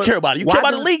care? You do care about it. You care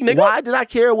about the league, nigga. Why did I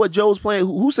care what Joe was playing?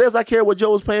 Who says I care what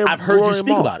Joe was playing? I've heard you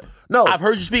speak about it. No. I've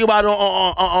heard you speak about it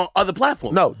on other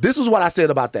platforms. No, this is what I said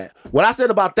about that. What I said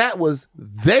about that was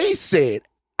they said,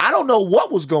 I don't know what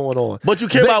was going on. But you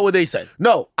care about what they said.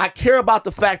 No, I care about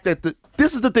the fact that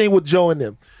this is the thing with Joe and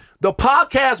them. The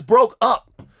podcast broke up.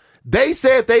 They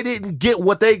said they didn't get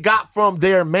what they got from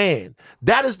their man.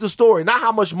 That is the story, not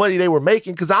how much money they were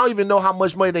making, because I don't even know how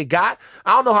much money they got.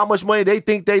 I don't know how much money they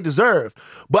think they deserve.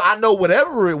 But I know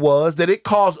whatever it was, that it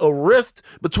caused a rift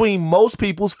between most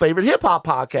people's favorite hip-hop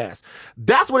podcasts.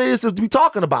 That's what it is to be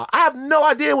talking about. I have no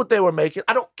idea what they were making.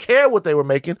 I don't care what they were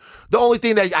making. The only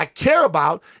thing that I care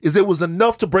about is it was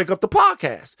enough to break up the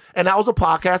podcast. And that was a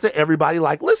podcast that everybody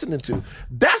liked listening to.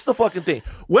 That's the fucking thing.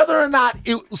 Whether or not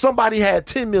somebody had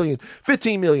 10 million,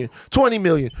 15 million, 20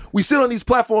 million. We sit on these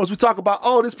platforms, we talk about,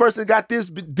 oh, this person got this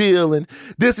deal and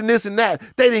this and that.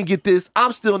 They didn't get this.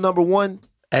 I'm still number one.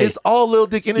 Hey, it's all little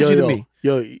dick energy to me.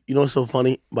 Yo, you know what's so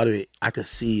funny? By the way, I could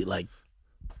see like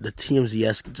the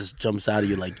TMZ just jumps out of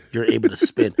you, like you're able to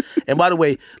spin. And by the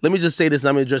way, let me just say this and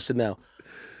I'm going to address it now.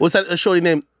 What's that shorty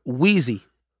named? Wheezy.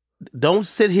 Don't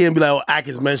sit here and be like, oh, I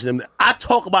can mention him. I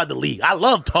talk about the league. I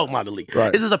love talking about the league.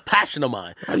 Right. This is a passion of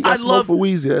mine. You got smoke for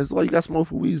Weezy. That's why you got smoke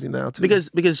for Weezy now, too.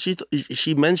 Because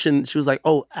she mentioned, she was like,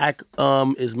 oh, Ack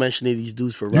is mentioning these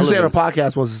dudes for relevance. You said her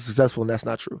podcast wasn't successful, and that's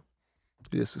not true.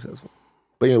 It is successful.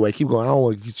 But anyway, keep going. I don't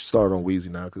want to get you started on Weezy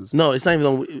now. No, it's not even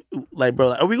on, like,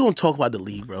 bro, are we going to talk about the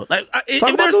league, bro? Like,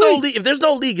 if there's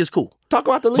no league, it's cool. Talk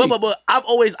about the league. But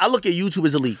I look at YouTube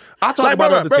as a league. I talk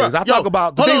about other things. I talk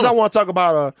about, the things I want to talk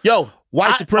about are,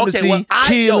 white supremacy,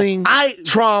 healing,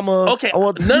 trauma. Okay,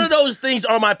 none of those things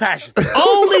are my passion.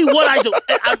 Only what I do.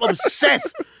 I'm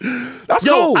obsessed. That's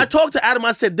cool. I talked to Adam.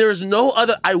 I said, there's no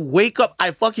other. I wake up, I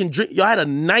fucking drink. Yo, I had a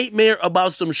nightmare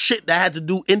about some shit that had to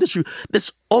do industry.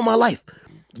 That's all my life.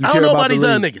 I don't know about these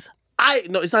other niggas.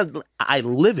 It's not. I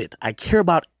live it. I care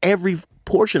about every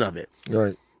portion of it.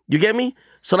 Right. You get me?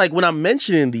 So like when I'm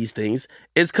mentioning these things,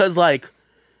 it's because like,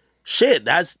 shit,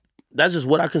 that's just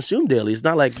what I consume daily. It's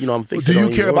not like, I'm fixing. Do you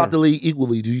care about the league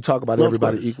equally? Do you talk about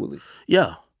everybody equally?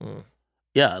 Yeah.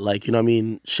 Yeah, like, I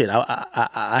mean, shit,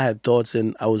 I had thoughts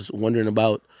and I was wondering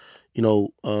about,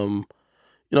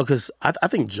 because I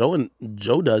think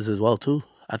Joe does as well, too.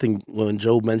 I think when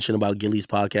Joe mentioned about Gilly's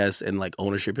podcast and like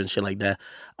ownership and shit like that,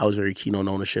 I was very keen on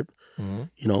ownership.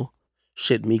 Mm-hmm.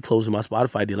 Shit, me closing my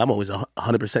Spotify deal, I'm always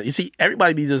 100%. You see,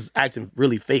 everybody be just acting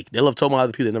really fake. They love talking about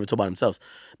other people, they never talk about themselves.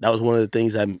 That was one of the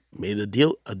things that made a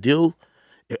deal.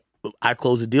 I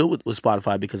closed a deal with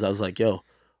Spotify because I was like, yo,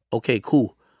 okay,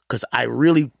 cool. Because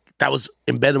that was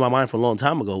embedded in my mind for a long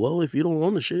time ago. Well, if you don't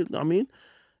own the shit, I mean,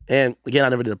 and again, I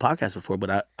never did a podcast before,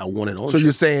 but I wanted ownership. So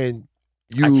you're saying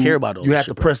I care about ownership. You have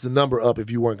to press the number up if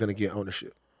you weren't going to get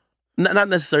ownership. Not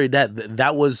necessarily that.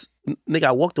 That was, nigga,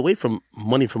 I walked away from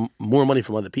more money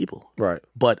from other people. Right.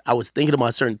 But I was thinking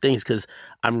about certain things because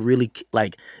I'm really,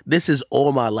 like, this is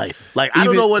all my life. Like, I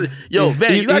don't know what, yo,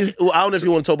 Van, I don't know if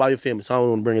you want to talk about your family, so I don't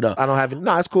want to bring it up. I don't have it.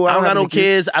 No, it's cool. I don't got no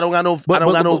kids. I don't got no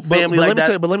family like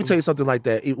that. But let me tell you something like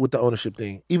that with the ownership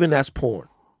thing. Even that's porn.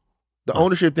 The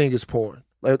ownership thing is porn.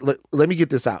 Let me get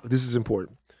this out. This is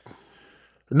important.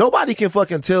 Nobody can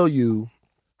fucking tell you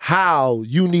how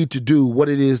you need to do what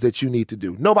it is that you need to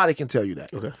do. Nobody can tell you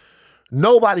that. Okay.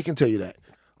 Nobody can tell you that.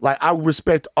 Like, I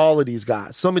respect all of these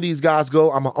guys. Some of these guys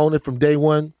go, I'm going to own it from day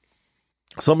one.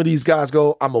 Some of these guys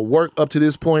go, I'm going to work up to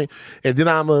this point, and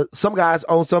then some guys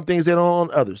own some things they don't own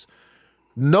others.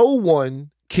 No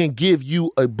one can give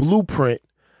you a blueprint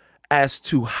as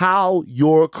to how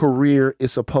your career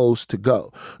is supposed to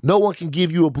go. No one can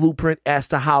give you a blueprint as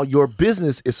to how your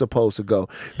business is supposed to go.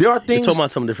 There are things. You're talking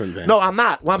about something different, man. No, I'm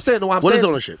not. What I'm saying. What is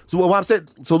ownership? So what I'm saying.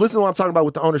 So listen to what I'm talking about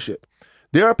with the ownership.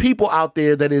 There are people out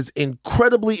there that is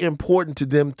incredibly important to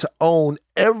them to own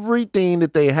everything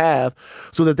that they have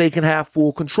so that they can have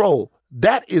full control.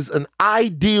 That is an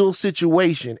ideal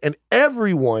situation, and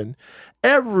everyone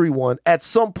at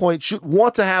some point should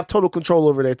want to have total control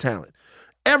over their talent.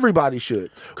 Everybody should.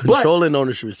 Control and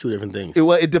ownership is two different things.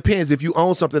 It depends. If you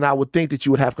own something, I would think that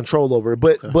you would have control over it.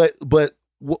 But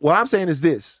what I'm saying is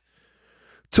this: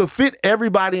 to fit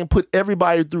everybody and put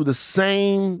everybody through the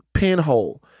same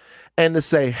pinhole, and to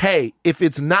say, hey, if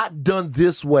it's not done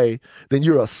this way, then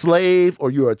you're a slave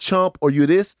or you're a chump or you're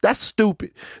this. That's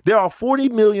stupid. There are 40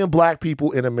 million black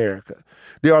people in America.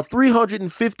 There are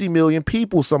 350 million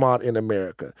people somehow in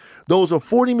America. Those are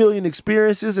 40 million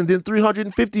experiences and then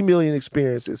 350 million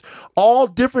experiences. All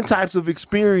different types of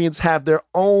experience have their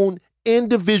own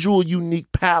individual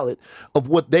unique palette of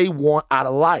what they want out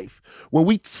of life. When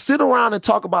we sit around and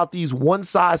talk about these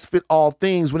one-size-fit-all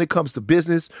things when it comes to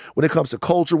business, when it comes to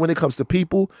culture, when it comes to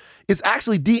people, it's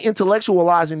actually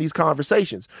de-intellectualizing these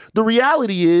conversations. The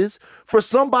reality is, for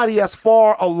somebody as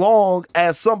far along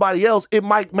as somebody else, it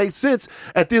might make sense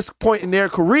at this point in their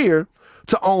career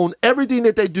to own everything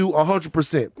that they do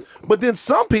 100%. But then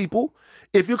some people,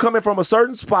 if you're coming from a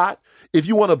certain spot, if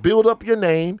you want to build up your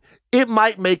name, it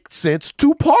might make sense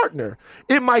to partner.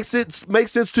 It might make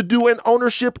sense to do an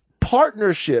ownership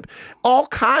partnership. All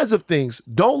kinds of things.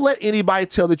 Don't let anybody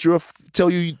tell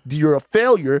you you're a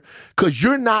failure because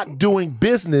you're not doing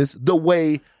business the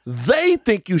way they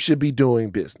think you should be doing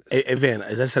business. Hey Van,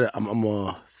 as I said, I'm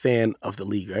a fan of the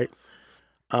league, right?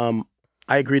 I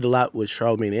agreed a lot with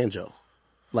Charlamagne and Joe.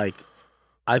 Like,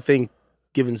 I think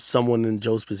given someone in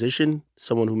Joe's position,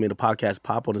 someone who made a podcast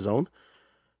pop on his own,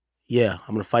 yeah,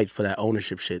 I'm going to fight for that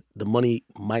ownership shit. The money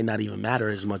might not even matter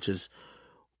as much as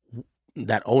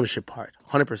that ownership part.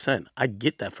 100%. I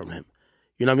get that from him.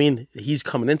 You know what I mean? He's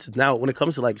coming into, now when it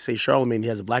comes to, like, say, Charlamagne, he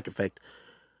has a black effect.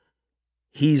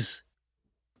 He's,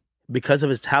 because of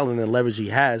his talent and leverage he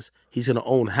has, he's going to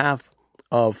own half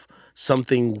of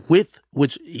something with,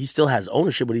 which he still has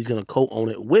ownership, but he's going to co-own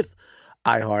it with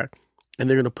iHeart. And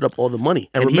they're going to put up all the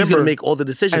money. And remember, he's going to make all the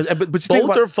decisions. But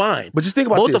both are fine. But just think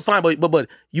about both this. Both are fine, but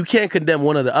you can't condemn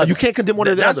one or the other. You can't condemn one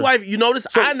or the other. That's why, you notice,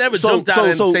 I never jumped out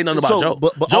and say nothing about Joe.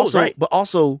 But Joe's also, right. But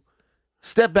also,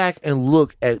 step back and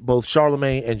look at both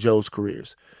Charlamagne and Joe's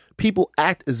careers. People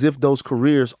act as if those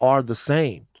careers are the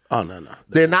same. Oh, no.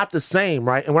 They're not the same,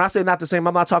 right? And when I say not the same,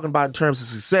 I'm not talking about in terms of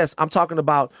success. I'm talking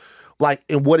about, like,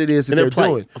 in what it is that they're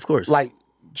doing. Of course. Like,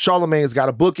 Charlamagne's got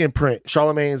a book in print.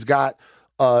 Charlamagne's got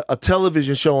a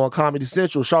television show on Comedy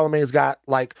Central. Charlamagne's got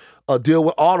like a deal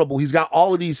with Audible. He's got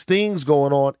all of these things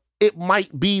going on. It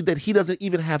might be that he doesn't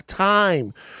even have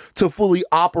time to fully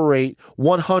operate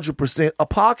 100% a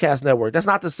podcast network. That's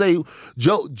not to say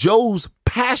Joe's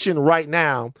passion right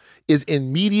now is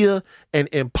in media and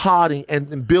in podding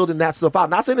and building that stuff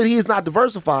out. Not saying that he is not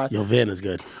diversified. Yo, Van is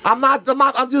good. I'm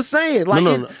just saying. Like,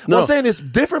 what I'm saying is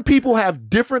different people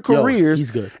have different careers. He's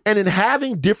good. And in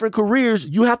having different careers,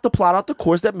 you have to plot out the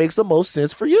course that makes the most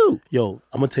sense for you. Yo,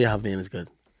 I'm going to tell you how Van is good.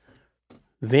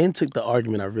 Van took the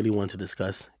argument I really wanted to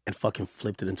discuss and fucking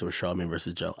flipped it into a Charlamagne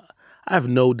versus Joe. I have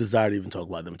no desire to even talk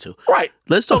about them two. Right.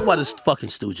 Let's talk about his fucking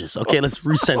Stooges. Okay, let's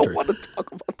recenter. I don't want to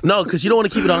talk about this. No, because you don't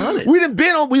want to keep it 100.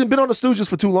 We've been on the Stooges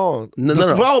for too long. No.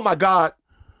 Oh my God.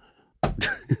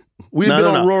 We've been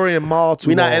on Rory and Mal too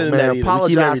long, man.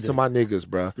 Apologize to my niggas,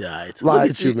 bro. Yeah, right. Look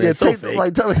at you, man. So fake.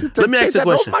 Let me ask you a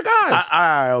question. My guys. All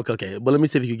right, okay. But let me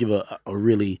see if you could give a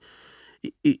really...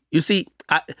 You see,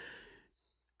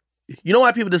 you know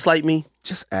why people dislike me?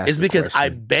 Just ask. It's because question, I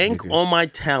bank on my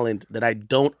talent that I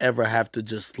don't ever have to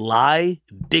just lie,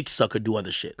 dick suck, or do other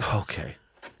shit. Okay.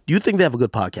 Do you think they have a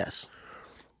good podcast?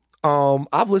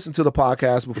 I've listened to the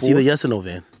podcast before. It's either yes or no,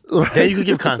 Van. Right. Then you can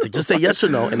give context. Just say yes or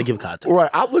no and then give context. Right.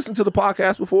 I've listened to the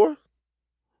podcast before.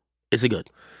 Is it good?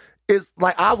 It's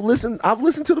like I've listened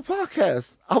to the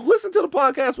podcast. I've listened to the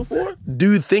podcast before.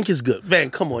 Do you think it's good? Van,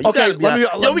 come on. Okay,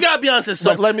 we gotta be honest.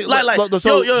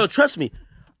 Yo, trust me.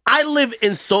 I live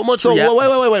in so much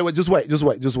reality. Wait. Just wait.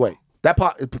 Their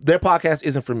podcast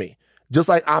isn't for me. Just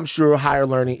like I'm sure Higher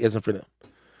Learning isn't for them.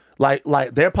 Like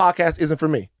their podcast isn't for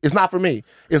me. It's not for me.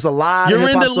 It's a lot. You're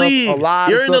in the league.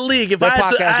 You're in the league. If I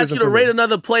had to ask you to rate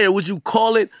another player, would you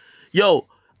call it? Yo,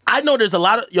 I know there's a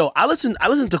lot of I listen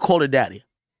to Call Her Daddy.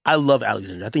 I love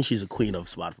Alexandria. I think she's a queen of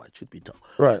Spotify, truth be told.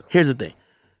 Right. Here's the thing.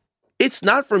 It's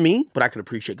not for me, but I can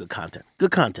appreciate good content.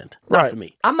 Good content. Not for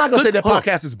me. I'm not going to say that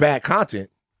podcast is bad content.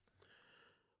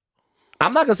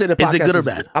 I'm not gonna say that podcast is it good or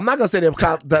bad? I'm not gonna say that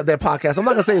podcast. I'm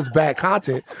not gonna say it's bad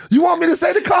content. You want me to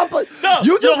say the No,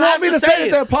 you just want me to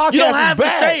say that podcast is bad. You don't have to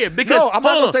say it because I'm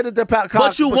not gonna say that podcast.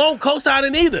 But you won't co-sign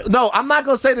it either. No, I'm not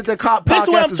gonna say that the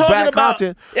podcast is bad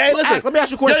content. Hey, listen. Let me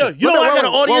ask you a question. You know I got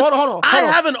an audience. Hold on. I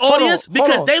have an audience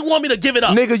because they want me to give it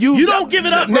up. Nigga, you don't give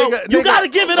it up, bro. You gotta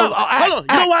give it up. Hold on.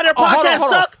 You know why their podcasts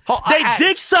suck? They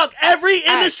dick suck every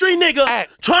industry nigga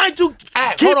trying to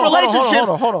keep relationships.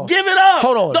 Give it up.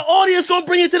 The audience gonna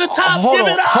bring it to the top. Give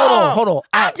it up. Hold on.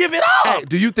 I give it up.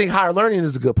 Do you think Higher Learning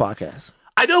is a good podcast?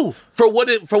 I do for what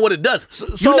it does.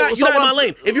 You're not in my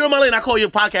lane. If you're in my lane, I call your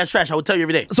podcast trash. I would tell you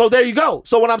every day. So there you go.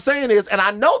 So what I'm saying is, and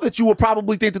I know that you would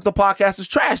probably think that the podcast is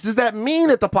trash. Does that mean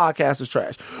that the podcast is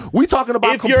trash? We talking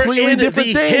about completely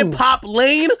different things. If you're in the hip hop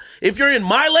lane, if you're in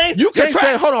my lane, you can't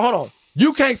say. Hold on.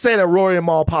 You can't say that Rory and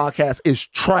Mal podcast is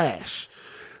trash.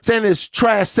 Saying it's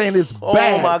trash, saying it's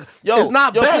bad. My, it's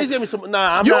not bad. Please give me some.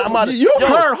 Nah, I'm not. You've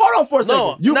heard. Hold on for a second.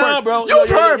 No, you've heard, bro. You've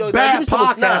heard bad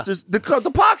podcasters. The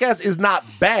podcast is not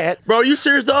bad. Bro, are you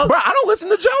serious, dog? Bro, I don't listen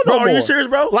to Joe no more. Are you serious,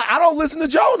 bro? Like I don't listen to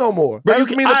Joe no more. Bro, that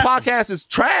doesn't mean the podcast is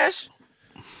trash.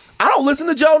 I don't listen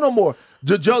to Joe no more.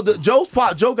 Joe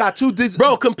got two.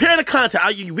 Bro, compare the content.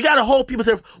 We gotta hold people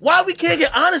to why we can't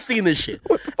get honesty in this shit.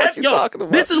 What the fuck you talking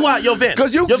about? This is why, Van.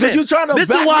 Because you trying to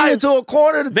back me into a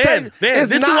corner. Van,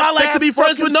 this is why I like to be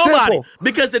friends with nobody. Simple.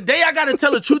 Because the day I gotta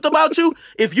tell the truth about you,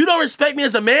 if you don't respect me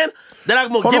as a man, then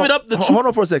I'm gonna give it up the truth. Hold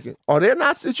on for a second. Are there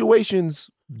not situations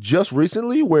just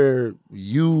recently where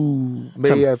you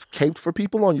may have caped for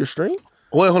people on your stream?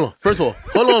 Wait, hold on. First of all,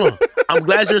 hold on. I'm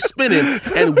glad you're spinning,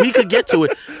 and we could get to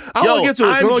it. I want to get to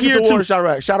it. Go get to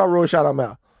Rory. Shout out Rory. Shout out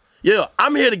Mal. Yeah,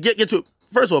 I'm here to get to it.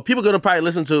 First of all, people are going to probably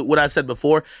listen to what I said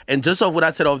before, and just off what I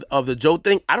said of the Joe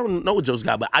thing, I don't know what Joe's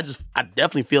got, but I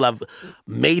definitely feel I've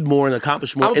made more and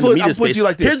accomplished more in the media space. You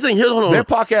like this. Here's the thing. Hold on. Their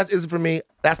podcast isn't for me.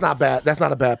 That's not bad. That's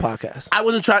not a bad podcast. I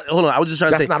was just trying to say.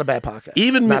 That's not a bad podcast.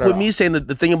 Even with me saying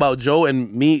the thing about Joe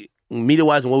and me,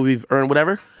 media-wise and what we've earned,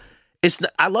 whatever,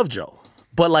 I love Joe.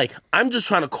 But, like, I'm just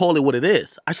trying to call it what it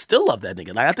is. I still love that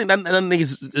nigga. Like, I think that nigga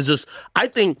is just... I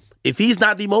think if he's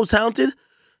not the most talented,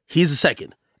 he's the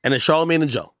second. And it's Charlamagne and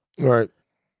Joe. Right.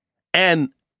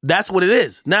 And that's what it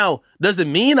is. Now, does it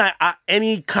mean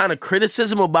any kind of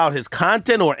criticism about his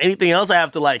content or anything else I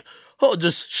have to, like,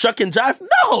 just shuck and jive?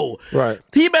 No. Right.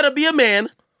 He better be a man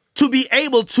to be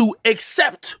able to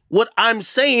accept what I'm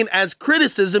saying as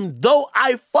criticism, though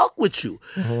I fuck with you.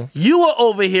 Mm-hmm. You are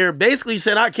over here basically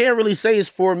saying, I can't really say it's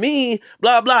for me,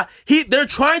 blah, blah. They're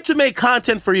trying to make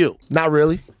content for you. Not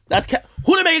really.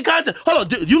 Who they making content? Hold on,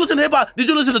 did you listen to hip-hop? Did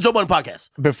you listen to Joe Budden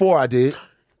podcast? Before I did.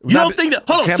 You don't think that?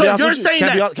 Hold on, so you're saying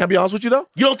that. Can I be honest with you, though?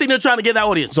 You don't think they're trying to get that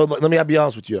audience? So let me be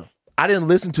honest with you. I didn't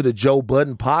listen to the Joe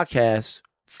Budden podcast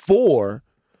for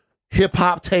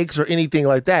hip-hop takes or anything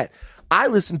like that. I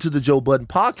listened to the Joe Budden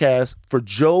podcast for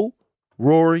Joe,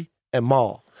 Rory, and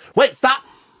Mal. Wait, stop.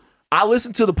 I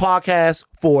listened to the podcast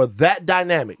for that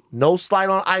dynamic. No slight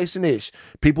on Ice and Ish.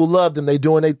 People love them. They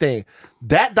doing their thing.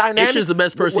 That dynamic. Ish is the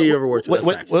best person you ever worked with.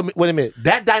 Wait a minute.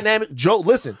 That dynamic. Joe,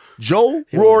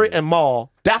 Rory, and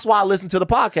Mal. That's why I listen to the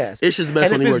podcast. Ish is the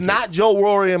best one. And if it's not Joe,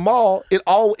 Rory, and Mal,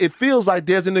 it feels like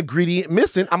there's an ingredient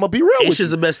missing. I'm gonna be real with you. Ish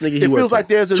is the best nigga he worked with. It feels like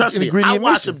there's an ingredient missing. I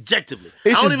watch objectively. I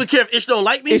don't even care if Ish don't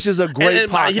like me. Ish is a great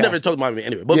podcast. He never talked about me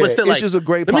anyway. But still, like, Ish is a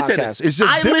great podcast. It's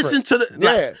just different. I listen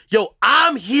to yo,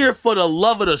 I'm here for the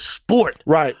love of the sport.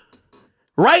 Right.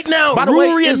 Right now,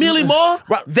 Rory and Millie Mall,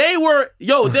 they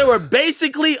were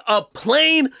basically a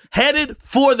plane headed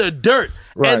for the dirt.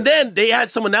 Right. And then they had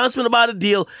some announcement about a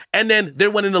deal, and then they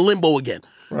went into limbo again.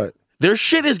 Right. Their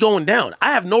shit is going down.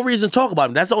 I have no reason to talk about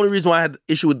them. That's the only reason why I had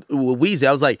issue with Weezy.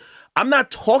 I was like, I'm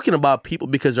not talking about people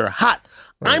because they're hot.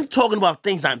 Right. I'm talking about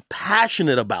things I'm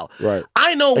passionate about. Right.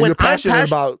 I know when you're passionate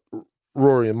about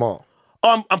Rory and Mal.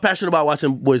 I'm passionate about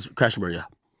watching boys crash and burn. Yeah.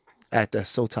 That's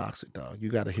so toxic, dog. You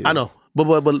gotta hear. I know. But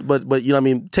you know what I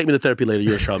mean? Take me to therapy later.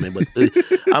 You're a Charlamagne, but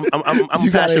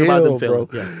I'm passionate about them feeling.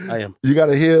 Yeah, I am. You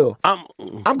gotta heal.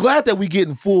 I'm glad that we get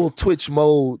in full Twitch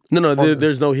mode. No,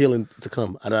 there's no healing to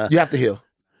come. You have to heal.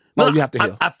 No, you have to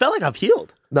heal. I felt like I've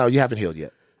healed. No, you haven't healed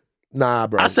yet. Nah,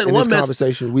 bro. I said in one this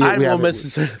conversation. We haven't.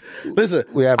 Listen,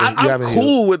 I'm cool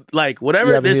healed. with like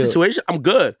whatever their situation. I'm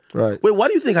good. Right. Wait, why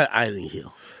do you think I didn't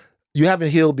heal? You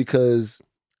haven't healed because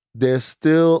there's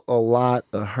still a lot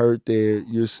of hurt there.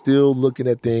 You're still looking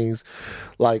at things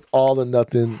like all or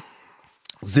nothing,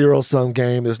 zero-sum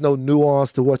game. There's no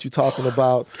nuance to what you're talking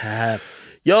about. Cap.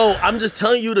 Yo, I'm just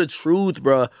telling you the truth,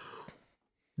 bro.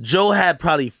 Joe had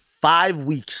probably 5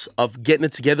 weeks of getting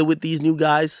it together with these new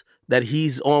guys that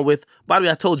he's on with. By the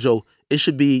way, I told Joe it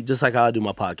should be just like how I do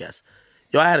my podcast.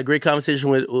 Yo, I had a great conversation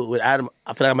with Adam.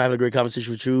 I feel like I'm having a great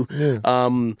conversation with you.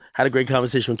 Yeah. Had a great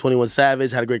conversation with 21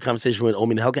 Savage. Had a great conversation with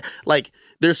Omi the Hellcat. Like,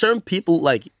 there's certain people,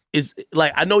 like,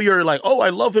 I know you're like, oh, I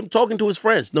love him talking to his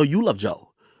friends. No, you love Joe.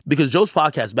 Because Joe's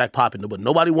podcast is back popping, but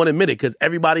nobody want to admit it because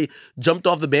everybody jumped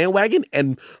off the bandwagon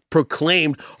and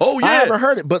proclaimed, "Oh yeah." I haven't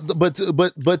heard it,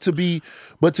 but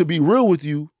to be real with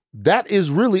you, that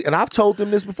is really, and I've told them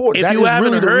this before. If you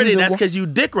haven't heard it, that's because you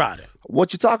dick riding.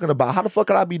 What you talking about? How the fuck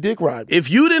could I be dick riding?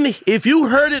 If you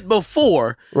heard it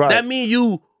before, that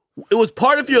means it was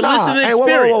part of your listening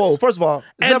experience. Whoa. First of all,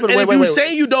 if you're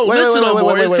saying you don't listen no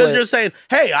more, it's because you're saying,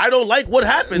 hey, I don't like what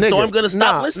happened, so I'm going to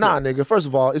stop listening. Nah, nigga. First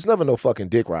of all, it's never no fucking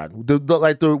dick riding.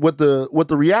 What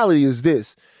the reality is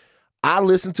this. I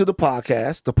listened to the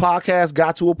podcast. The podcast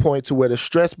got to a point to where the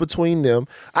stress between them,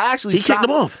 he kicked them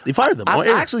off. He fired them. I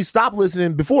actually stopped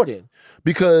listening before then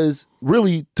because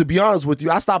really, to be honest with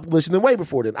you, I stopped listening way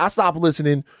before then. I stopped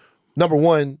listening, number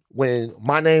one, when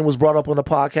my name was brought up on the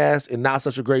podcast in not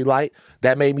such a great light.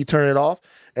 That made me turn it off.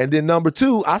 And then number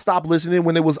two, I stopped listening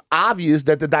when it was obvious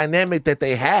that the dynamic that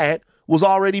they had was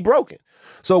already broken.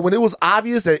 So when it was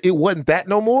obvious that it wasn't that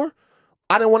no more,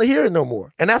 I didn't want to hear it no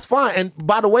more. And that's fine. And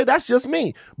by the way, that's just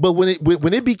me. But when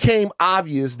it became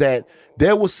obvious that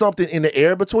there was something in the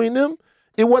air between them,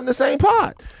 it wasn't the same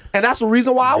pod. And that's the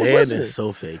reason why I was listening. It's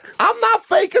so fake. I'm not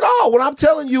fake at all. What I'm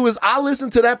telling you is I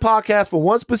listened to that podcast for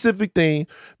one specific thing.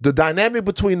 The dynamic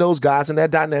between those guys and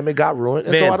that dynamic got ruined.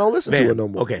 And so I don't listen to it no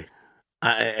more. Okay.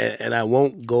 I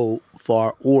won't go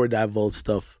far or divulge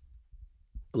stuff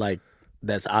like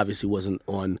that's obviously wasn't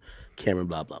on camera,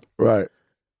 blah, blah. Right.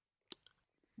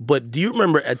 But do you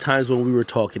remember at times when we were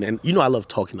talking, and you know I love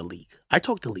talking to league. I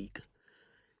talk to league.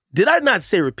 Did I not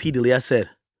say repeatedly, I said...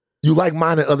 You like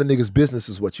minding other niggas' business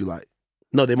is what you like.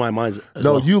 No, they mind mine as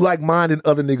well. You like minding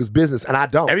other niggas' business, and I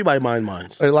don't. Everybody mind mine.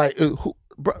 Like,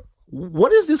 bro,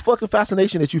 what is this fucking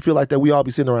fascination that you feel like that we all be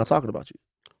sitting around talking about you?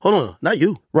 Hold on, not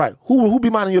you. Right. Who be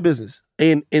minding your business?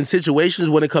 In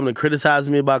situations when it comes to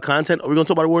criticizing me about content, are we going to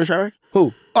talk about the war in Chirac?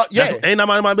 Who? Yeah. Ain't that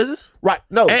minding my business? Right.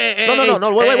 No.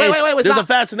 No. Wait. There's a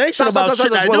fascination about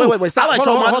shit that I do. Wait. Stop. I like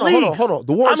talking about the league. Hold on.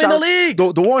 The war I'm in the league.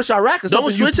 The war in Chirac is something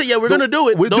Don't switch it yet. We're going to do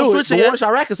it. Don't switch it yet. The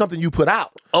war in Chirac is something you put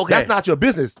out. Okay. That's not your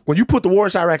business. When you put the war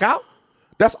in Chirac out,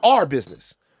 that's our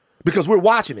business. Because we're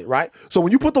watching it, right? So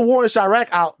when you put the war in Chirac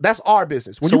out, that's our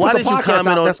business. When you put the podcast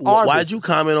out, that's our business. Why did you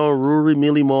comment on Ruri,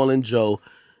 Millie, Maul, and Joe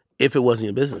if it wasn't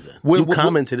your business then? You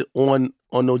commented on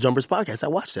No Jumpers podcast. I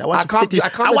watched it.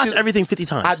 I watched everything 50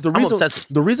 times. I'm obsessive.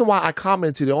 The reason why I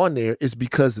commented on there is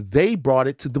because they brought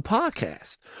it to the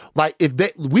podcast. Like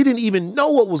we didn't even know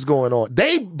what was going on.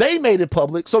 They made it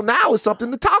public, so now it's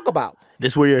something to talk about.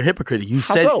 This is where you're a hypocrite. You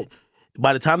said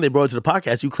by the time they brought it to the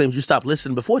podcast, you claimed you stopped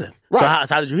listening before then. Right. So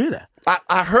how did you hear that?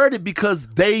 I heard it because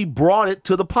they brought it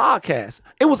to the podcast.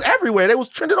 It was everywhere. It was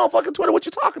trending on fucking Twitter. What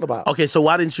you talking about? Okay, so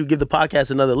why didn't you give the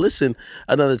podcast another listen,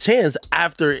 another chance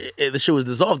after the show was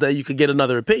dissolved that you could get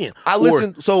another opinion? I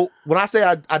listened. So when I say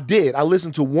I did, I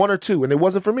listened to one or two, and it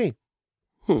wasn't for me.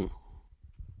 Why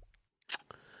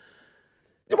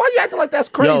you acting like that's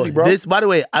crazy, bro? By the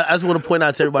way, I just want to point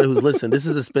out to everybody who's listening, this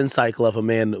is a spin cycle of a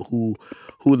man who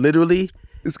literally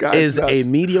is nuts. A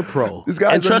media pro.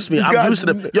 And trust me, I'm used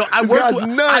to them. Yo,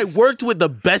 I worked with the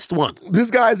best one.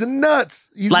 This guy's nuts.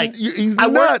 He's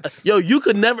nuts. You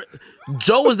could never...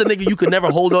 Joe was the nigga you could never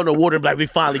hold on to water and be like, we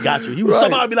finally got you. He would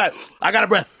somehow be like, I got a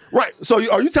breath. Right. So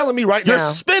are you telling me right now...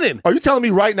 You're spinning. Are you telling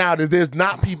me right now that there's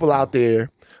not people out there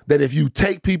that if you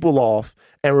take people off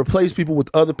and replace people with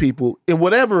other people in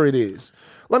whatever it is.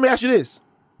 Let me ask you this.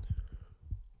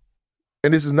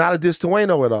 And this is not a diss to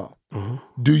Wayno at all. Mm-hmm.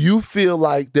 Do you feel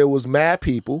like there was mad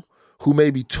people who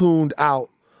maybe tuned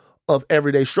out of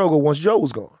Everyday Struggle once Joe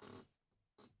was gone?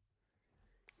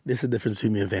 This is the difference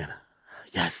between me and Vanna.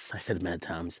 Yes, I said it mad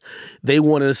times. They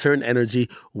wanted a certain energy.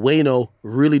 Wayno,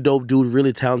 really dope dude,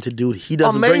 really talented dude. He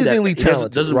doesn't amazingly bring that.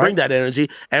 Talented, doesn't right? bring that energy.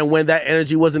 And when that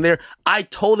energy wasn't there, I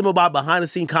told them about behind the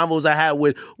scene convos I had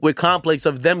with Complex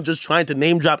of them just trying to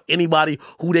name drop anybody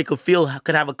who they could feel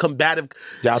could have a combative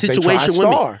situation with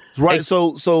me. Right.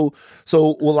 So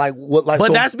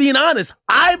But that's being honest.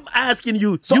 I'm asking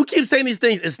you. You keep saying these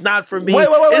things. It's not for me. Is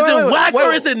it whack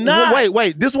or is it not?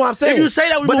 Wait. This is what I'm saying. If you say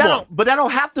that, we move on. But that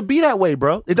don't have to be that way, bro.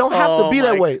 It don't have to be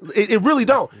that way. It really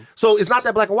don't. So it's not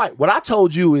that black and white. What I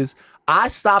told you is I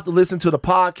stopped listening to the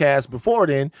podcast before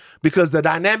then because the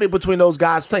dynamic between those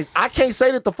guys changed. I can't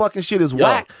say that the fucking shit is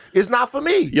whack. It's not for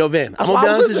me. Yo, Van, I'm gonna be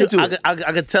honest with you. I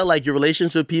could tell like your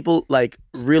relations with people like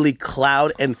really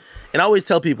cloud and I always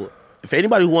tell people, if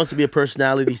anybody who wants to be a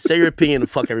personality, say your opinion and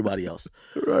fuck everybody else.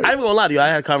 Right. I ain't gonna lie to you. I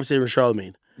had a conversation with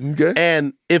Charlamagne. Okay.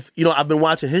 And if, I've been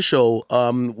watching his show,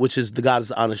 which is The God is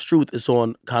the Honest Truth. It's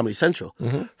on Comedy Central.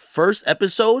 Mm-hmm. First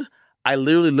episode, I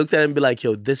literally looked at him and be like,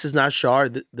 yo, this is not Char.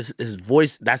 This is his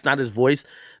voice. That's not his voice.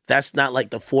 That's not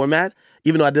like the format.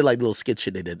 Even though I did like little skit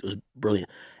shit they did. It was brilliant.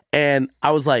 And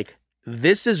I was like,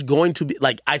 this is going to be,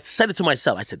 like, I said it to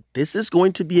myself. I said, this is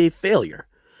going to be a failure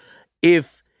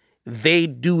if they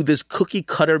do this cookie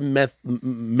cutter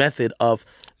method of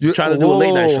trying to do a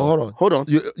late night show. Hold on.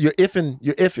 You're iffing.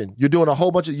 You're doing a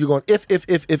whole bunch of, you're going if.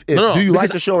 No, do you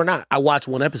like the show or not? I watched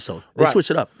one episode. They switch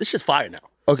it up. It's just fire now.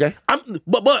 Okay.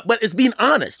 But it's being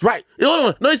honest. Right.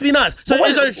 No, it's being honest. So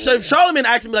if Charlamagne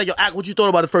asked me like, yo, Ack, what you thought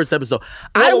about the first episode?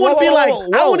 I wouldn't be like, I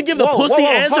don't want to give the pussy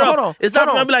answer. It's not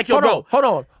gonna be like, yo, bro. Hold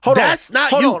on. That's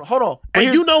not you. Hold on.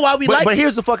 And you know why we like it. But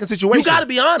here's the fucking situation. You gotta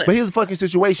be honest. But here's the fucking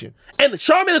situation. And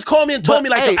Charlamagne has called me and told me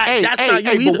like, that's not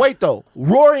you either. But wait though.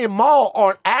 Rory and Mal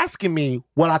aren't asking me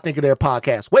what I think of their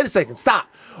podcast. Wait a second. Stop.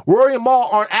 Rory and Mal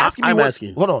aren't asking me what.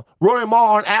 Hold on. Rory and Mal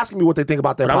aren't asking me what they think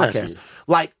about their podcast.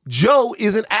 Like Joe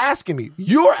isn't asking me.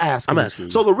 You're asking me. I'm asking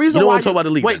you. So the reason you don't why want to talk about the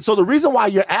league. Wait. So the reason why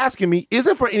you're asking me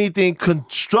isn't for anything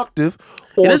constructive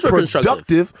or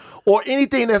productive or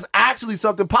anything that's actually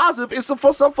something positive. It's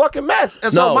for some fucking mess.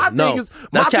 And so my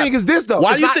thing is this though.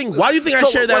 Why do you think I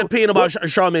share that opinion about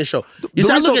Charlamagne's show? You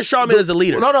said I look at Charlamagne as a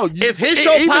leader. No. If his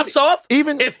show pops off,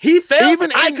 if he fails,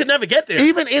 I could never get there.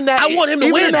 Even in that, I want him to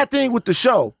win. Even in that thing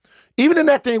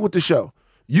with the show.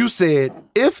 You said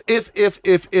if.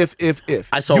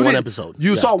 I saw one episode.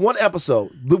 You saw one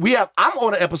episode. I'm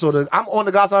on an episode. I'm on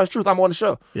the God's Honest Truth. I'm on the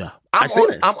show. Yeah, I'm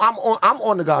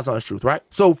on the God's Honest Truth. Right.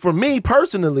 So for me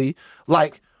personally,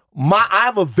 like I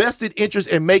have a vested interest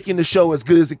in making the show as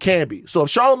good as it can be. So if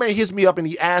Charlamagne hits me up and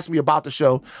he asks me about the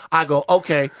show, I go,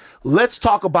 okay, let's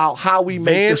talk about how we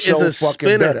make the show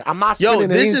fucking better. I'm not spinning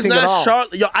anything at all.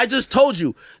 I just told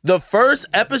you the first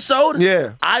episode.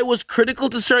 Yeah, I was critical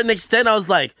to a certain extent. I was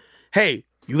like, hey,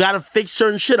 you got to fix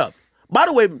certain shit up. By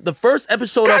the way, the first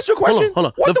episode. Can I ask you a question? Hold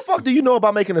on. What the fuck do you know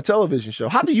about making a television show?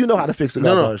 How do you know how to fix the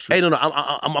God's Honest Truth? Hey, no.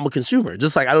 I'm a consumer.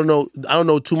 Just like I don't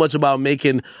know too much about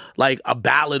making like a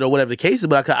ballad or whatever the case is,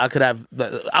 but I could have.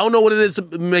 I don't know what it is to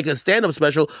make a stand-up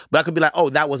special, but I could be like, oh,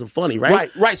 that wasn't funny, right?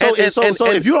 Right. So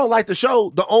if you don't like the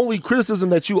show, the only criticism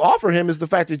that you offer him is the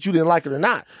fact that you didn't like it or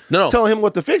not. No. Telling him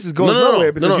what to fix goes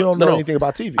nowhere because you don't know anything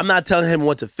about TV. I'm not telling him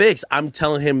what to fix. I'm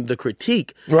telling him the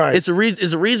critique. Right. It's a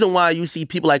reason why you see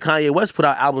people like Kanye West put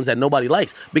out albums that nobody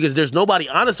likes, because there's nobody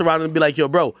honest around and be like, yo,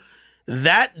 bro,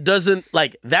 that's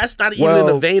not even in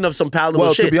the vein of some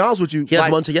palatable shit. To be honest with you, he has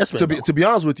a bunch of yes men. To be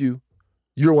honest with you,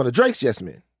 you're one of Drake's yes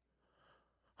men.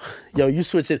 Yo, you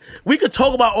switch it. We could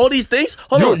talk about all these things.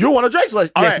 You're one of Drake's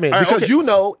yes men because you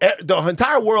know the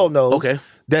entire world knows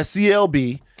that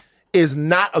CLB is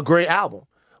not a great album.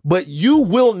 But you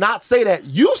will not say that.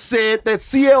 You said that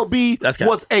CLB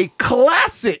was a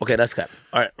classic. Okay, that's cap.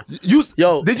 All right.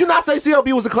 Did you not say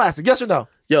CLB was a classic? Yes or no?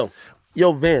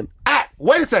 Yo, Van.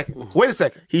 Wait a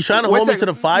second. He's trying to hold me to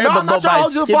the fire, but by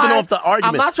skipping off the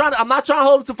argument. I'm not trying to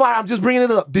hold it to fire. I'm just bringing it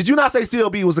up. Did you not say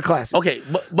CLB was a classic? Okay,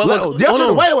 but yes or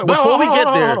no? Wait. Before we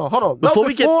get there, hold on.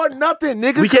 Before nothing,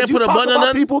 nigga. We can't put a button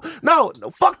on people. No,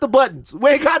 fuck the buttons.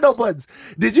 We ain't got no buttons.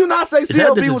 Did you not say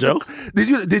CLB was a Joe?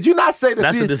 Did you not say that?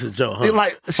 That's this is Joe. Huh?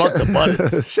 Like fuck the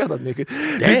buttons. Shut up, nigga.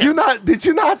 Damn. Did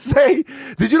you not say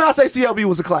CLB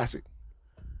was a classic?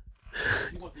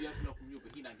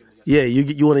 Yeah,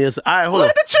 you want to answer? All right, hold on.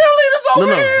 Look at the cheerleaders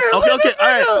over here. Okay,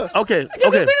 all right. Okay.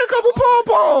 Give this nigga a couple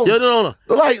pom-poms. Yo, no.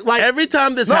 Like every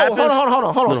time this happens.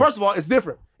 Hold on. First of all, it's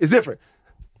different.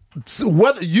 So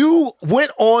whether you went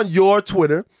on your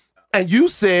Twitter and you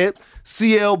said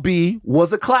CLB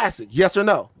was a classic, yes or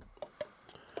no?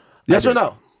 Yes or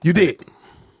no? You did.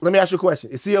 Let me ask you a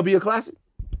question. Is CLB a classic?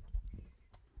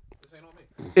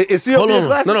 Is CLB a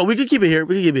classic? No, we can keep it here.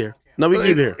 No, we can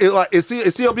keep it here. Is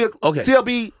CLB okay?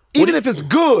 CLB, even if it's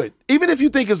good, even if you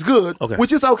think it's good,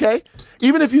 which is okay,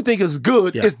 even if you think it's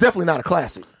good, it's definitely not a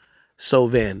classic. So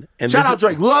Van, and shout out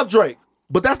Drake, love Drake,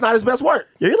 but that's not his best work.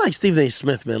 Yo, you're like Stephen A.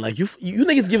 Smith, man. Like you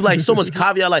niggas give like so much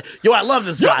caveat. Like, yo, I love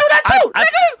this guy. You do that too,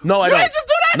 nigga. No, I don't. You ain't just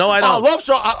do that. No, I don't. I love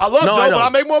Joe, but I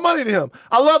make more money than him.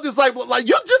 I love this. Like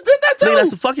you just did that too. Nigga,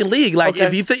 that's the fucking league. Like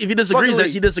if he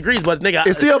disagrees, he disagrees. But nigga,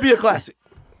 is CLB a classic?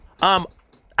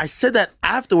 I said that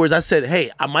afterwards. I said, hey,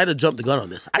 I might have jumped the gun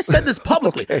on this. I said this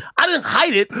publicly. I didn't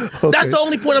hide it. That's the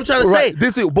only point I'm trying to say.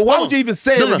 But why would you even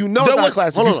say it when you know it's not a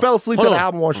classic? You fell asleep to the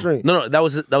album on stream. No, that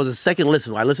was a second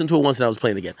listen. I listened to it once and I was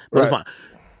playing it again. But it's fine.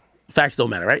 Facts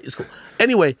don't matter, right? It's cool.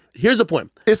 Anyway, here's the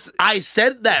point. I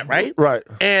said that, right? Right.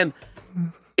 And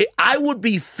I would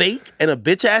be fake and a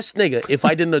bitch ass nigga if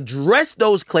I didn't address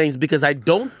those claims because I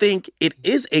don't think it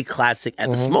is a classic at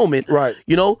this moment. Right.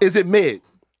 You know, is it mid?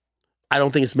 I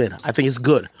don't think it's mid. I think it's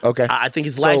good. Okay. I think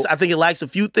it's lacks. I think it lacks a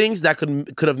few things that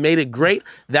could have made it great.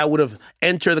 That would have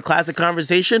entered the classic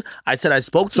conversation. I said I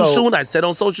spoke too soon. I said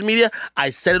on social media. I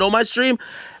said it on my stream.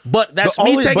 But that's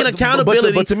me taking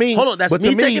accountability. But to me, hold on. That's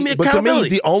me taking me accountability. But to me,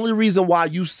 the only reason why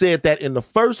you said that in the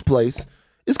first place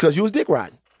is because you was dick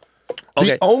riding.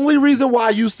 Okay. The only reason why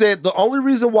you would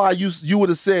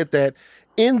have said that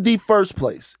in the first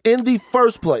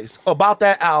place about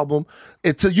that album,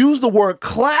 to use the word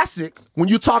classic when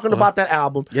you're talking about that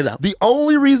album, the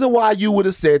only reason why you would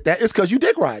have said that is because you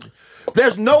dick riding.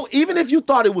 There's no, even if you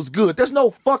thought it was good, there's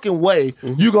no fucking way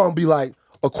you're gonna be like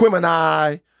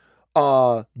Aquemini,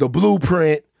 The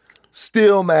Blueprint,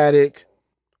 Stillmatic,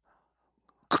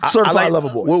 Certified Lover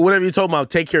Boy. Whatever you talking about,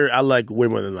 Take Care, I like way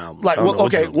more than the album. Like,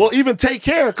 even Take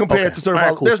Care compared to Certified.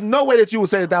 Right, cool. There's no way that you would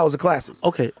say that was a classic.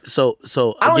 Okay, so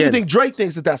I don't even think Drake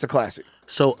thinks that that's a classic.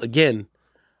 So again,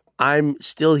 I'm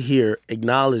still here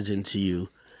acknowledging to you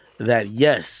that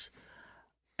yes,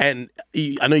 and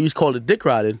I know you called it dick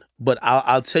riding, but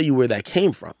I'll tell you where that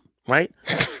came from, right?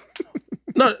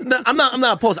 no, I'm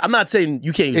not opposed. I'm not saying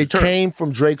you can't use the term. It came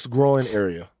from Drake's growing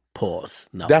area. Pause.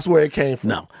 No. That's where it came from.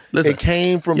 No. Listen, it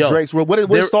came from Drake's. What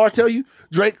did Star tell you?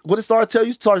 Drake, what did Star tell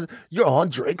you? Star, you're on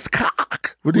Drake's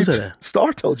cock. What did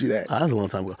Star told you that? That was a long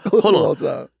time ago. Hold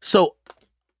on. So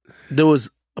there was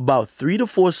about 3 to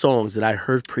 4 songs that I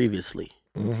heard previously.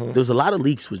 There was a lot of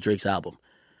leaks with Drake's album.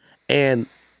 And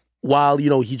while,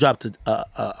 he dropped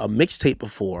a mixtape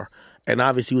before, and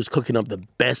obviously he was cooking up the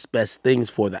best things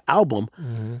for the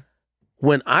album,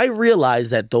 when I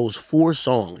realized that those 4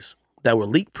 songs that were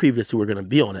leaked previously were going to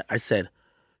be on it, I said,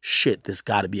 shit, this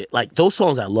got to be it. Like, those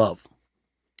songs I love.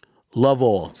 Love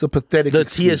all. It's a pathetic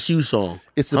excuse. TSU song.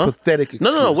 It's a pathetic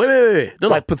excuse. No, wait. No,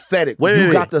 like, pathetic.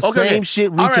 You got the same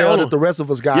shit retail that the rest of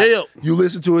us got. Yeah. You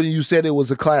listened to it and you said it was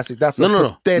a classic. That's a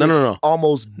pathetic,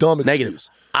 almost dumb excuse. Negative.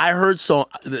 I heard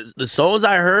the songs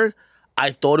I heard, I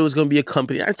thought it was going to be a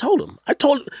company. I told him.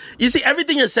 You see,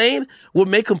 everything you're saying would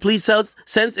make complete sense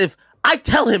if I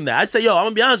tell him that. I say, yo, I'm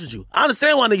going to be honest with you. I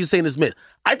understand why niggas saying it's mid.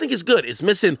 I think it's good. It's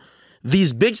missing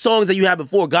these big songs that you had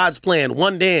before, God's Plan,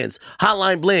 One Dance,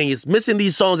 Hotline Bling. It's missing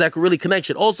these songs that could really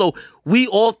connect it. Also, we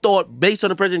all thought, based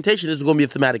on the presentation, this was going to be a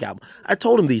thematic album. I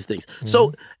told him these things.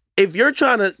 So if you're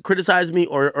trying to criticize me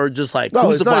or just like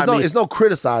crucify me. It's no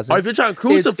criticizing. Or if you're trying to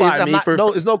crucify me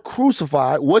it's no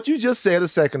crucify. What you just said a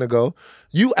second ago,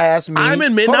 you asked me. I'm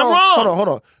admitting I'm wrong. Hold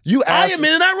on. I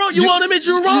admitted I'm wrong. You won't admit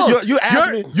you're wrong. You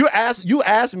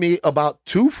asked me about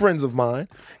 2 friends of mine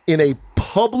in a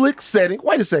public setting.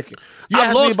 Wait a second.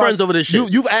 I've lost friends over this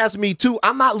shit. You've asked me too.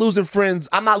 I'm not losing friends.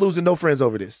 I'm not losing no friends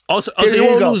over this. Also you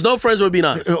won't lose no friends over being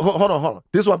honest. Hold on.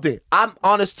 This is what I'm thinking. I'm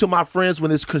honest to my friends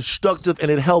when it's constructive and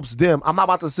it helps them. I'm not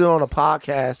about to sit on a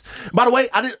podcast. By the way,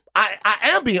 I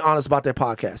am being honest about that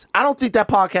podcast. I don't think that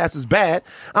podcast is bad.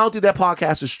 I don't think that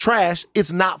podcast is trash.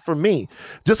 It's not for me.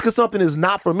 Just because something is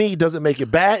not for me doesn't make it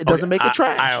bad. It doesn't make it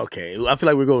trash. I feel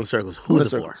like we're going in circles.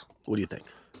 Who's it for? What do you think?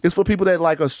 It's for people that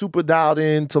like are super dialed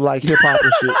in to like hip hop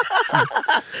and shit.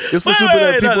 It's for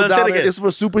It's for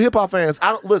super hip hop fans.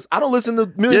 I don't listen to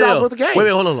 $1 million worth of game. Wait,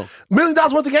 hold on. $1 million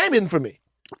worth of game isn't for me.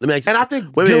 Let me ask you. And I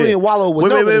think Gillian Wallow would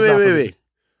know that it's not for me.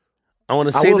 I want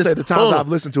to say this. Say the times I've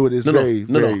listened to it is very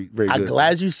good. I'm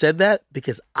glad you said that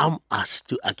because I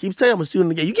keep saying I'm a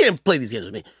student of the game. You can't play these games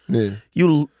with me. Yeah.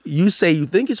 You say you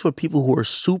think it's for people who are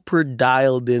super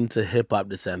dialed into hip hop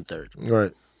to sound third.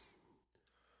 Right.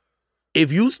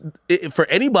 For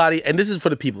anybody, and this is for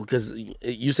the people because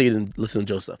you say you didn't listen to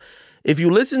Joe's stuff. If you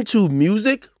listen to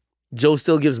music, Joe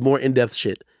still gives more in-depth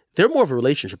shit. They're more of a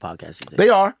relationship podcast these days. They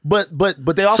are, but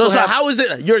they also so how is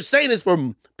it you're saying it's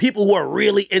from people who are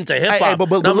really into hip hop?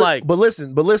 But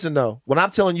listen though. What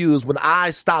I'm telling you is when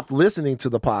I stopped listening to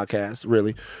the podcast,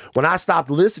 really, when I stopped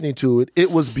listening to it,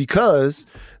 it was because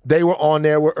they were on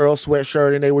there with Earl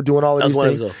Sweatshirt and they were doing all of these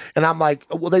things. And I'm like,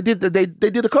 well, they did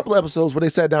a couple episodes where they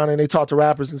sat down and they talked to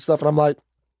rappers and stuff, and I'm like,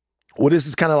 well, this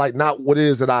is kind of like not what it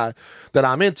is that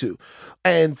I'm into.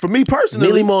 And for me personally,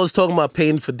 Millie Mo is talking about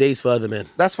paying for dates for other men.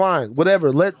 That's fine.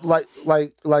 Whatever. Like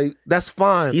that's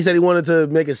fine. He said he wanted to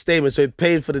make a statement, so he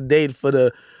paid for the date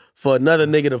for another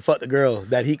nigga to fuck the girl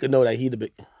that he could know that he the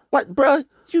big. Like, bruh,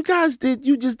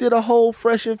 you just did a whole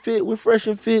Fresh and Fit with Fresh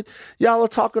and Fit. Y'all are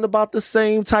talking about the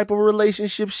same type of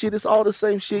relationship shit. It's all the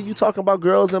same shit. You talking about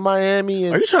girls in Miami.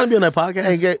 And, are you trying to be on that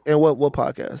podcast? And what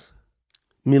podcast?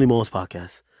 Millie Mo's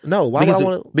podcast. No, why would I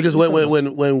want to? Because when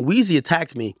Weezy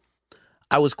attacked me,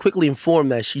 I was quickly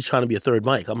informed that she's trying to be a third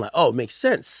mic. I'm like, oh, it makes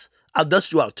sense. I'll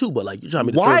dust you out too, but like, you trying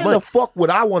to be the Why third in the mic. fuck would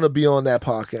I want to be on that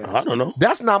podcast? I don't know.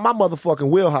 That's not my motherfucking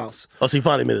wheelhouse. Oh, so you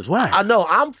finally made his whack. I know.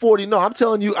 I'm 40. No, I'm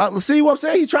telling you. See what I'm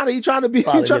saying? He trying to be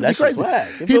crazy.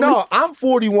 I'm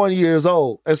 41 years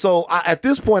old, and so at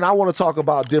this point, I want to talk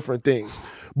about different things.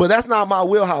 But that's not my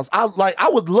wheelhouse. I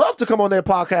would love to come on their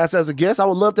podcast as a guest. I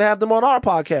would love to have them on our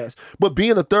podcast. But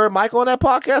being a third mic on that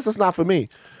podcast, that's not for me.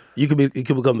 You could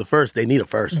become the first. They need a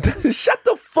first. Shut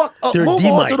the fuck up. They're move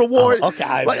on to the war.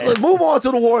 Okay, let's move on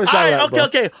to the war.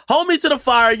 Okay. Hold me to the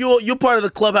fire. You're part of the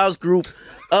Clubhouse group.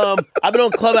 I've been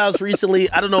on Clubhouse recently.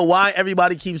 I don't know why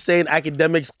everybody keeps saying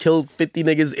academics killed 50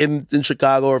 niggas in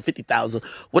Chicago or 50,000,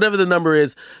 whatever the number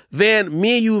is. Van,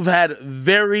 me and you have had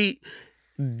very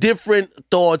different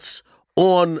thoughts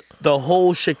on the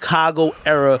whole Chicago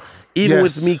era, even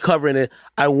with me covering it.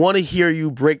 I want to hear you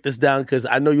break this down because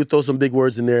I know you throw some big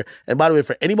words in there. And by the way,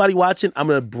 for anybody watching, I'm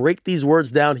going to break these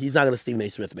words down. He's not going to Stephen A.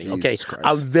 Smith me, okay?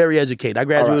 I'm very educated. I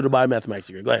graduated by a mathematics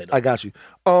degree. Go ahead. I got you.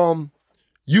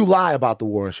 You lie about the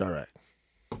war in Chirac.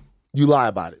 You lie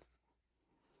about it.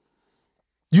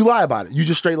 You lie about it. You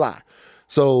just straight lie.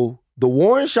 So the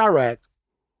war in Chirac,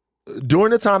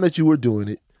 during the time that you were doing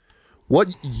it,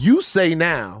 what you say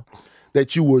now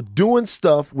that you were doing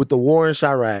stuff with the war in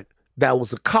Chirac that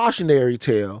was a cautionary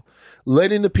tale,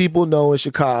 letting the people know in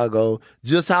Chicago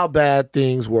just how bad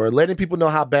things were, letting people know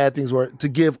how bad things were to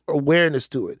give awareness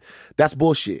to it. That's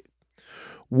bullshit.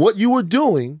 What you were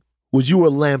doing was you were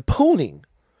lampooning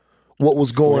what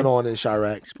was going on in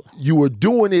Chirac. You were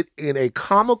doing it in a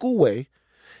comical way,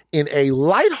 in a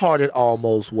lighthearted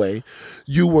almost way.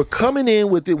 You were coming in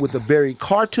with it with a very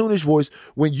cartoonish voice.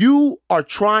 When you are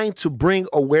trying to bring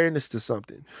awareness to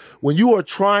something, when you are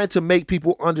trying to make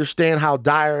people understand how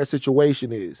dire a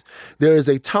situation is, there is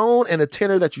a tone and a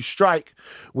tenor that you strike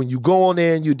when you go on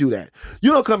there and you do that.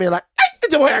 You don't come in like,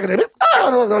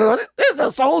 it's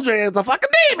a soldier, it's a fucking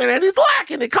demon, and he's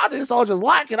lacking. The country soldier's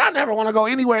lacking. I never want to go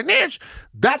anywhere near it.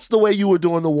 That's the way you were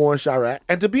doing the war in Chirac.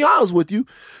 And to be honest with you,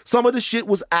 some of the shit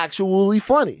was actually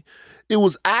funny. It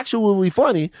was actually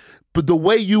funny, but the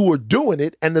way you were doing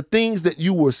it and the things that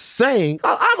you were saying,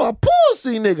 I'm a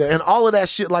pussy nigga, and all of that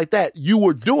shit like that, you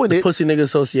were doing it. Pussy Nigga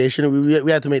Association,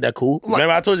 we had to make that cool.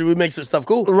 Remember, I told you we make some stuff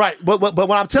cool. Right, but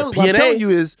what I'm telling you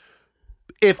is,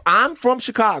 if I'm from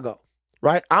Chicago,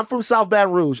 right? I'm from South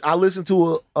Baton Rouge. I listen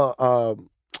to a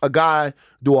guy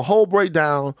do a whole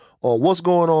breakdown on what's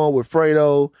going on with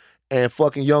Fredo and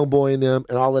fucking Young Boy and them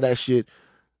and all of that shit.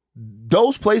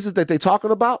 Those places that they talking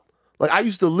about, like I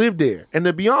used to live there. And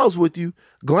to be honest with you,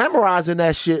 glamorizing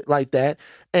that shit like that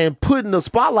and putting the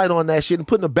spotlight on that shit and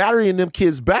putting the battery in them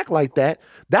kids' back like that,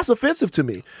 that's offensive to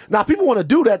me. Now, people want to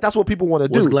do that. That's what people want to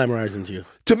do. What's glamorizing to you?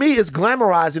 To me, it's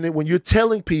glamorizing it when you're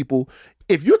telling people,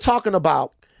 if you're talking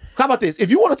about, how about this? If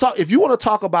you want to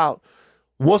talk about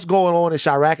what's going on in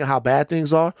Chirac and how bad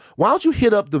things are, why don't you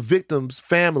hit up the victims'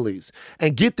 families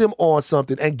and get them on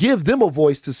something and give them a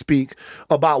voice to speak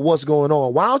about what's going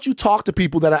on? Why don't you talk to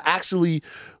people that are actually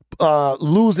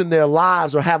losing their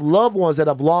lives or have loved ones that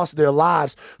have lost their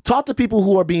lives? Talk to people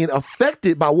who are being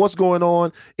affected by what's going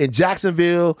on in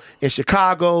Jacksonville, in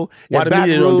Chicago, in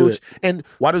Baton Rouge. And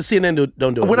why do CNN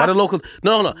don't do it? Why the local?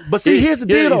 No. But see, here's the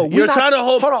deal, though. You're trying to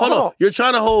hold. Hold on. You're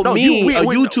trying to hold a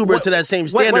YouTuber to that same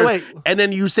standard, and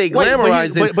then you say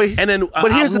glamorize it, and then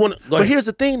but here's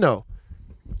the thing, though.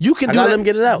 You can let them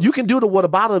get it out. You can do the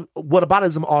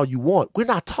whataboutism all you want. We're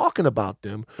not talking about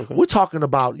them. Okay. We're talking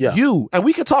about you. And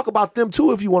we can talk about them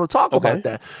too if you want to talk about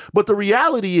that. But the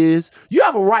reality is you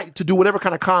have a right to do whatever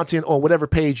kind of content on whatever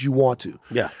page you want to.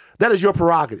 Yeah. That is your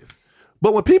prerogative.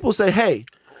 But when people say, hey,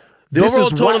 the overall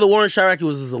tone of the war in Chirac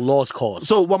was a lost cause.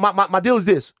 So my deal is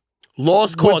this.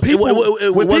 Lost cause. It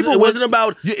wasn't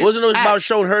about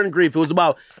showing hurt and grief. It was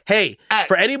about, hey,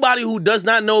 for anybody who does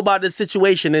not know about this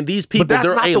situation and these people,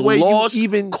 they're a lost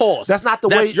cause. That's not the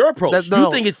way. That's your approach. You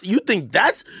think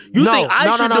I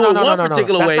should do it one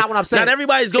particular way. That's not what I'm saying. Not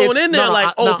everybody's going in there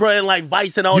like Oprah and like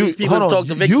Vice and all these people to talk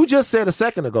to victims. You just said a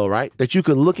second ago, right, that you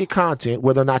can look at content,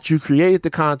 whether or not you created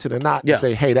the content or not, and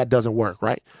say, hey, that doesn't work,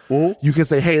 right? Mm-hmm. You can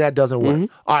say, hey, that doesn't work.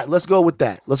 Mm-hmm. All right, let's go with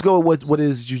that. Let's go with what it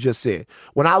is you just said.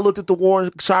 When I looked at the war in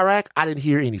Chirac, I didn't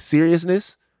hear any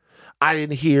seriousness. I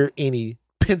didn't hear any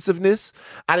pensiveness.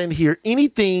 I didn't hear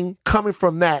anything coming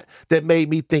from that made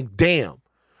me think, damn,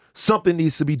 something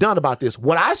needs to be done about this.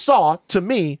 What I saw, to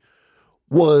me,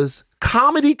 was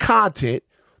comedy content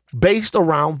based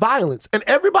around violence. And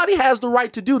everybody has the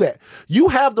right to do that. You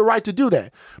have the right to do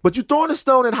that. But you throwing a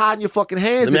stone and hiding your fucking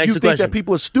hands if you think that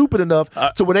people are stupid enough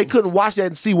to where they couldn't watch that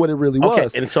and see what it really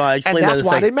was. And so I explained that in a second. And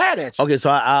that's why they're mad at you. Okay, so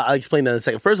I'll explain that in a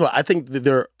second. First of all, I think that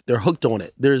they're hooked on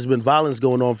it. There's been violence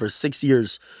going on for 6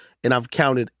 years, and I've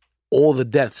counted all the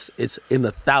deaths, it's in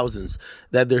the thousands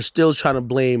that they're still trying to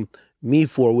blame me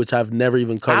for, which I've never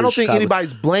even covered. I don't think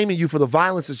anybody's blaming you for the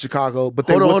violence in Chicago, but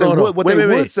what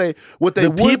they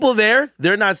would people there,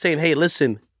 they're not saying, hey,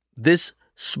 listen, this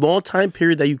small time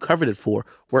period that you covered it for,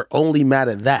 we're only mad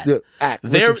at that.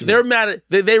 They're mad at,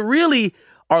 they really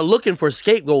are looking for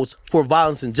scapegoats for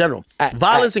violence in general.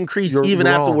 Violence increased even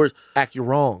afterwards. You're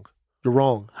wrong. You're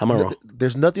wrong. How am I wrong?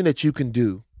 There's nothing that you can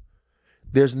do.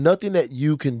 There's nothing that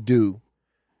you can do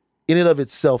in and of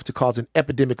itself to cause an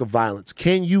epidemic of violence.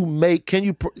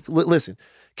 Listen,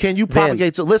 can you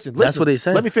propagate, listen. That's what they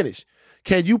said. Let me finish.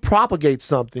 Can you propagate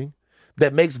something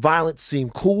that makes violence seem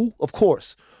cool? Of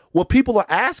course. What people are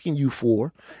asking you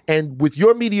for, and with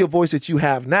your media voice that you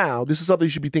have now, this is something you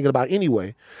should be thinking about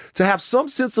anyway, to have some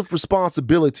sense of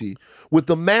responsibility with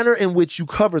the manner in which you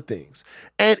cover things.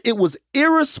 And it was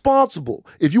irresponsible.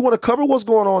 If you want to cover what's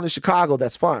going on in Chicago,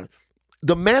 that's fine.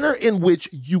 The manner in which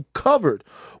you covered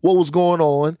what was going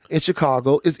on in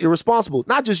Chicago is irresponsible.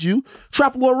 Not just you,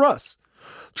 Trap Lord Russ.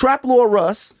 Trap Lord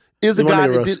Russ is a guy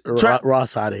that did...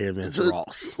 Ross out of here, man. It's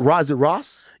Ross. Is it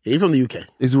Ross? Yeah, he's from the UK.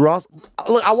 Is it Ross?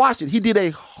 Look, I watched it. He did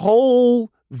a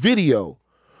whole video.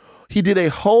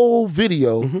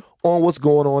 On what's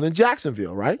going on in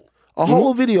Jacksonville, right? A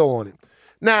whole video on it.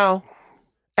 Now,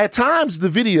 at times, the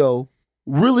video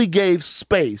really gave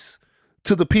space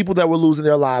to the people that were losing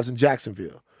their lives in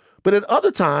Jacksonville. But at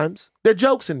other times, there are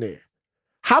jokes in there.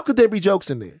 How could there be jokes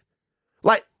in there?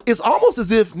 Like, it's almost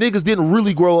as if niggas didn't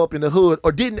really grow up in the hood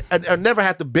or never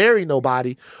had to bury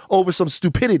nobody over some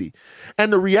stupidity.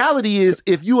 And the reality is,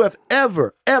 if you have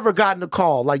ever gotten a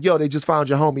call, like, yo, they just found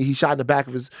your homie, he shot in the back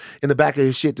of his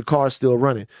shit, the car's still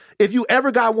running. If you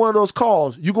ever got one of those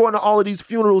calls, you go into all of these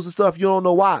funerals and stuff, you don't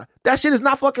know why. That shit is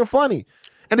not fucking funny.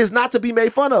 And it's not to be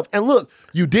made fun of. And look,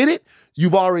 you did it.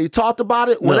 You've already talked about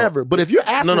it, whatever. But if you're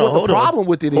asking what the problem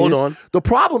with it is, the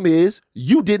problem is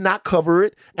you did not cover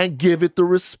it and give it the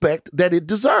respect that it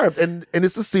deserved, and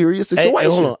it's a serious situation. Hey,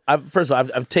 hold on. First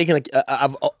of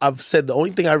all, I've said the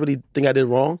only thing I really think I did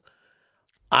wrong.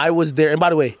 I was there, and by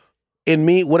the way, in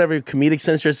me, whatever comedic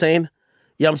sense you're saying,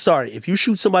 yeah, I'm sorry. If you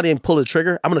shoot somebody and pull the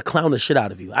trigger, I'm gonna clown the shit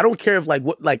out of you. I don't care if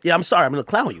yeah, I'm sorry, I'm gonna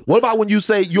clown you. What about when you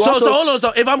say you so hold on.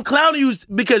 So if I'm clowning you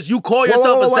because you call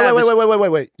yourself a savage,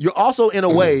 wait. You're also in a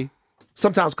way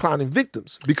sometimes clowning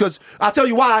victims because I'll tell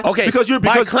you why. Okay, because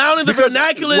by clowning the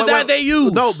vernacular that they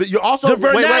use. No, but you're also the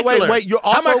vernacular. Wait. You're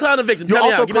also, how am I clowning victims? You're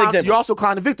also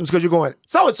clowning victims because you're going.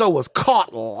 So and so was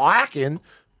caught lacking.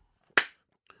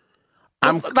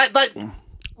 I'm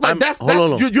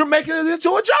you're making it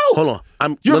into a joke. Hold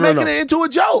on, you're making it into a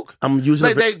joke. I'm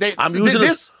using. I'm using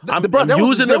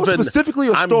specifically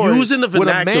a story. I'm using the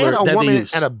vernacular with a man, a woman,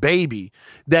 and a baby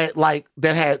that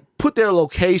had put their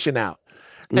location out,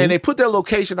 and they put their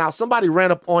location out. Somebody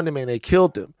ran up on them and they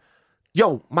killed them.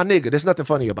 Yo, my nigga, there's nothing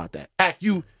funny about that.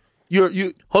 You're.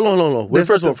 Hold on. Wait,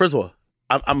 first of all,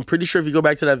 I'm pretty sure if you go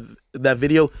back to that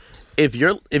video, if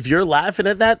you're laughing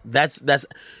at that, that's.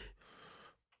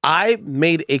 I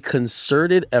made a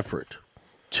concerted effort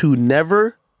to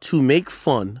make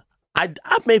fun. I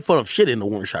made fun of shit in the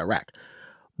war in Iraq,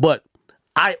 but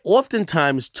I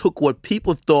oftentimes took what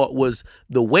people thought was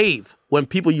the wave when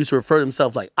people used to refer to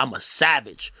themselves like, I'm a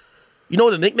savage. You know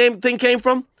where the nickname thing came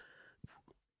from?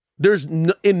 There's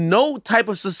in no type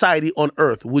of society on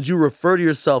earth would you refer to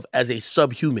yourself as a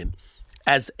subhuman,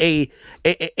 as a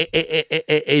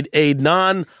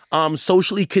non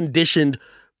socially conditioned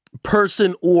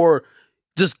person, or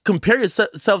just compare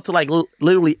yourself to like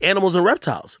literally animals and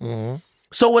reptiles. Mm-hmm.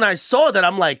 So when I saw that,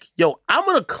 I'm like, yo, I'm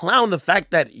gonna clown the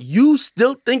fact that you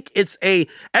still think it's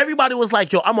everybody was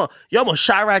like, I'm a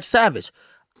Chirac savage.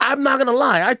 I'm not gonna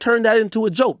lie, I turned that into a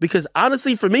joke because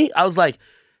honestly for me, I was like,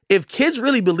 if kids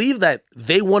really believe that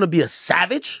they want to be a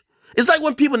savage, it's like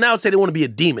when people now say they want to be a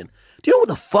demon. Do you know what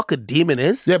the fuck a demon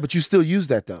is? Yeah, but you still use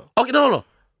that though. Okay, no.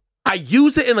 I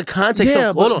use it in the context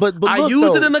of I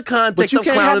use it in the context of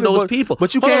clowning those people.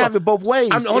 But you can't have it both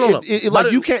ways.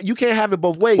 You can't have it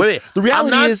both ways. Wait. The reality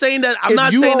I'm not is, saying that. I'm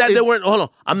not saying that there weren't. Hold on.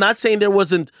 I'm not saying there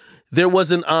wasn't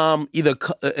either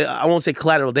I won't say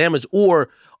collateral damage or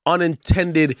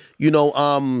unintended.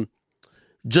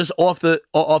 Just off the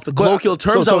colloquial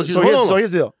terms. So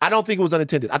here's the deal. I don't think it was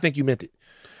unintended. I think you meant it.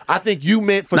 I think you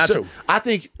meant for. Not true. I don't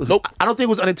think it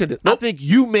was unintended. Nope. I think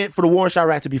you meant for the war in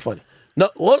Iraq to be funny. No,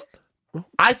 what?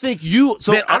 I think you.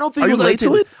 So Van, I don't think it was late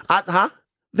to it.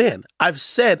 Van, I've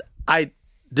said I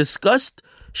discussed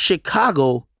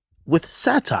Chicago with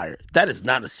satire. That is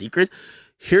not a secret.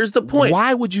 Here's the point.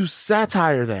 Why would you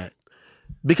satire that?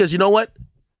 Because you know what?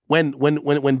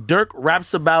 When Dirk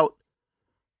raps about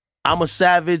I'm a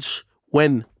savage,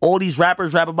 when all these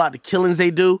rappers rap about the killings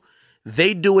they do,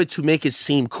 they do it to make it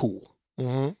seem cool.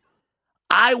 Mm-hmm.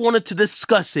 I wanted to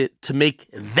discuss it to make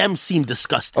them seem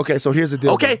disgusting. Okay, so here's the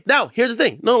deal. Okay, now here's the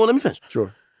thing. No, let me finish.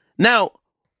 Sure. Now,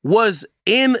 was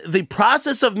in the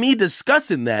process of me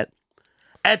discussing that,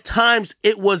 at times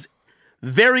it was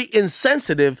very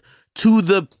insensitive to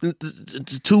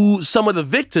some of the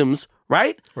victims,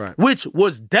 right? Right. Which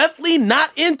was definitely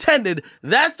not intended.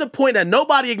 That's the point that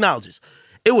nobody acknowledges.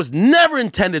 It was never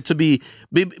intended to be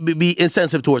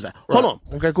insensitive towards that. Right. Hold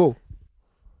on. Okay, cool.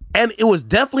 And it was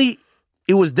definitely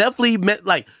meant,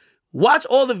 like, watch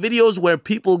all the videos where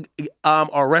people are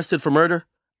arrested for murder.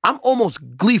 I'm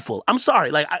almost gleeful. I'm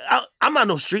sorry. Like, I'm not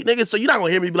no street nigga, so you're not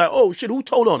gonna hear me be like, oh shit, who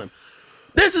told on him?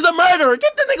 This is a murderer.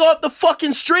 Get the nigga off the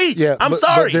fucking streets. Yeah, I'm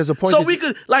sorry. But there's a point. So we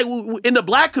could, like, in the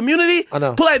black community, I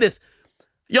know. put like this.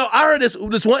 Yo, I heard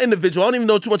this one individual. I don't even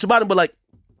know too much about him, but like,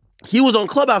 he was on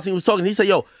Clubhouse and he was talking. He said,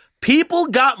 yo, people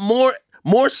got more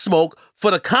smoke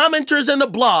for the commenters in the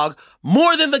blog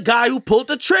more than the guy who pulled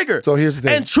the trigger. So here's the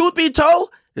thing. And truth be told,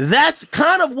 that's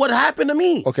kind of what happened to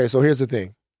me. Okay, so here's the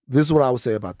thing. This is what I would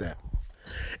say about that.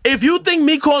 If you think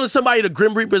me calling somebody the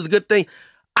Grim Reaper is a good thing,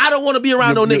 I don't want to be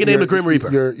around no nigga named the Grim Reaper.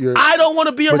 I don't want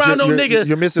to be around no nigga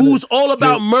who's all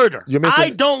about murder. I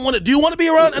don't want to. Do you want to be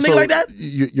around a nigga like that?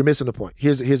 You're missing the point.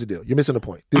 Here's the deal. You're missing the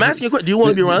point. I'm asking you a question. Do you want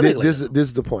to be around a nigga like that? This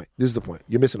is the point. This is the point.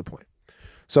 You're missing the point.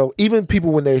 So even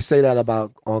people, when they say that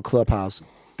about on Clubhouse,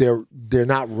 they're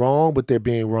not wrong, but they're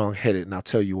being wrong-headed, and I'll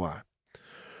tell you why.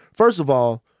 First of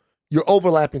all, you're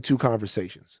overlapping two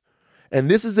conversations.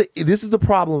 And this is the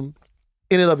problem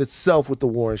in and of itself with the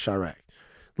war in Chirac.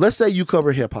 Let's say you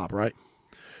cover hip hop, right?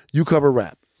 You cover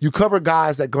rap. You cover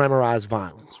guys that glamorize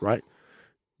violence, right?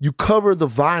 You cover the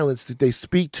violence that they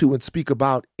speak to and speak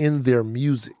about in their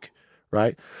music,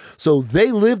 right? So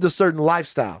they lived a certain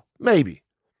lifestyle, maybe.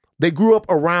 They grew up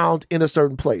around in a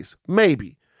certain place,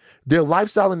 maybe. Their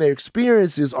lifestyle and their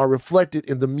experiences are reflected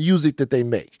in the music that they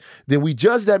make. Then we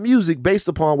judge that music based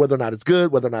upon whether or not it's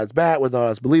good, whether or not it's bad, whether or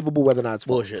not it's believable, whether or not it's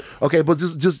bullshit. Okay, but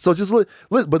just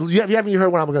but you haven't even heard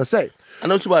what I'm going to say. I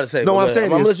know what you're about to say. No, what I'm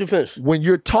saying is, I'm going to let you finish. When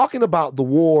you're talking about the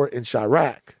war in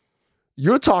Chirac,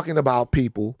 you're talking about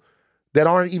people that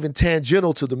aren't even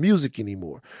tangential to the music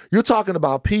anymore. You're talking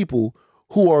about people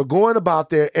who are going about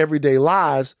their everyday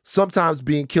lives, sometimes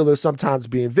being killers, sometimes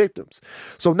being victims.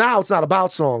 So now it's not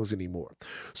about songs anymore.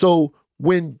 So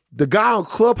when the guy on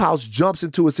Clubhouse jumps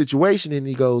into a situation and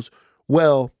he goes,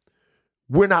 well,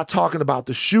 we're not talking about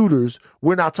the shooters,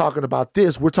 we're not talking about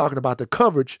this, we're talking about the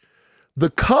coverage. The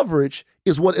coverage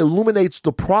is what illuminates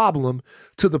the problem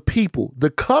to the people. The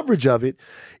coverage of it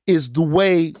is the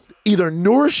way, either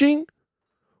nourishing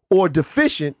or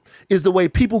deficient, is the way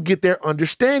people get their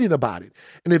understanding about it.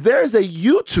 And if there is a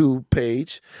YouTube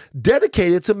page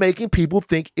dedicated to making people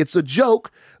think it's a joke,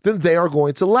 then they are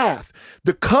going to laugh.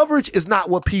 The coverage is not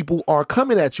what people are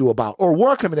coming at you about or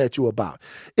were coming at you about.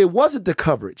 It wasn't the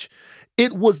coverage.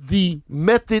 It was the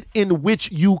method in which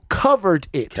you covered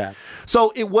it. Okay.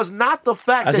 So it was not the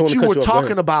fact that you were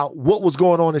talking about what was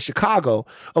going on in Chicago.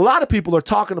 A lot of people are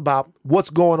talking about what's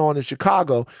going on in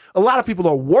Chicago. A lot of people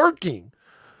are working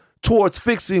towards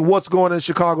fixing what's going on in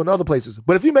Chicago and other places.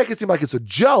 But if you make it seem like it's a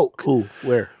joke. Who?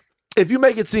 Where? If you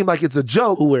make it seem like it's a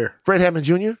joke. Who? Where? Fred Hampton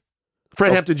Jr.?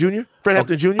 Fred Hampton Jr.? Fred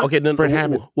Hampton Jr.? Okay, then. Fred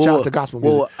Hampton. Shout out to gospel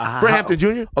music. Fred Hampton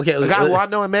Jr.? Okay. The guy who I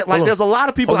know and met. Like, there's a lot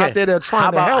of people out there that are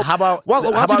trying to help. How about why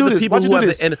don't you do this? Why don't you do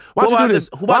this? Why don't you do this?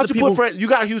 Why don't you put Fred, you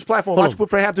got a huge platform. Why don't you put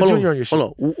Fred Hampton Jr. on your shit?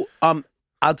 Hold on.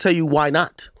 I'll tell you why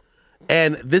not.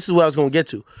 And this is what I was going to get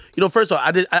to. You know, first of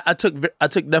all, I took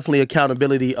definitely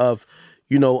accountability of,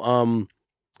 you know,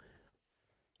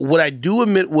 what I do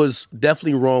admit was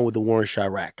definitely wrong with the war in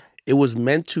Chirac. It was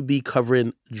meant to be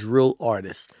covering drill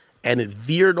artists, and it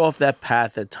veered off that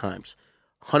path at times.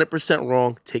 100%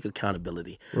 wrong, take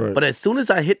accountability. Right. But as soon as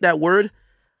I hit that word,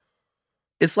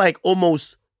 it's like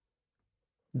almost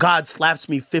God slaps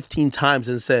me 15 times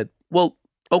and said, well,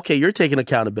 okay, you're taking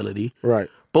accountability. Right.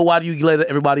 But why do you let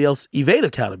everybody else evade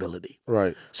accountability?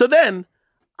 Right. So then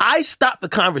I stopped the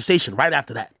conversation right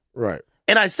after that. Right.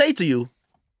 And I say to you,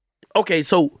 okay,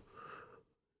 so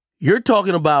you're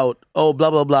talking about, oh, blah,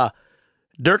 blah, blah.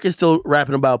 Dirk is still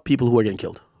rapping about people who are getting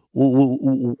killed.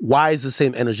 Why is the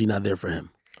same energy not there for him?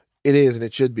 It is, and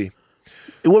it should be.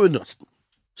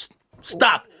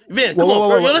 Stop. Vin, come on,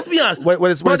 bro. Yo, let's be honest. Wait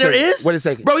a second. Wait a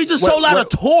second. Bro, he just sold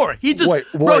out a tour.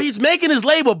 He's making his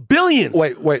label billions.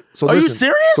 Wait. So are you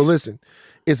serious? So listen,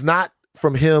 it's not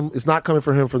from him. It's not coming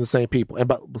from him from the same people.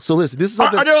 So listen, this is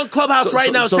something. Are they on Clubhouse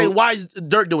right now saying, why is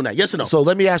Dirk doing that? Yes or no? So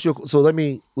let me ask you. So let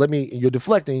me. You're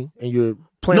deflecting and you're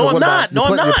playing. No, a I'm what not. About, No, you're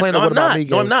I'm play- you're not. playing a No, what I'm about not. me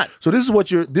No, I'm game. not. So this is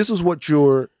what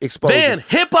you're exposing. Van,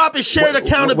 hip hop is shared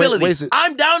accountability. wait,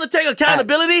 I'm down to take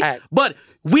accountability, but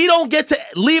we don't get to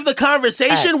leave the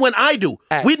conversation when I do.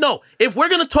 We know if we're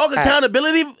gonna talk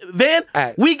accountability, Van,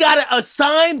 we gotta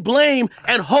assign blame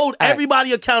and hold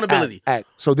everybody accountability.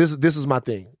 So this is my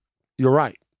thing. You're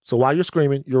right. So while you're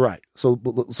screaming, you're right. So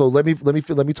let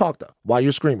me talk though. While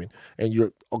you're screaming and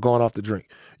you're going off the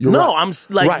drink, you're right. I'm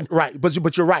like right. But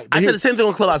you're right. But I said the same thing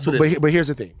on Clubhouse for this. But here's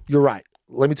the thing. You're right.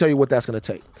 Let me tell you what that's going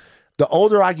to take. The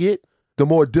older I get, the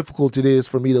more difficult it is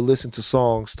for me to listen to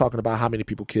songs talking about how many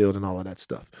people killed and all of that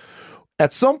stuff.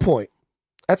 At some point,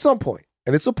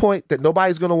 and it's a point that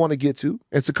nobody's going to want to get to.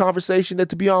 It's a conversation that,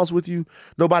 to be honest with you,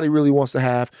 nobody really wants to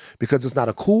have because it's not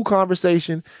a cool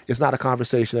conversation. It's not a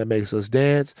conversation that makes us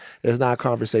dance. It's not a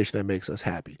conversation that makes us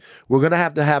happy. We're going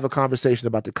to have a conversation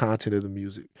about the content of the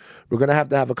music. We're going to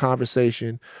have a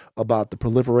conversation about the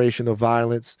proliferation of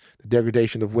violence, the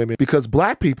degradation of women, because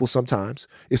black people sometimes,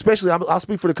 especially, I'll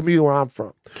speak for the community where I'm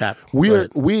from.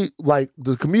 We like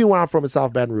the community where I'm from in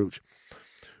South Baton Rouge.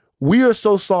 We are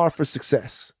so starved for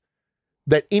success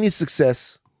that any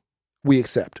success we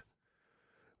accept.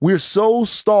 We're so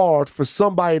starved for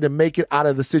somebody to make it out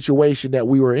of the situation that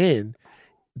we were in.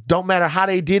 Don't matter how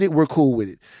they did it, we're cool with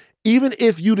it. Even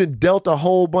if you done dealt a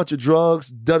whole bunch of drugs,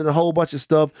 done a whole bunch of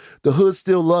stuff, the hood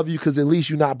still love you because at least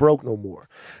you're not broke no more.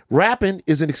 Rapping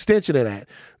is an extension of that.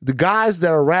 The guys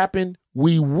that are rapping,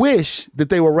 we wish that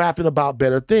they were rapping about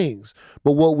better things.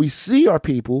 But what we see are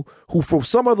people who, for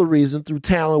some other reason, through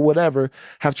talent, whatever,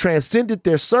 have transcended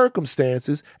their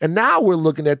circumstances. And now we're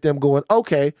looking at them going,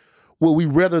 okay, will we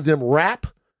rather them rap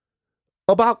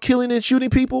about killing and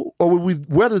shooting people, or would we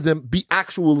rather them be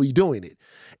actually doing it?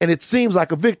 And it seems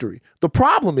like a victory. The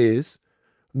problem is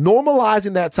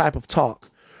normalizing that type of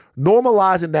talk,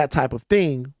 normalizing that type of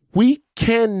thing. We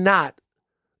cannot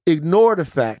ignore the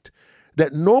fact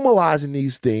that normalizing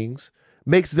these things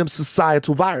makes them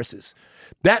societal viruses.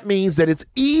 That means that it's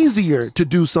easier to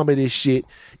do some of this shit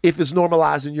if it's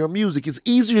normalizing your music. It's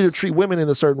easier to treat women in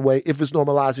a certain way if it's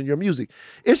normalizing your music.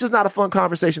 It's just not a fun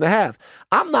conversation to have.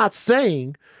 I'm not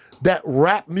saying that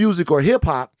rap music or hip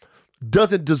hop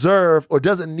doesn't deserve or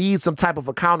doesn't need some type of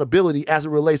accountability as it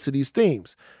relates to these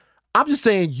themes. I'm just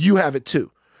saying you have it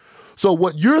too. So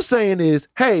what you're saying is,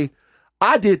 hey,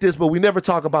 I did this, but we never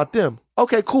talk about them.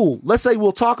 Okay, cool. Let's say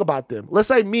we'll talk about them. Let's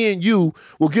say me and you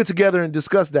will get together and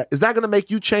discuss that. Is that going to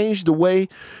make you change the way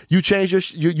you change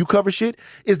you cover shit?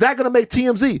 Is that going to make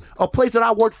TMZ, a place that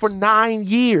I worked for 9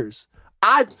 years?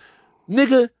 I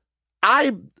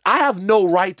have no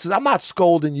right to, I'm not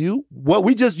scolding you.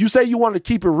 You say you want to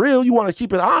keep it real, you want to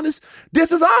keep it honest.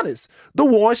 This is honest. The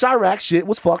war in Chirac shit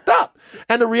was fucked up.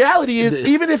 And the reality is,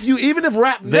 even if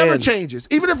rap never changes,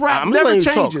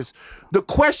 the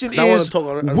question is,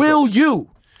 will you?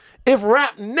 If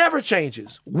rap never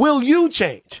changes, will you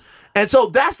change? And so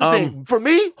that's the thing. For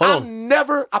me,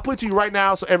 I put it to you right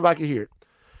now so everybody can hear it.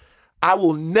 I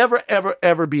will never, ever,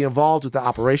 ever be involved with the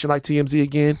operation like TMZ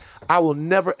again. I will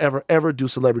never, ever, ever do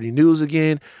celebrity news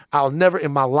again. I'll never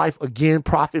in my life again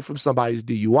profit from somebody's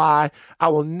DUI. I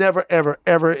will never, ever,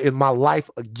 ever in my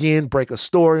life again break a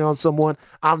story on someone.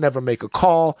 I'll never make a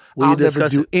call. I'll never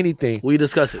do anything. Will you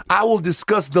discuss it? I will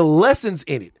discuss the lessons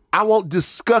in it. I won't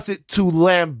discuss it to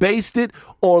lambaste it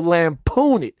or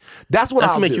lampoon it. That's what I'll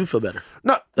do. That's to make you feel better.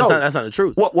 No, that's not the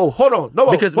truth. Whoa, hold on.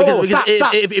 No, because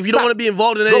stop. If you don't want to be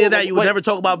involved in any of that, you would never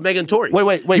talk about Megan Tory.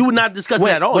 Wait. You would not discuss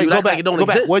that at all. You would act like it don't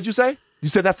exist. What'd you say? You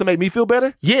said that's to make me feel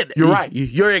better? Yeah, you're right.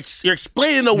 You're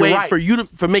explaining a way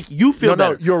for make you feel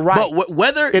better. No, you're right. But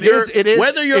whether you're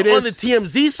on the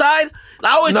TMZ side,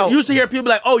 I always used to hear people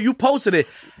like, "Oh, you posted it."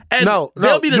 And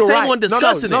they'll be the same one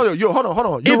discussing it. No, hold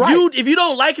on. You're right. If you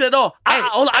don't like it at all,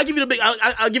 I'll give you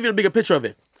the bigger picture of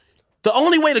it. The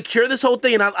only way to cure this whole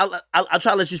thing, and I'll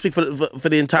try to let you speak for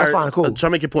the entire. That's fine, cool. Try to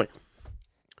make your point.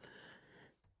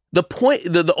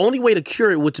 The only way to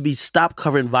cure it would to be stop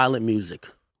covering violent music.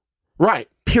 Right.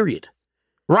 Period.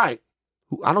 Right.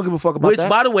 I don't give a fuck about that. Which,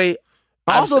 by the way,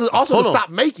 also to stop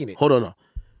making it. Hold on.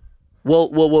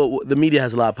 Well, the media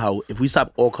has a lot of power. If we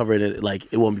stop all covering it, like,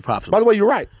 it won't be profitable. By the way, you're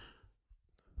right.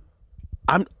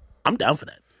 I'm down for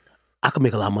that. I could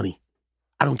make a lot of money.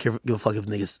 I don't give a fuck if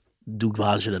niggas do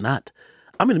violent shit or not.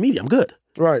 I'm in the media. I'm good.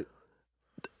 Right.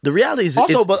 The reality is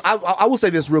also, but I will say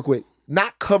this real quick: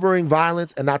 not covering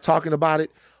violence and not talking about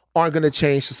it aren't going to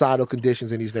change societal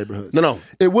conditions in these neighborhoods. No.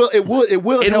 It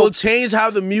will change how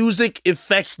the music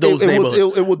affects those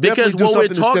neighborhoods. It will because when we're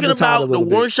talking about the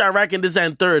war in Chirac and this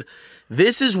and third,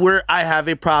 this is where I have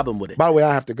a problem with it. By the way,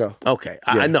 I have to go. Okay,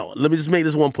 yeah. I know. Let me just make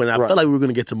this one point. I felt like we were going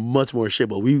to get to much more shit,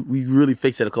 but we really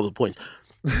fixed it a couple of points.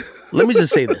 let me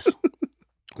just say this.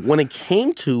 When it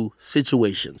came to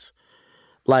situations,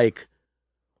 like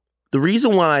the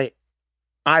reason why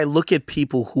I look at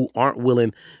people who aren't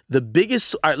willing, the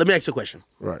biggest, all right, let me ask you a question.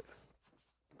 Right.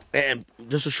 And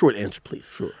just a short answer,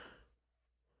 please. Sure.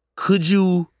 Could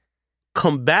you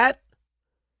combat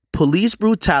police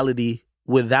brutality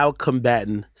without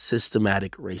combating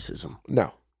systematic racism?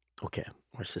 No. Okay.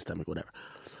 Or systemic, whatever.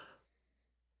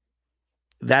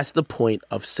 That's the point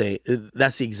of saying,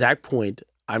 that's the exact point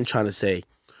I'm trying to say.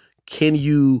 Can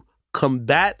you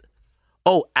combat,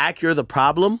 act you're the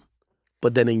problem,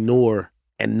 but then ignore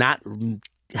and not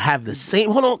have the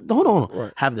same, hold on.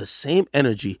 Right. Have the same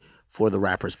energy for the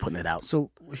rappers putting it out.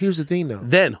 So here's the thing, though.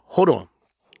 Then, hold on,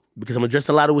 because I'm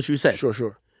addressing a lot of what you said.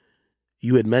 Sure.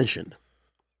 You had mentioned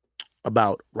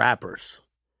about rappers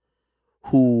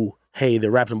who, hey,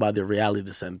 they're rapping about their reality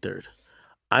descent third.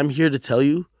 I'm here to tell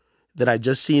you that I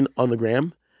just seen on the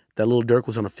gram that Lil Durk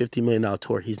was on a $50 million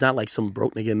tour. He's not like some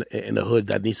broke nigga in the hood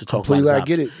that needs to talk completely, about I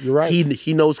get it. You're right.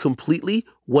 He knows completely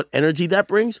what energy that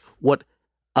brings, what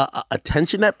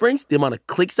attention that brings, the amount of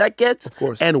clicks that gets, of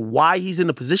course, and why he's in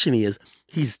the position he is.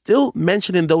 He's still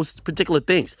mentioning those particular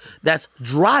things. That's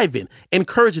driving,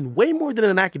 encouraging way more than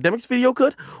an academics video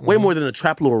could, way more than a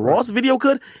Trap Lord Ross video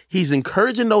could. He's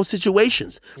encouraging those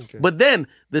situations. Okay. But then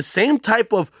the same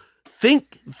type of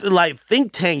think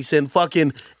tanks and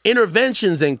fucking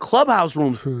interventions and clubhouse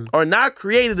rooms are not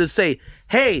created to say,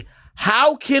 hey,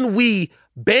 how can we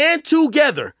band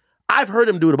together? I've heard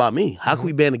him do it about me. How can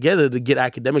we band together to get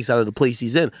academics out of the place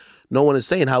he's in? No one is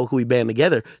saying how can we band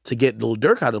together to get Lil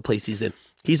Durk out of the place he's in.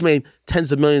 He's made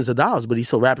tens of millions of dollars, but he's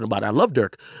still rapping about it. I love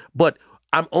Durk. But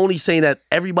I'm only saying that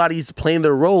everybody's playing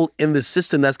their role in this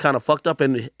system that's kind of fucked up,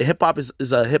 and hip-hop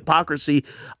is a hypocrisy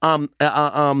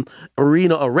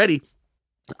arena already.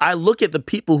 I look at the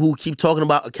people who keep talking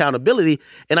about accountability,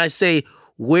 and I say,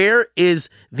 where is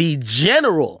the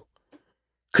general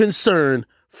concern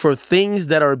for things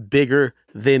that are bigger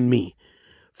than me?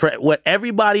 For what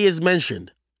everybody has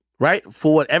mentioned, right?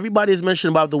 For what everybody has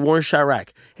mentioned about the war in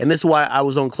Chirac. And this is why I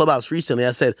was on Clubhouse recently.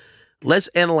 I said, let's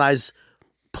analyze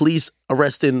police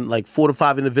arresting like 4 to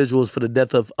 5 individuals for the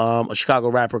death of a Chicago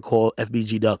rapper called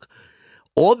FBG Duck.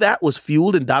 All that was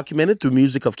fueled and documented through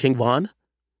music of King Von,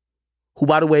 who,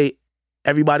 by the way,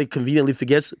 everybody conveniently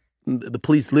forgets the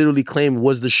police literally claimed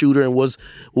was the shooter and was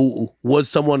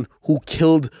someone who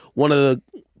killed one of the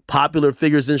popular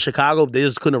figures in Chicago. They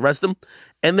just couldn't arrest him.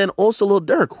 And then also Lil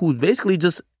Durk, who basically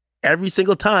just every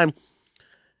single time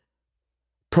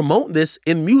promote this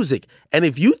in music. And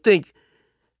if you think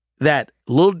that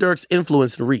Lil Durk's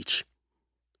influence and reach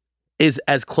is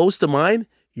as close to mine,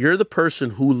 you're the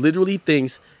person who literally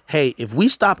thinks, hey, if we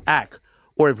stop ACT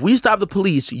or if we stop the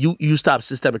police, you stop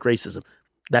systemic racism.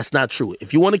 That's not true.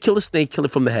 If you want to kill a snake, kill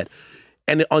it from the head.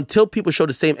 And until people show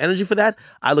the same energy for that,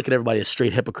 I look at everybody as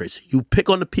straight hypocrites. You pick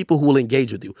on the people who will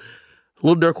engage with you.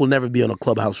 Lil Durk will never be on a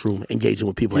clubhouse room engaging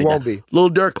with people like that. He won't be. Lil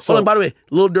Durk, by the way,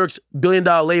 Lil Durk's $1 billion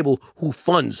label who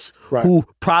funds, who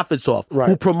profits off,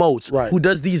 who promotes, who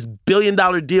does these $1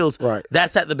 billion deals,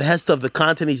 that's at the behest of the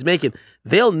content he's making.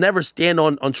 They'll never stand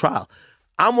on trial.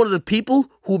 I'm one of the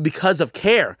people who, because of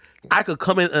care, I could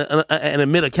come in and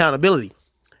admit accountability.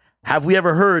 Have we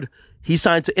ever heard he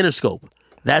signed to Interscope?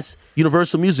 That's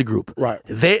Universal Music Group. Right.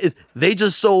 They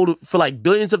just sold for like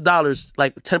billions of dollars,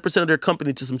 like 10% of their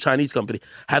company to some Chinese company.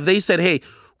 Have they said, hey,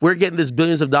 we're getting this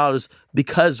billions of dollars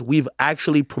because we've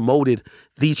actually promoted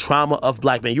the trauma of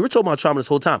black men? You were talking about trauma this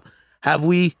whole time. Have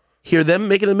we hear them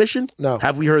making a mission? No.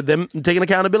 Have we heard them taking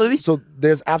accountability? So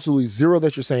there's absolutely zero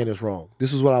that you're saying is wrong.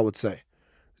 This is what I would say.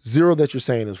 Zero that you're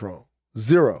saying is wrong.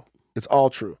 Zero. It's all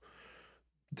true.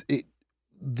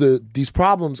 These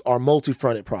problems are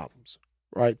multi-fronted problems.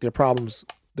 Right? They're problems,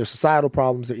 they're societal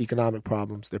problems, they're economic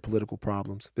problems, they're political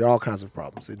problems, they're all kinds of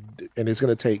problems. And it's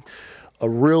going to take a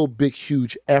real big,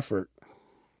 huge effort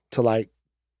to like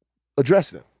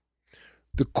address them.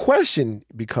 The question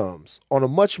becomes on a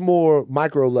much more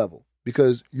micro level,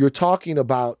 because you're talking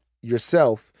about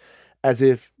yourself as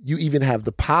if you even have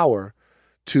the power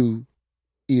to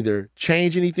either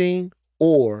change anything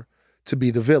or to be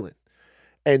the villain.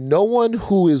 And no one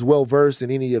who is well-versed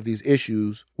in any of these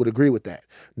issues would agree with that.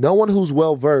 No one who's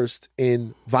well-versed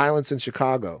in violence in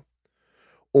Chicago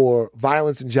or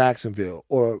violence in Jacksonville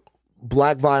or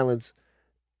black violence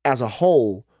as a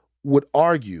whole would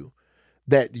argue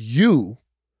that you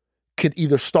could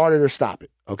either start it or stop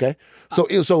it, okay? So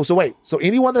wait. So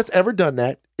anyone that's ever done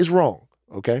that is wrong,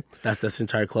 okay? That's the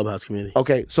entire clubhouse community.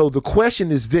 Okay, so the question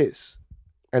is this.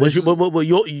 And but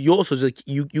you also just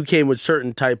you came with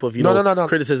certain type of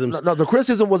criticisms. No, the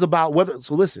criticism was about whether.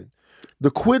 So listen,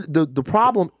 The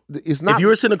problem is not. If you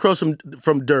were sitting across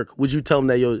from Dirk, would you tell him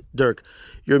that, yo, Dirk,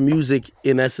 your music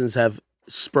in essence have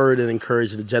spurred and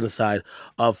encouraged the genocide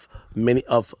of maybe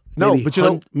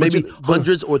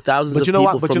hundreds or thousands of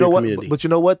people from your community? But you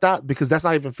know what? Because that's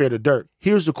not even fair to Dirk.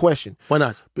 Here's the question. Why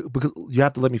not? Because you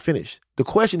have to let me finish. The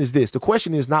question is this. The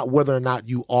question is not whether or not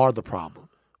you are the problem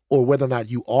or whether or not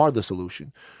you are the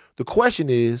solution. The question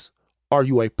is, are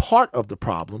you a part of the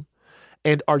problem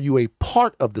and are you a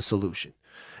part of the solution?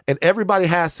 And everybody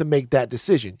has to make that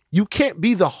decision. You can't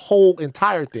be the whole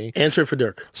entire thing. Answer for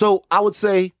Dirk. So I would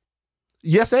say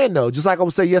yes and no, just like I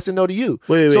would say yes and no to you.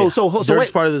 Wait. So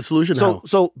Dirk's part of the solution.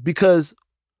 So because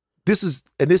this is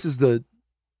the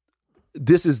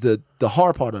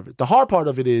hard part of it. The hard part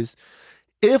of it is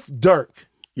if Dirk.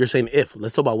 You're saying if.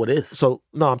 Let's talk about what is. So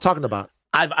no, I'm talking about.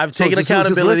 I've taken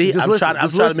accountability. I'm trying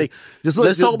to make.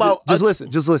 Let's talk about. Just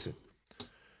listen.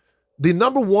 The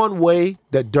number one way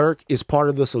that Dirk is part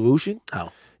of the solution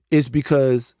is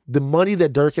because the money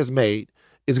that Dirk has made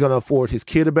is going to afford his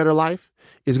kid a better life,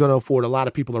 is going to afford a lot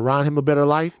of people around him a better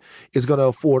life, is going to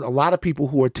afford a lot of people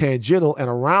who are tangential and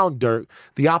around Dirk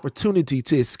the opportunity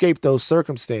to escape those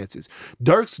circumstances.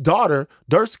 Dirk's daughter,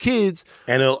 Dirk's kids.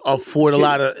 And it'll afford a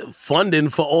lot of funding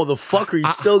for all the fuckery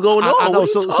still going on. I know.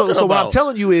 So what I'm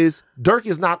telling you is Dirk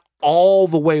is not all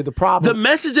the way the problem. The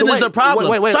messaging is a problem.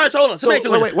 Wait. Sorry, hold on.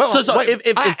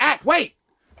 Wait.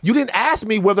 You didn't ask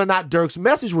me whether or not Dirk's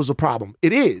message was a problem.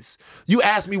 It is. You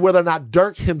asked me whether or not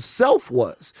Dirk himself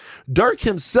was. Dirk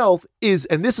himself is,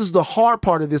 and this is the hard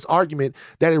part of this argument,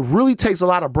 that it really takes a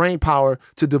lot of brain power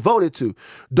to devote it to.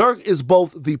 Dirk is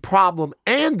both the problem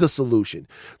and the solution.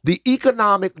 The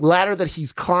economic ladder that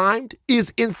he's climbed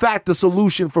is, in fact, the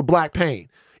solution for Black pain.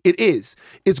 It is.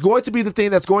 It's going to be the thing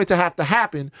that's going to have to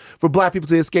happen for Black people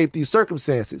to escape these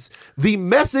circumstances. The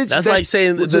message that's like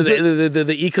saying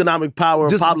the economic power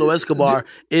of Pablo Escobar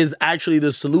is actually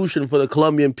the solution for the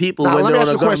Colombian people. Now, when let me they're ask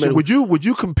on you a question. Would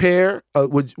you compare?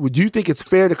 Would you think it's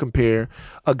fair to compare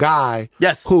a guy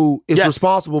who is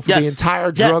responsible for the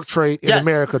entire drug trade in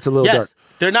America to Lil Durk?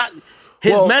 They're not.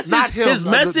 His message. Not him, his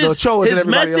message. His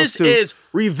message is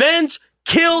revenge.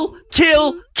 Kill.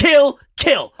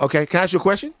 Okay, can I ask you a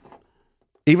question?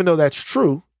 Even though that's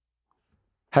true,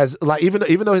 even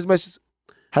though his message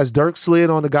has Dirk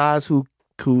slid on the guys who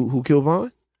killed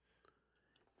Vaughn?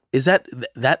 Is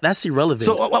that's irrelevant?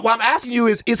 So what I'm asking you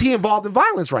is he involved in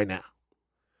violence right now?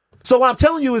 So what I'm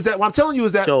telling you is that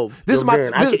this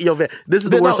is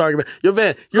the worst argument. Yo,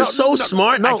 Van, you're so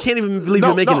smart. I can't even believe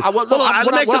you're making this. Hold on,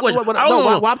 let me ask you a question.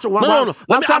 No.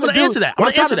 I'm going to answer that. I'm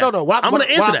going to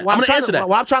answer that.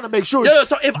 What I'm trying to make sure.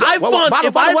 So if I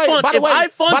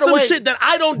fund some shit that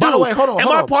I don't do, am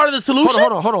I part of the solution?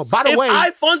 Hold on. By the way, if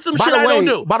I fund some shit I don't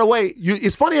do. By the way,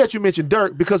 it's funny that you mentioned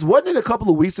Dirk because wasn't it a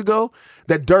couple of weeks ago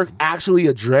that Dirk actually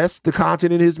addressed the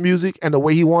content in his music and the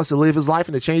way he wants to live his life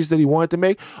and the changes that he wanted to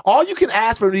make? All you can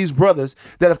ask for these brothers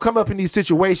that have come up in these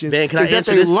situations is that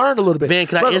they learn a little bit. Van,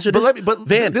 can I answer this?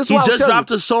 Van, he just dropped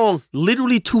a song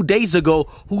literally 2 days ago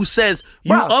who says,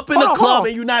 you up in the club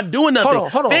and you're not doing nothing.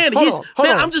 Van,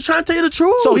 I'm just trying to tell you the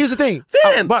truth. So here's the thing.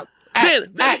 Van,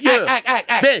 you're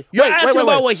asking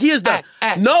about what he has done.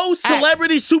 No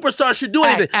celebrity superstar should do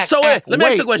anything. So let me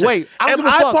ask you a question. Am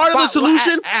I part of the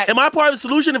solution? Am I part of the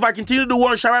solution if I continue to do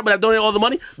Warren Chirac but I donate all the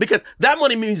money? Because that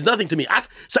money means nothing to me.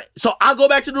 So I'll go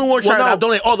back to doing Warren Chirac and I'll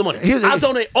donate all the money. I'll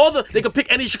donate all they can pick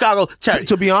any Chicago charity.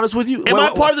 To be honest with you. Am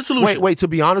I part of the solution? Wait, to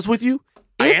be honest with you.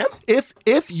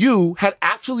 If you had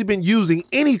actually been using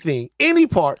any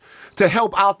part to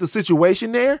help out the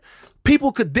situation there,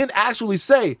 people could then actually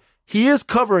say, he is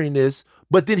covering this,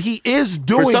 but then he is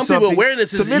doing something. For some people,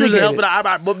 awareness is using helping out.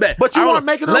 But you weren't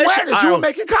making awareness. You were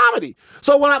making comedy.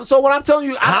 So when I'm telling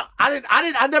you,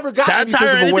 I never got any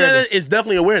sense of awareness. It's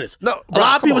definitely awareness. No, a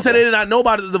lot of people say they did not know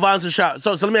about the violence and shot.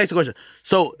 So let me ask you a question.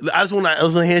 So I was on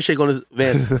a handshake on this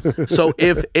van. So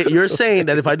if you're saying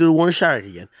that if I do the Warren Chirac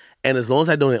again, and as long as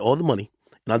I donate all the money,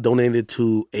 and I donated it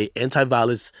to a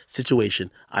anti-violence situation,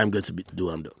 I'm good to do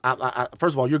what I'm doing.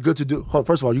 First of all, you're good to do.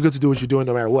 First of all, you're good to do what you're doing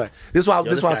no matter what. This is why I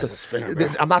say. Spinner,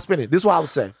 I'm not spinning. This is what I would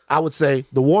say. I would say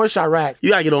the Warren Chirac.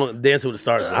 You gotta get on Dancing with the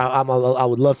Stars. I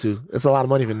would love to. It's a lot of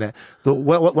money in that.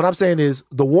 What I'm saying is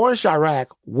the Warren Chirac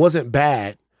wasn't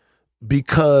bad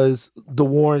because the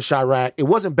Warren Chirac. It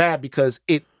wasn't bad because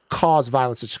it caused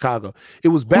violence in Chicago. It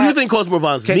was bad. Who do you think caused more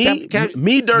violence? Me, Dirk,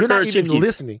 you're not or even Chief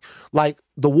listening. Like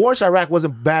the War in Chirac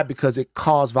wasn't bad because it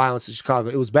caused violence in Chicago.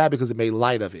 It was bad because it made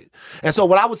light of it. And so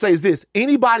what I would say is this: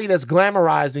 anybody is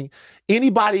glamorizing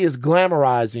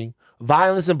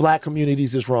violence in Black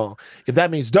communities is wrong. If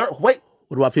that means Dirk, wait.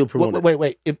 What about people promoting?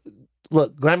 Wait.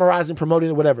 Look, glamorizing, promoting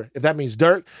it, whatever. If that means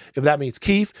Dirk, if that means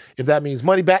Keith, if that means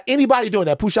Moneybagg, anybody doing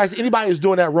that, Pooh Shiesty, anybody who's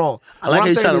doing that wrong. I like how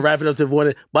you're trying to wrap it up to avoid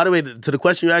it. By the way, to the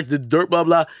question you asked, the Dirk blah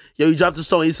blah. Yo, you dropped the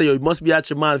song. You said, yo, you must be out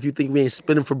your mind if you think we ain't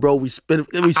spinning for bro. We spinning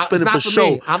for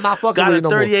show. Me. I'm not fucking got with a it no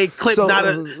 38 more. clip, not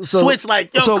a switch.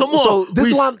 Like, yo, come on. So this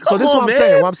is what I'm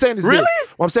saying. What I'm saying is really? this.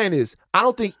 What I'm saying is, I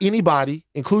don't think anybody,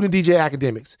 including DJ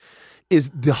Academics, is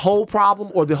the whole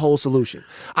problem or the whole solution.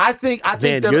 I think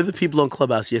Van, you're the people on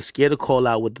Clubhouse. You're scared to call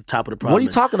out what the top of the problem. What are you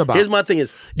talking about? Here's my thing: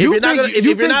 is if you're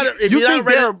not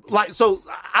ready, like, so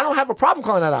I don't have a problem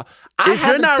calling that out. If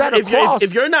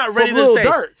you're not ready to say,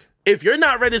 if you're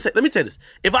not ready to say, let me tell you this: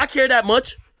 if I care that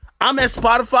much, I'm at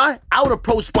Spotify. I would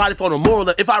approach Spotify on a moral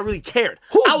level if I really cared.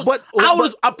 I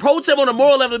would approach them on a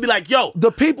moral level and be like, yo, the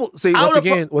people. See,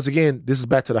 once again, this is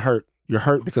back to the hurt. You're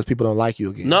hurt because people don't like you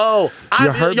again. No,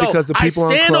 you're hurt because the people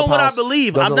I stand on what I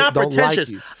believe. I'm not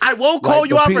pretentious. Like I won't call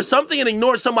you out for something and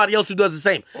ignore somebody else who does the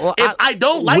same. Well, if I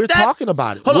don't like that, we're talking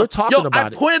about it. We're talking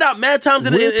about it. I pointed out mad times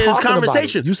in this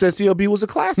conversation. You said CLB was a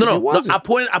classic. No, I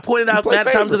pointed out mad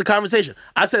times in the conversation.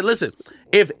 I said, listen,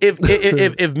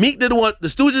 if Meek did what the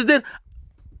Stooges did,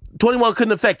 21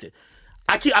 couldn't affect it.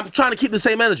 I'm trying to keep the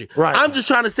same energy. Right. I'm just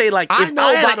trying to say, like, if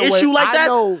I had an issue like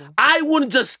that, I wouldn't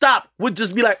just stop. Would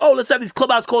just be like, oh, let's have these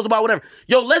Clubhouse calls about whatever.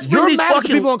 Yo, let's bring these fucking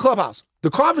people on Clubhouse. The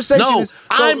conversation is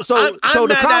I'm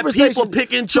the conversation. People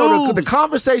pick and choose. So the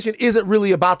conversation isn't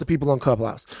really about the people on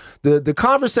Clubhouse. The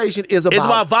conversation is about. It's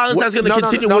about violence that's going to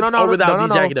continue without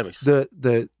DJ Academics.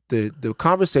 The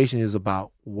conversation is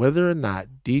about whether or not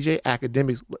DJ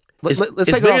Academics. Let's it's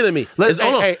take bigger it off. than me.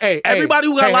 Everybody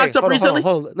who got locked up recently.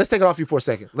 Hold on. Let's take it off you for a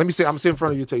second. Let me see. I'm sitting in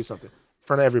front of you. Tell you something. In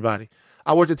front of everybody.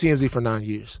 I worked at TMZ for 9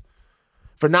 years.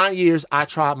 For 9 years, I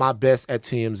tried my best at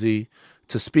TMZ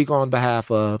to speak on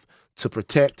behalf of, to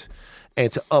protect,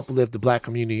 and to uplift the black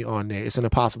community on there. It's an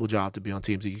impossible job to be on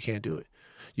TMZ. You can't do it.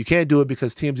 You can't do it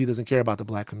because TMZ doesn't care about the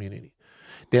black community.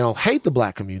 They don't hate the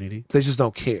black community. They just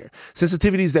don't care.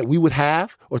 Sensitivities that we would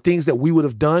have, or things that we would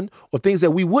have done, or things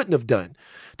that we wouldn't have done,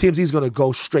 TMZ is going to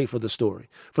go straight for the story.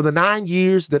 For the 9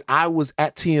 years that I was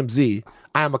at TMZ,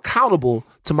 I am accountable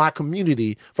to my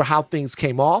community for how things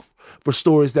came off, for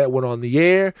stories that went on the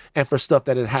air, and for stuff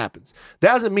that had happens.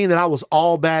 That doesn't mean that I was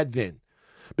all bad then,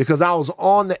 because I was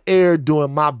on the air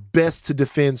doing my best to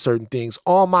defend certain things,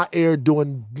 on my air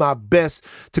doing my best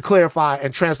to clarify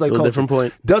and translate culture. Different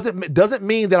point. Doesn't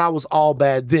mean that I was all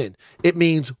bad then. It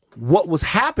means what was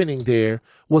happening there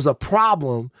was a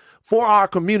problem for our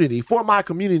community, for my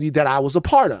community that I was a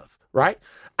part of, right?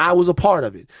 I was a part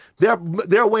of it. There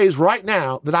are ways right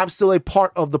now that I'm still a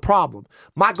part of the problem.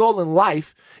 My goal in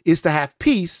life is to have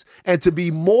peace and to be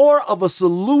more of a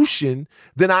solution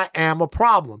than I am a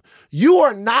problem. You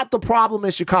are not the problem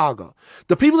in Chicago.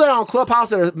 The people that are on Clubhouse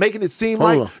that are making it seem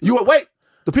like you are,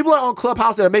 the people that are on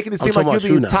Clubhouse that are making it seem like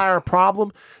you're the entire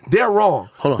problem, they're wrong.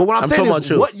 But what I'm saying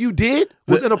is what you did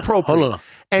was inappropriate. Hold on.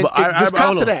 And just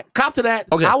cop to that. Cop to that.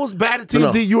 Okay. I was bad at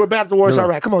TMZ. You were bad at the One Shot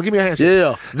Rap. Come on, give me a handshake.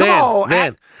 Yeah. Come on,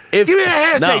 Van. Give me a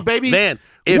handshake, baby. Van.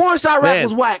 One Shot Rap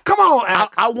was whack. Come on,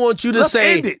 I want you to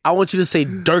say. I want you to say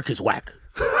Dirk is whack.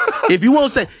 If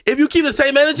you keep the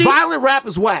same energy, violent rap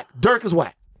is whack. Dirk is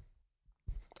whack.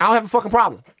 I don't have a fucking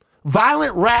problem.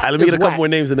 Violent rap. Let me get a couple more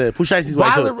names in there. Pooh Shiesty's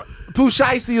whack too. Pooh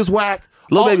Shiesty is whack.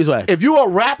 Lil Baby's whack. If you are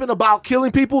rapping about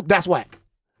killing people, that's whack.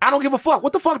 I don't give a fuck.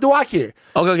 What the fuck do I care?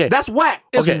 Okay. That's whack.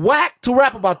 It's whack to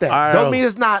rap about that. Right, don't mean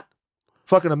it's not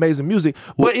fucking amazing music,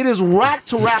 but it is whack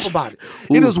to rap about it.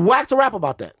 It is whack to rap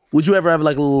about that. Would you ever have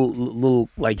like a little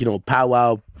like,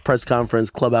 powwow press conference,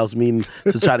 Clubhouse meeting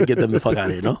to try to get them the fuck out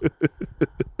of here, no?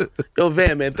 Yo,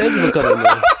 Van, man, thank you for coming,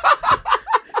 man.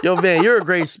 Yo, Van, you're a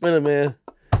great spinner, man.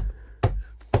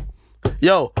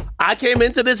 Yo, I came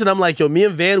into this and I'm like, yo, me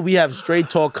and Van, we have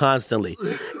straight talk constantly.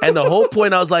 And the whole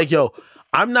point, I was like, yo,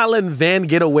 I'm not letting Van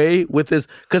get away with this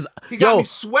because he got me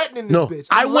sweating in this bitch.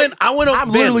 I'm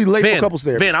literally late for couple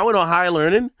stairs. Van, I went on High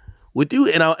Learning with you,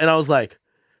 and I was like,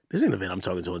 this ain't a Van I'm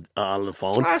talking to on the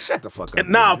phone. Shut the fuck up. And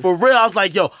nah, for real, I was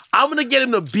like, yo, I'm gonna get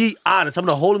him to be honest. I'm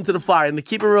gonna hold him to the fire and to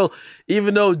keep it real.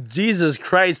 Even though Jesus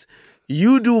Christ,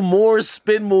 you do more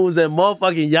spin moves than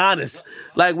motherfucking Giannis.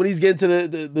 Like when he's getting to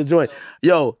the joint.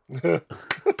 Yo,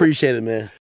 appreciate it, man.